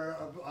number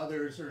of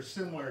others are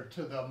similar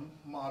to the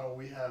model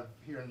we have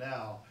here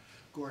now,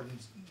 Gordon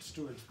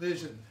Stewart's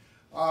vision.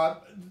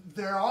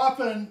 They're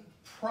often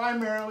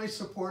primarily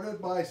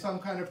supported by some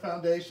kind of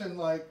foundation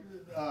like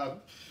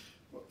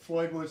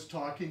Floyd was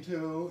talking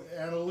to,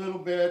 and a little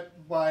bit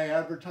by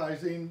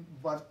advertising,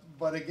 but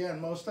again,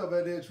 most of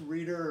it is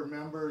reader or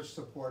members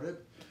supported.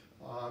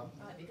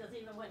 Right, because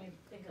even when you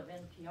think of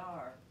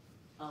NPR,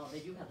 they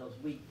do have those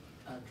week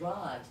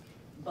drives,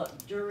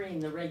 but during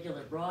the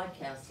regular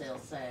broadcast, they'll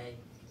say,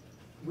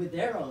 with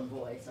their own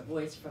voice, a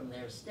voice from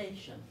their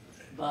station,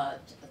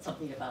 but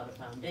something about a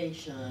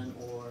foundation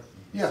or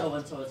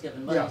so-and-so is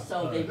given money.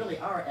 So they really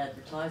are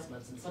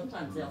advertisements, and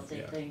sometimes they'll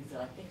say things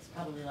that I think is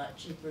probably a lot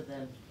cheaper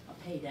than a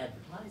paid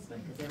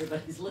advertisement because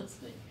everybody's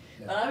listening.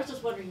 But I was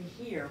just wondering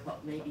here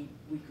what maybe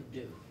we could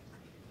do.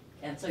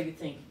 And so you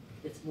think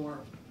it's more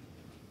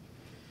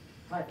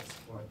private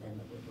support than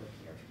that would work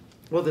here.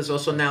 Well, there's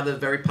also now the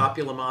very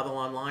popular model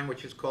online,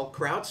 which is called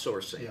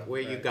crowdsourcing, where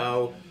you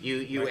go,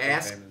 you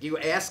ask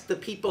the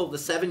people, the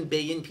 7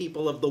 billion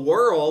people of the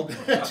world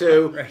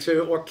to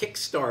or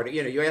Kickstarter.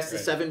 You ask the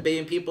 7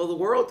 billion people of the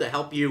world to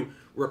help you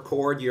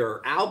record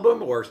your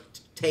album or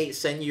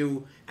send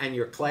you and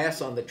your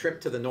class on the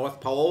trip to the North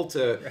Pole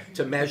to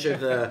measure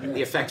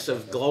the effects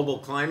of global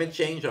climate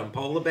change on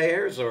polar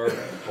bears, or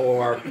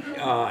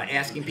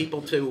asking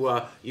people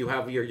to you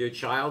have your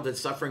child that's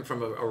suffering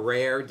from a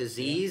rare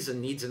disease and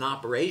needs an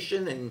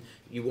operation and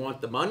you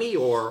want the money,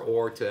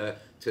 or to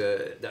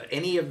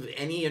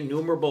any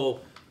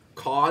innumerable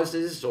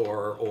causes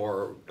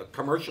or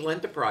commercial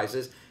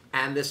enterprises,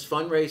 and this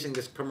fundraising,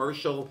 this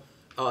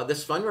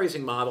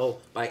fundraising model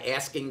by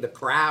asking the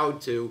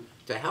crowd to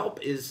help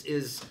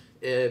is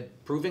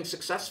proving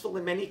successful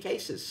in many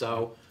cases.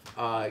 So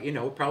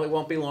it probably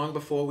won't be long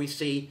before we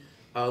see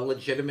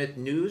legitimate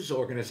news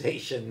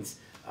organizations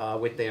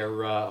with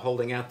their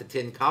holding out the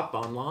tin cup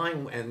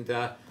online and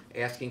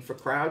asking for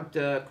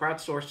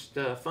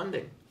crowdsourced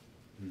funding.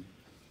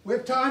 We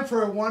have time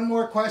for one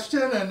more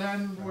question, and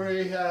then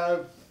we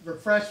have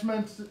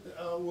refreshments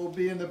will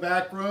be in the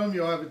back room.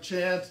 You'll have a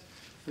chance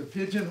to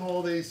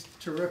pigeonhole these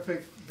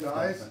terrific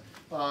guys.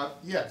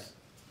 Yes.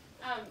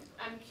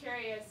 I'm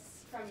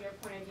curious, from your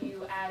point of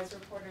view as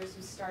reporters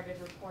who started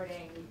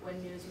reporting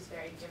when news was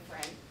very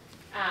different,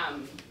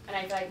 And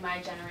I feel like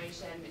my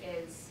generation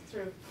is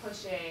sort of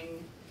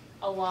pushing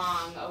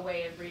along a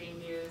way of reading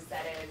news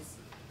that is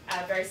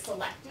very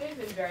selective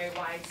and very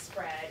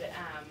widespread,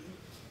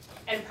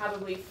 and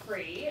probably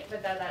free,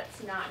 but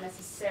that's not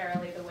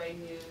necessarily the way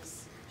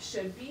news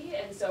should be.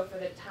 And so for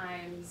the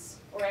Times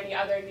or any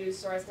other news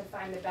source to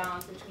find the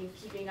balance between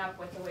keeping up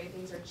with the way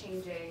things are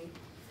changing,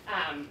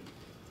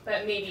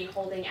 but maybe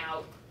holding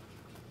out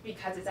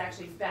because it's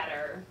actually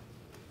better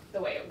the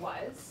way it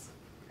was.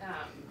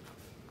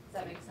 Does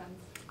that make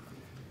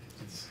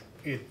sense?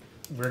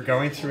 We're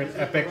going through an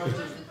epic.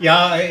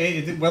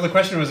 Yeah. Well, the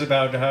question was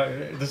about how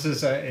this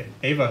is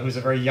Ava, who's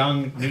a very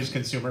young news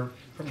consumer,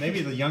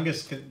 maybe the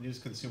youngest news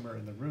consumer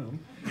in the room,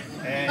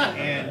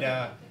 and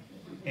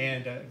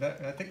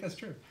I think that's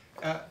true.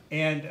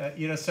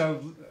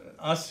 So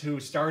us who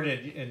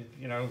started, and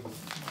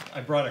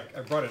I brought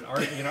an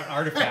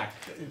artifact,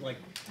 like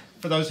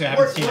for those who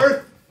haven't seen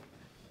it.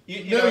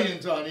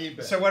 Millions on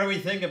eBay. So what do we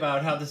think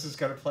about how this is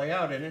going to play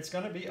out? And it's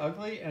going to be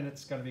ugly, and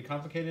it's going to be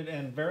complicated,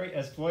 and very,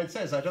 as Floyd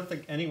says, I don't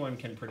think anyone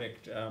can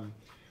predict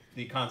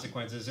the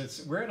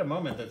consequences. We're at a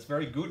moment that's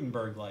very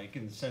Gutenberg-like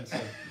in the sense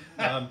of,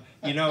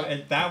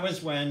 and that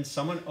was when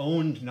someone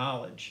owned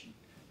knowledge.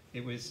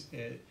 It was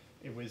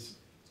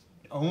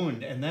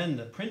owned, and then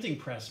the printing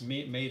press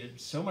made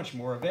it so much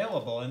more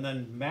available, and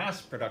then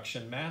mass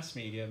production, mass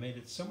media made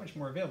it so much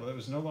more available. It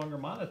was no longer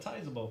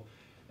monetizable.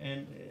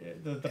 And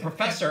the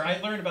professor, I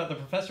learned about the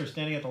professor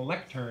standing at the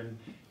lectern.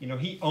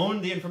 He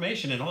owned the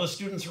information, and all the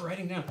students were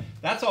writing down.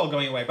 That's all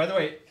going away. By the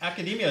way,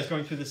 academia is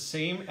going through the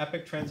same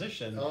epic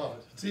transition. Oh,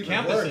 it's even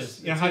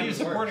Campuses, worse. how do you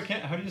support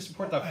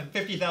the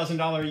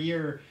 $50,000 a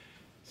year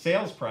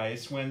sales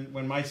price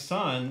when my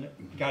son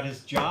got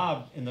his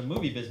job in the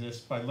movie business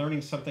by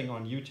learning something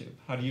on YouTube,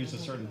 how to use a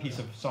certain piece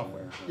of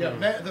software? Yeah,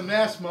 the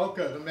mass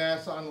MOCA, the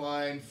mass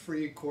online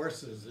free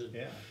courses.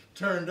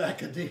 Turned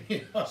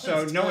academia.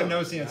 So no one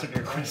knows the answer to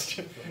your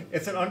question.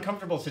 It's an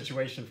uncomfortable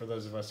situation for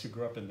those of us who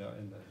grew up in the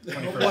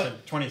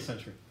 20th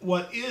century.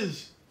 What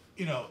is,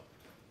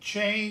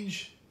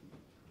 change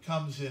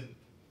comes in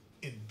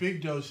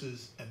big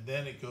doses, and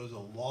then it goes a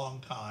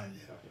long time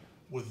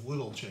with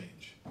little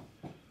change.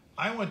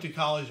 I went to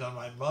college on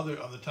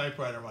the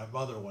typewriter my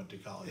mother went to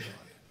college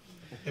on.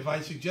 If I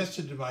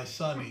suggested to my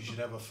son he should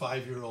have a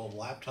 5-year-old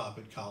laptop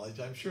at college,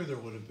 I'm sure there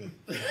would have been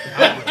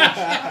outrage.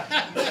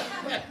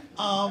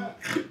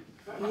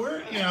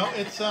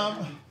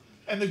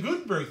 And the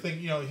Gutenberg thing,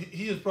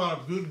 he has brought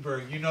up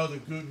Gutenberg, the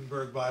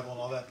Gutenberg Bible and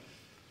all that.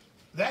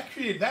 That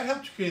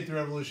helped to create the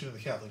revolution in the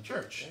Catholic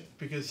Church,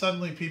 because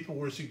suddenly people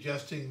were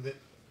suggesting that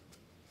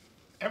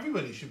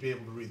everybody should be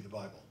able to read the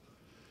Bible.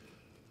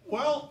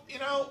 Well,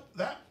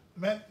 that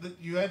meant that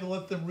you had to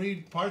let them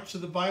read parts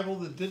of the Bible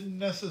that didn't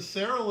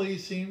necessarily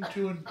seem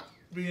to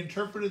be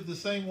interpreted the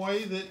same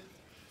way that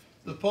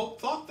the Pope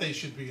thought they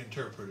should be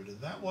interpreted,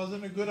 and that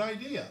wasn't a good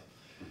idea.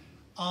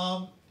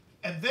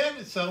 And then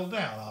it settled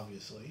down,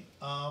 obviously.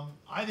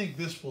 I think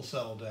this will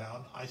settle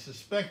down. I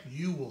suspect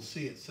you will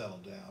see it settle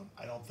down.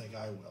 I don't think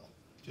I will,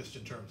 just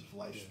in terms of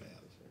lifespan.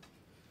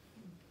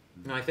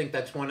 And I think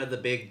that's one of the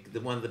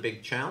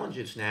big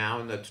challenges now,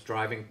 and that's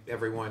driving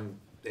everyone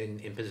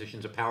in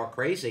positions of power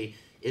crazy,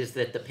 is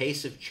that the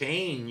pace of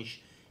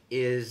change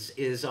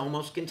is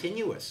almost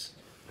continuous.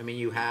 I mean,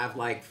 you have,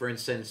 like, for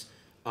instance,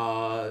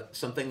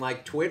 something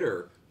like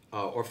Twitter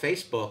or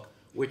Facebook,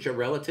 which are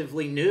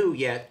relatively new,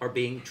 yet are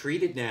being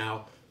treated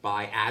now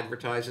by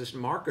advertisers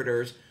and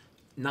marketers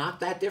not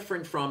that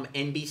different from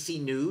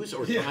NBC News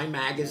or Time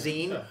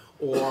Magazine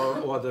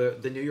or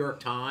the New York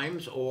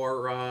Times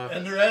or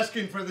and they're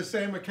asking for the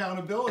same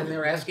accountability. And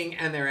they're asking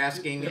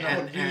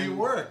do you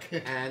work?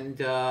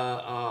 And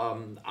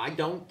I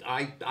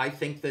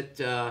think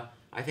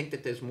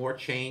that there's more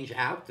change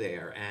out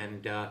there,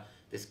 and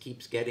this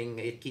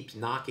keeps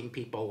knocking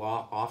people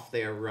off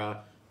their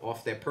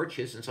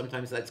perches, and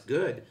sometimes that's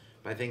good.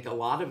 But I think a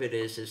lot of it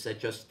is that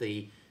just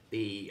the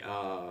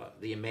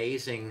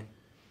amazing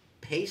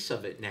pace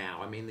of it now.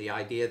 I mean, the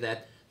idea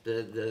that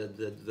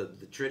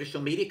the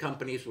traditional media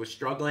companies were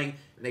struggling,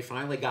 and they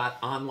finally got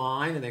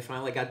online, and they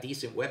finally got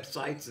decent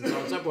websites and so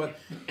on and so forth.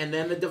 And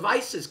then the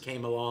devices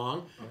came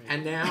along,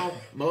 and now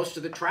most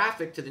of the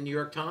traffic to the New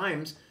York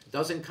Times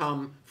doesn't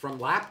come from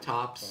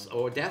laptops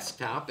or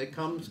desktop. It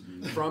comes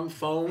from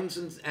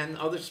phones and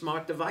other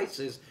smart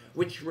devices,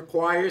 which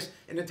requires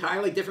an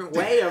entirely different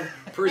way of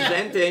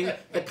presenting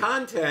the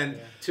content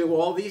to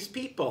all these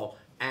people.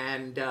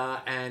 And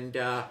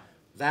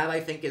that, I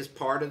think, is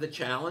part of the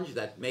challenge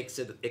that makes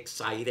it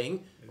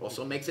exciting,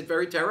 also makes it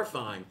very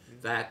terrifying.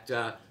 That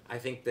I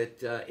think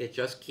that it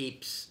just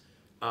keeps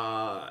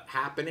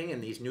happening,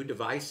 and these new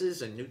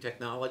devices and new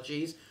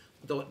technologies.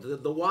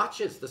 The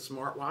watches, the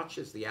smart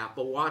watches, the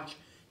Apple Watch,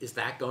 is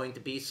that going to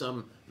be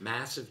some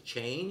massive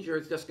change, or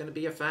is it just going to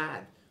be a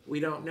fad?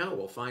 We don't know.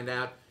 We'll find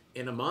out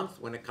in a month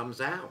when it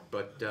comes out.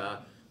 But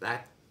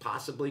that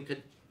possibly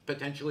could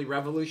potentially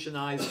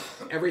revolutionize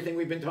everything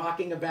we've been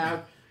talking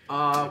about.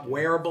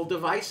 Wearable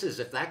devices,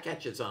 if that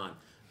catches on,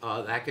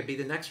 that could be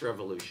the next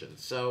revolution.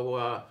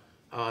 So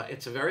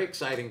it's a very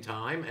exciting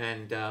time,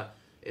 and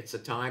It's a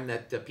time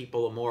that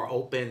people are more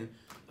open,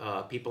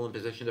 people in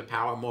positions of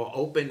power are more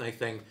open, I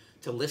think,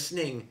 to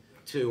listening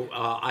to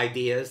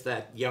ideas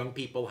that young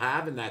people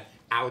have and that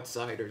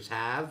outsiders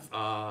have.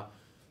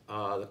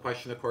 The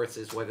question, of course,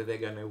 is whether they're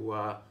going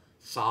to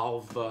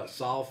solve the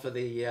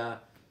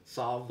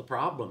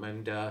problem.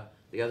 And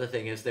the other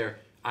thing is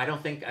I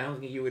don't think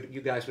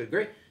you guys would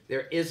agree.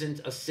 There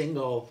isn't a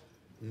single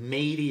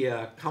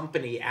media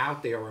company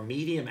out there or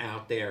medium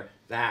out there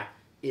that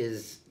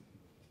is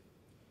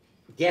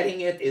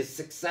getting it, is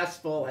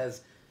successful,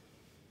 has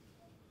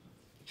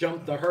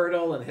jumped the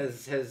hurdle, and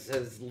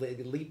has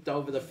leaped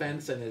over the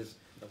fence and is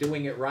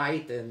doing it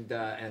right, and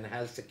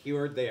has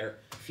secured their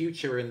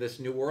future in this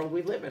new world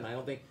we live in. I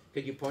don't think,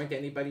 could you point to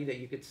anybody that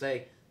you could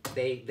say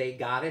they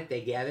got it,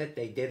 they get it,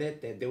 they did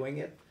it, they're doing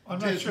it? I'm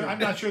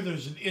not sure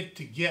there's an it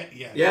to get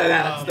yet. Yeah,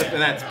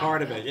 that's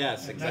part of it.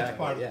 Yes, exactly. That's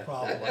part of the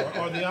problem,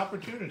 or the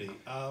opportunity.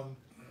 I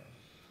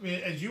mean,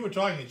 as you were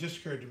talking, it just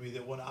occurred to me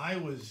that when I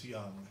was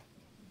young,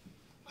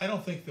 I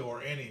don't think there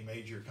were any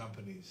major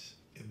companies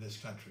in this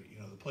country,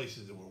 the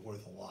places that were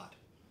worth a lot,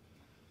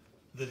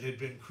 that had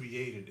been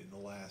created in the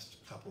last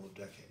couple of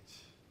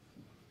decades.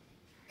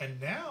 And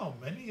now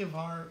many of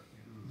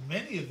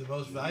the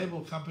most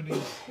valuable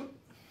companies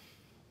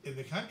in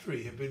the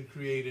country have been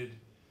created,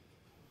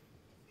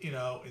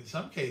 in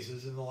some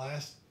cases in the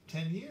last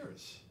 10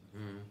 years.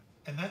 Mm-hmm.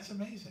 And that's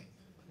amazing.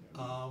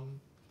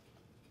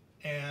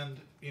 And,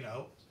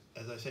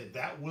 as I say,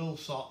 that will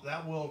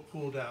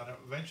cool down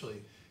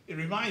eventually. It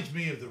reminds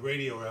me of the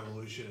radio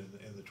revolution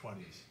in the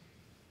 20s,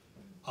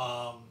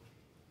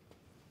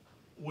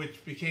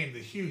 which became the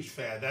huge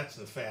fad. That's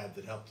the fad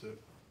that helped to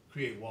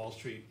create Wall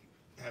Street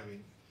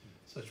having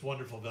such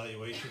wonderful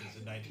valuations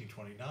in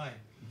 1929.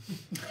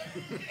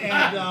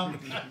 And,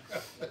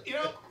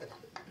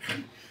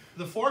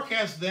 the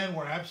forecasts then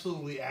were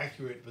absolutely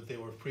accurate, but they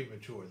were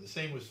premature. The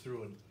same was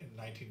true in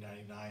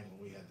 1999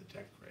 when we had the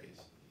tech craze.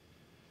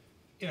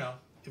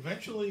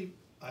 Eventually,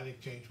 I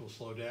think change will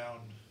slow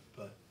down,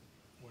 but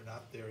we're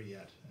not there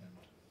yet.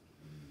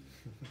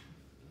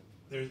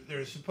 And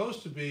there's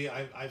supposed to be,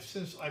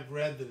 I've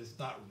read that it's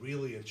not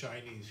really a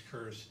Chinese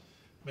curse.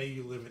 May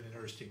you live in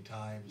interesting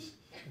times.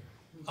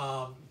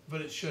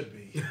 But it should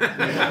be.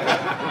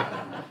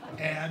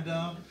 And,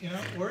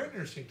 we're in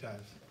interesting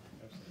times.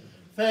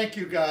 Thank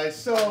you guys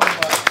so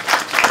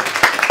much.